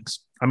 20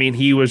 innings. I mean,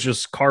 he was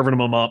just carving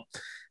them up.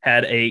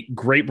 Had a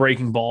great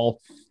breaking ball,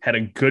 had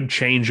a good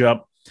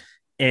changeup,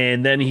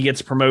 and then he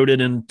gets promoted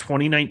in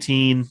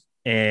 2019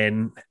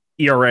 and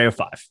ERA of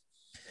 5.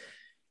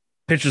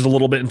 Pitches a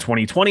little bit in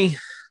 2020.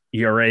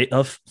 ERA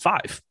of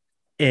 5.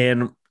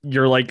 And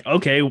you're like,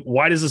 okay,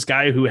 why does this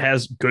guy who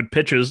has good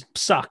pitches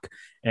suck?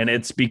 And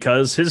it's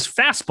because his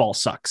fastball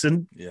sucks.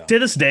 And to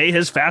this day,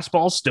 his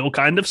fastball still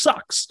kind of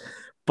sucks.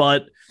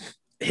 But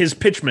his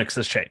pitch mix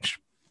has changed.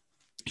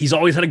 He's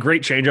always had a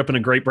great changeup and a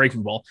great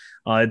breaking ball.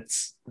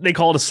 They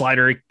call it a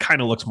slider. It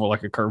kind of looks more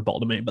like a curveball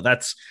to me, but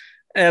that's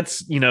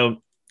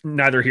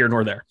neither here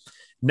nor there.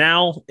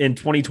 Now in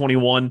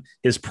 2021,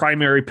 his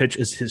primary pitch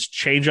is his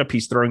changeup.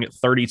 He's throwing it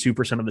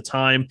 32% of the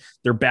time.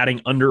 They're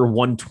batting under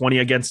 120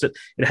 against it.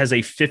 It has a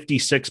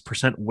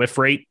 56% whiff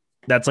rate.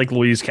 That's like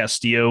Luis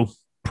Castillo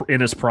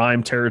in his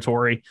prime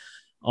territory.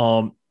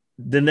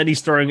 Then he's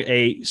throwing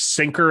a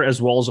sinker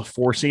as well as a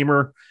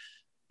 4-seamer,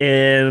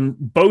 and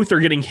both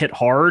are getting hit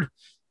hard.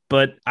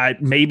 But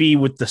maybe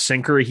with the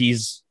sinker,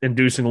 he's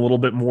inducing a little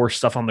bit more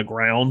stuff on the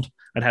ground.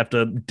 I'd have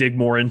to dig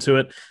more into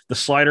it. The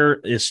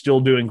slider is still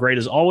doing great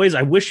as always.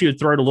 I wish you'd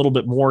throw it a little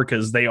bit more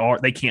because they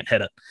can't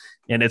hit it,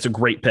 and it's a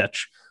great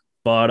pitch.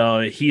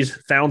 But he's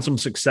found some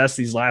success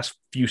these last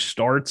few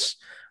starts.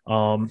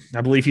 I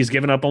believe he's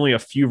given up only a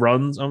few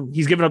runs.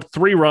 He's given up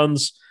 3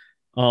 runs,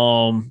 2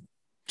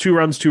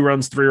 runs, 2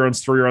 runs, 3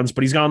 runs, 3 runs.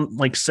 But he's gone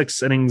like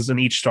 6 innings in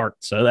each start,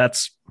 so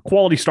that's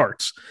quality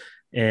starts.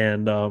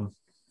 And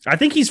I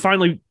think he's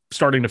finally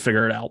starting to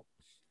figure it out.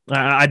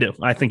 I do.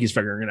 I think he's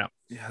figuring it out.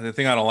 Yeah, the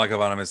thing I don't like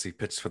about him is he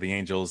pitches for the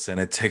Angels, and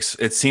it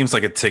seems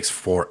like it takes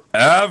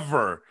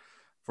forever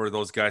for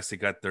those guys to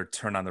get their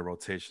turn on the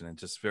rotation, and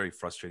just very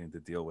frustrating to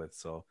deal with.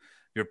 So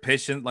if you're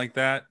patient like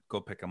that, go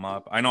pick him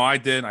up. I know I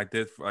did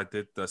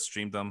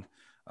stream them,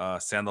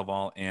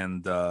 Sandoval,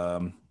 and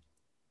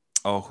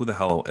who the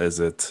hell is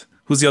it?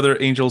 Who's the other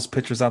Angels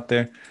pitchers out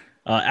there?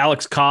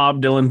 Alex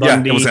Cobb, Dylan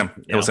Bundy. Yeah,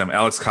 it was him.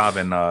 Alex Cobb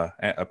and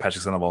Patrick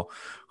Sandoval,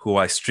 who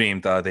I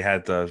streamed. They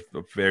had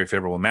very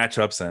favorable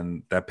matchups,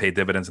 and that paid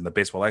dividends in the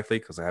Baseball Life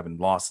League because I haven't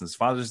lost since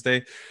Father's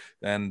Day.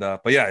 And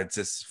but yeah, it's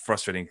just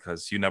frustrating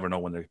because you never know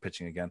when they're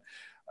pitching again.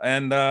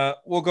 And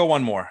we'll go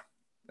one more.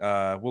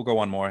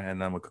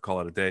 And then we could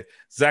call it a day.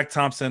 Zach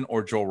Thompson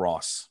or Joe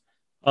Ross?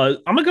 I'm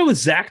gonna go with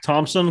Zach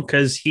Thompson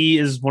because he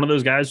is one of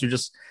those guys who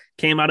just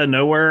came out of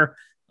nowhere.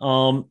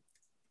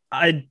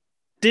 I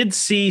did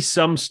see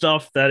some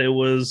stuff that it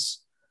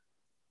was.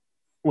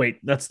 Wait,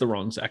 that's the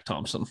wrong Zach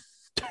Thompson.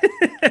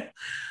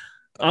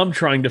 I'm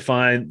trying to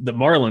find the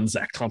Marlins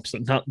Zach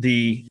Thompson, not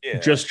the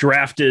just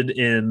drafted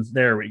in.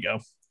 There we go.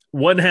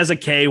 One has a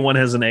K, one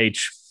has an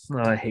H. Oh,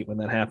 I hate when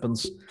that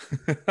happens.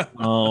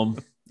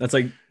 That's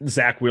like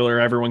Zach Wheeler.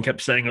 Everyone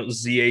kept saying it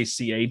was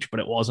ZACH, but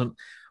it wasn't.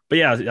 But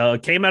yeah,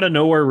 came out of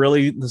nowhere.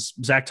 Really, this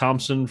Zach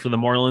Thompson for the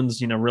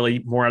Marlins. Really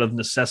more out of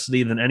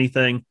necessity than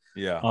anything.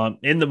 Yeah.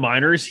 In the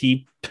minors,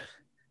 he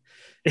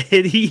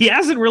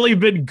hasn't really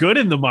been good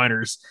in the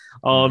minors.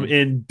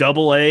 In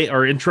Double-A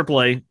or in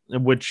Triple-A,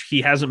 which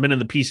he hasn't been in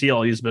the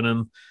PCL. He's been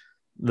on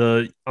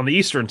the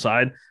Eastern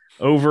side.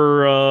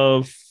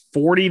 Over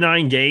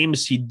 49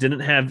 games, he didn't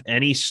have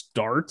any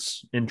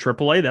starts in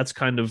Triple-A. That's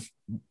kind of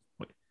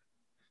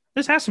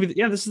this has to be.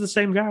 Yeah, this is the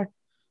same guy.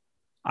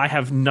 I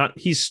have not.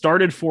 He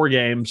started 4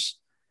 games.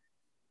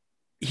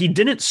 He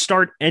didn't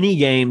start any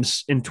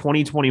games in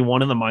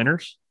 2021 in the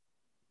minors,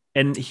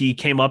 and he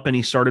came up and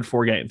he started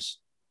 4 games.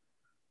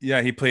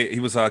 Yeah, he played. He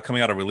was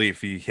coming out of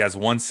relief. He has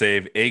 1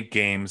 save, 8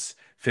 games,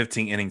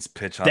 15 innings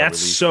pitched. That's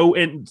so.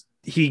 And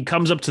he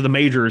comes up to the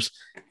majors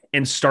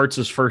and starts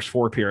his first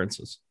 4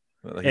 appearances.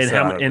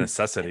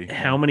 Necessity.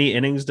 How many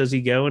innings does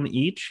he go in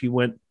each? He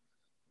went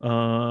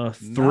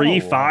 3,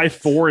 5,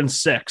 4, and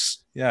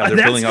 6. Yeah, they're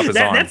building up his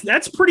arm.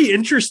 That's pretty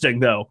interesting,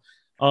 though.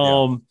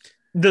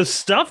 The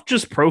stuff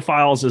just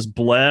profiles as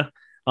bleh.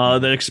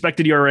 The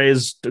expected ERA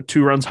is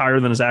 2 runs higher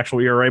than his actual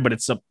ERA, but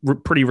it's a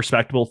pretty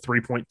respectable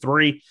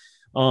 3.3.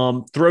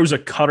 Throws a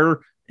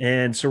cutter.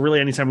 And so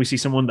really anytime we see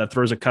someone that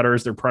throws a cutter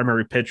as their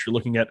primary pitch, you're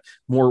looking at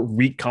more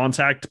weak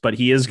contact, but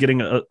he is getting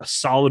a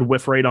solid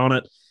whiff rate on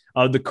it.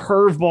 The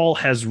curveball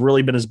has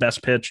really been his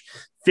best pitch,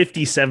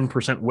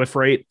 57% whiff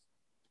rate.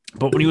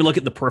 But when you look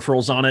at the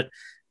peripherals on it,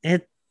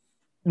 it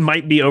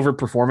might be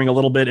overperforming a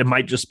little bit. It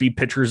might just be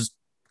pitchers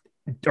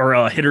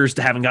or hitters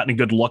that haven't gotten a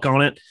good look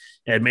on it.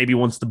 And maybe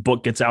once the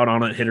book gets out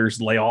on it,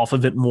 hitters lay off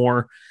of it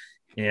more.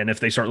 And if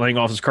they start laying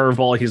off his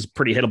curveball, he's a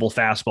pretty hittable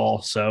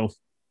fastball. So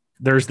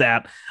there's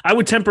that. I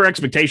would temper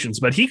expectations,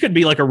 but he could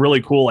be like a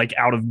really cool, like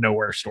out of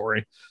nowhere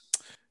story.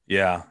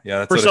 Yeah.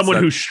 That's for someone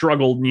who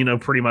struggled,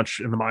 pretty much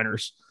in the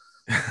minors.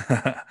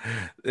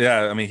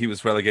 Yeah. I mean, he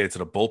was relegated to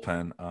the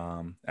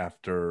bullpen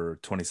after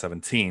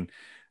 2017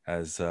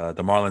 as the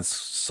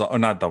Marlins,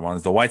 not the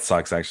Marlins, the White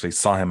Sox actually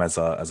saw him as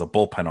a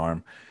bullpen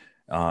arm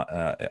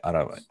at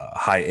a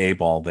high A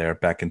ball there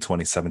back in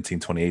 2017,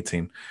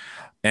 2018.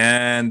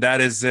 And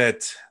that is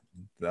it.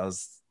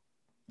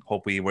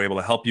 Hope we were able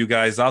to help you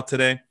guys out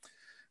today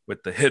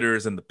with the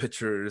hitters and the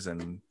pitchers,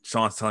 and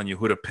Sean's telling you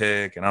who to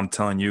pick, and I'm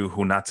telling you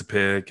who not to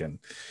pick. And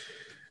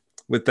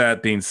with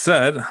that being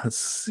said, let's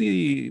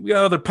see. We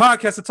got other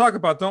podcasts to talk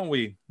about, don't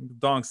we?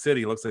 Dong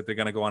City looks like they're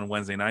going to go on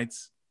Wednesday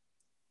nights.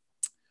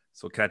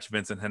 So catch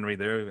Vince and Henry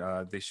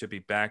there. They should be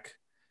back.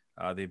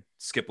 They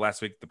skipped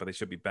last week, but they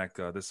should be back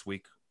this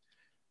week.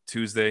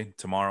 Tuesday,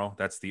 tomorrow.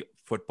 That's the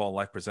Football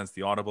Life Presents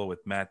the Audible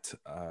with Matt.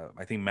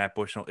 I think Matt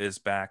Bushnell is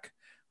back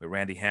with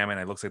Randy Hammond.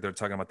 It looks like they're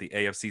talking about the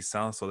AFC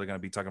South, so they're going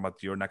to be talking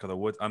about your neck of the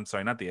woods. I'm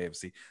sorry, not the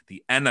AFC,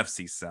 the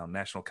NFC South,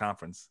 National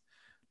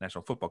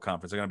Football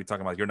Conference. They're going to be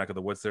talking about your neck of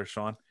the woods there,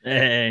 Sean.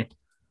 Hey.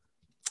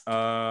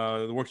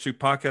 The Workshoot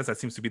podcast, that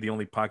seems to be the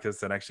only podcast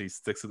that actually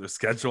sticks to their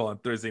schedule on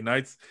Thursday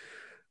nights.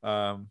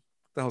 What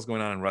the hell's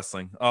going on in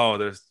wrestling? Oh,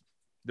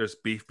 there's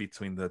beef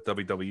between the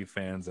WWE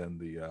fans and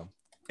the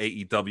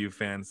AEW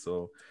fans,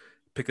 so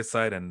pick a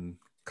side and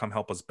come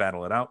help us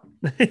battle it out.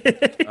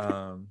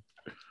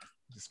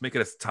 Just make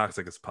it as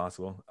toxic as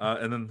possible.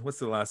 And then what's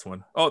the last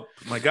one? Oh,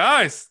 my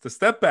guys, the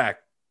step back.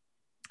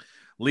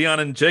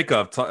 Leon and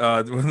Jacob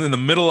in the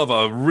middle of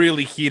a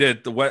really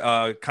heated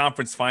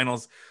conference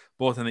finals,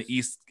 both in the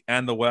East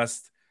and the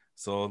West.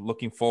 So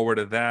looking forward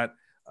to that.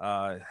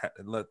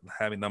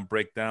 Having them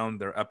break down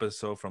their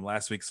episode from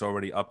last week's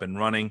already up and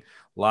running.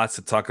 Lots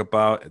to talk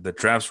about. The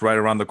draft's right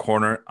around the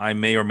corner. I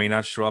may or may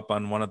not show up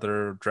on one of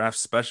their draft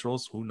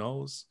specials. Who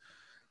knows?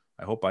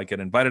 I hope I get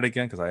invited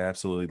again because I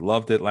absolutely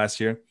loved it last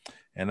year.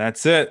 And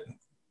that's it.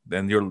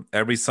 Then you're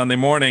every Sunday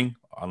morning,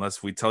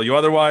 unless we tell you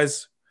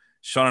otherwise.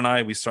 Sean and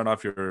I, we start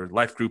off your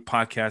Life Group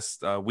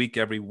podcast week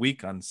every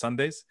week on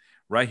Sundays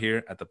right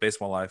here at the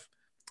Baseball Life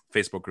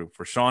Facebook group.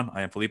 For Sean,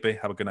 I am Felipe.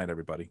 Have a good night,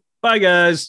 everybody. Bye, guys.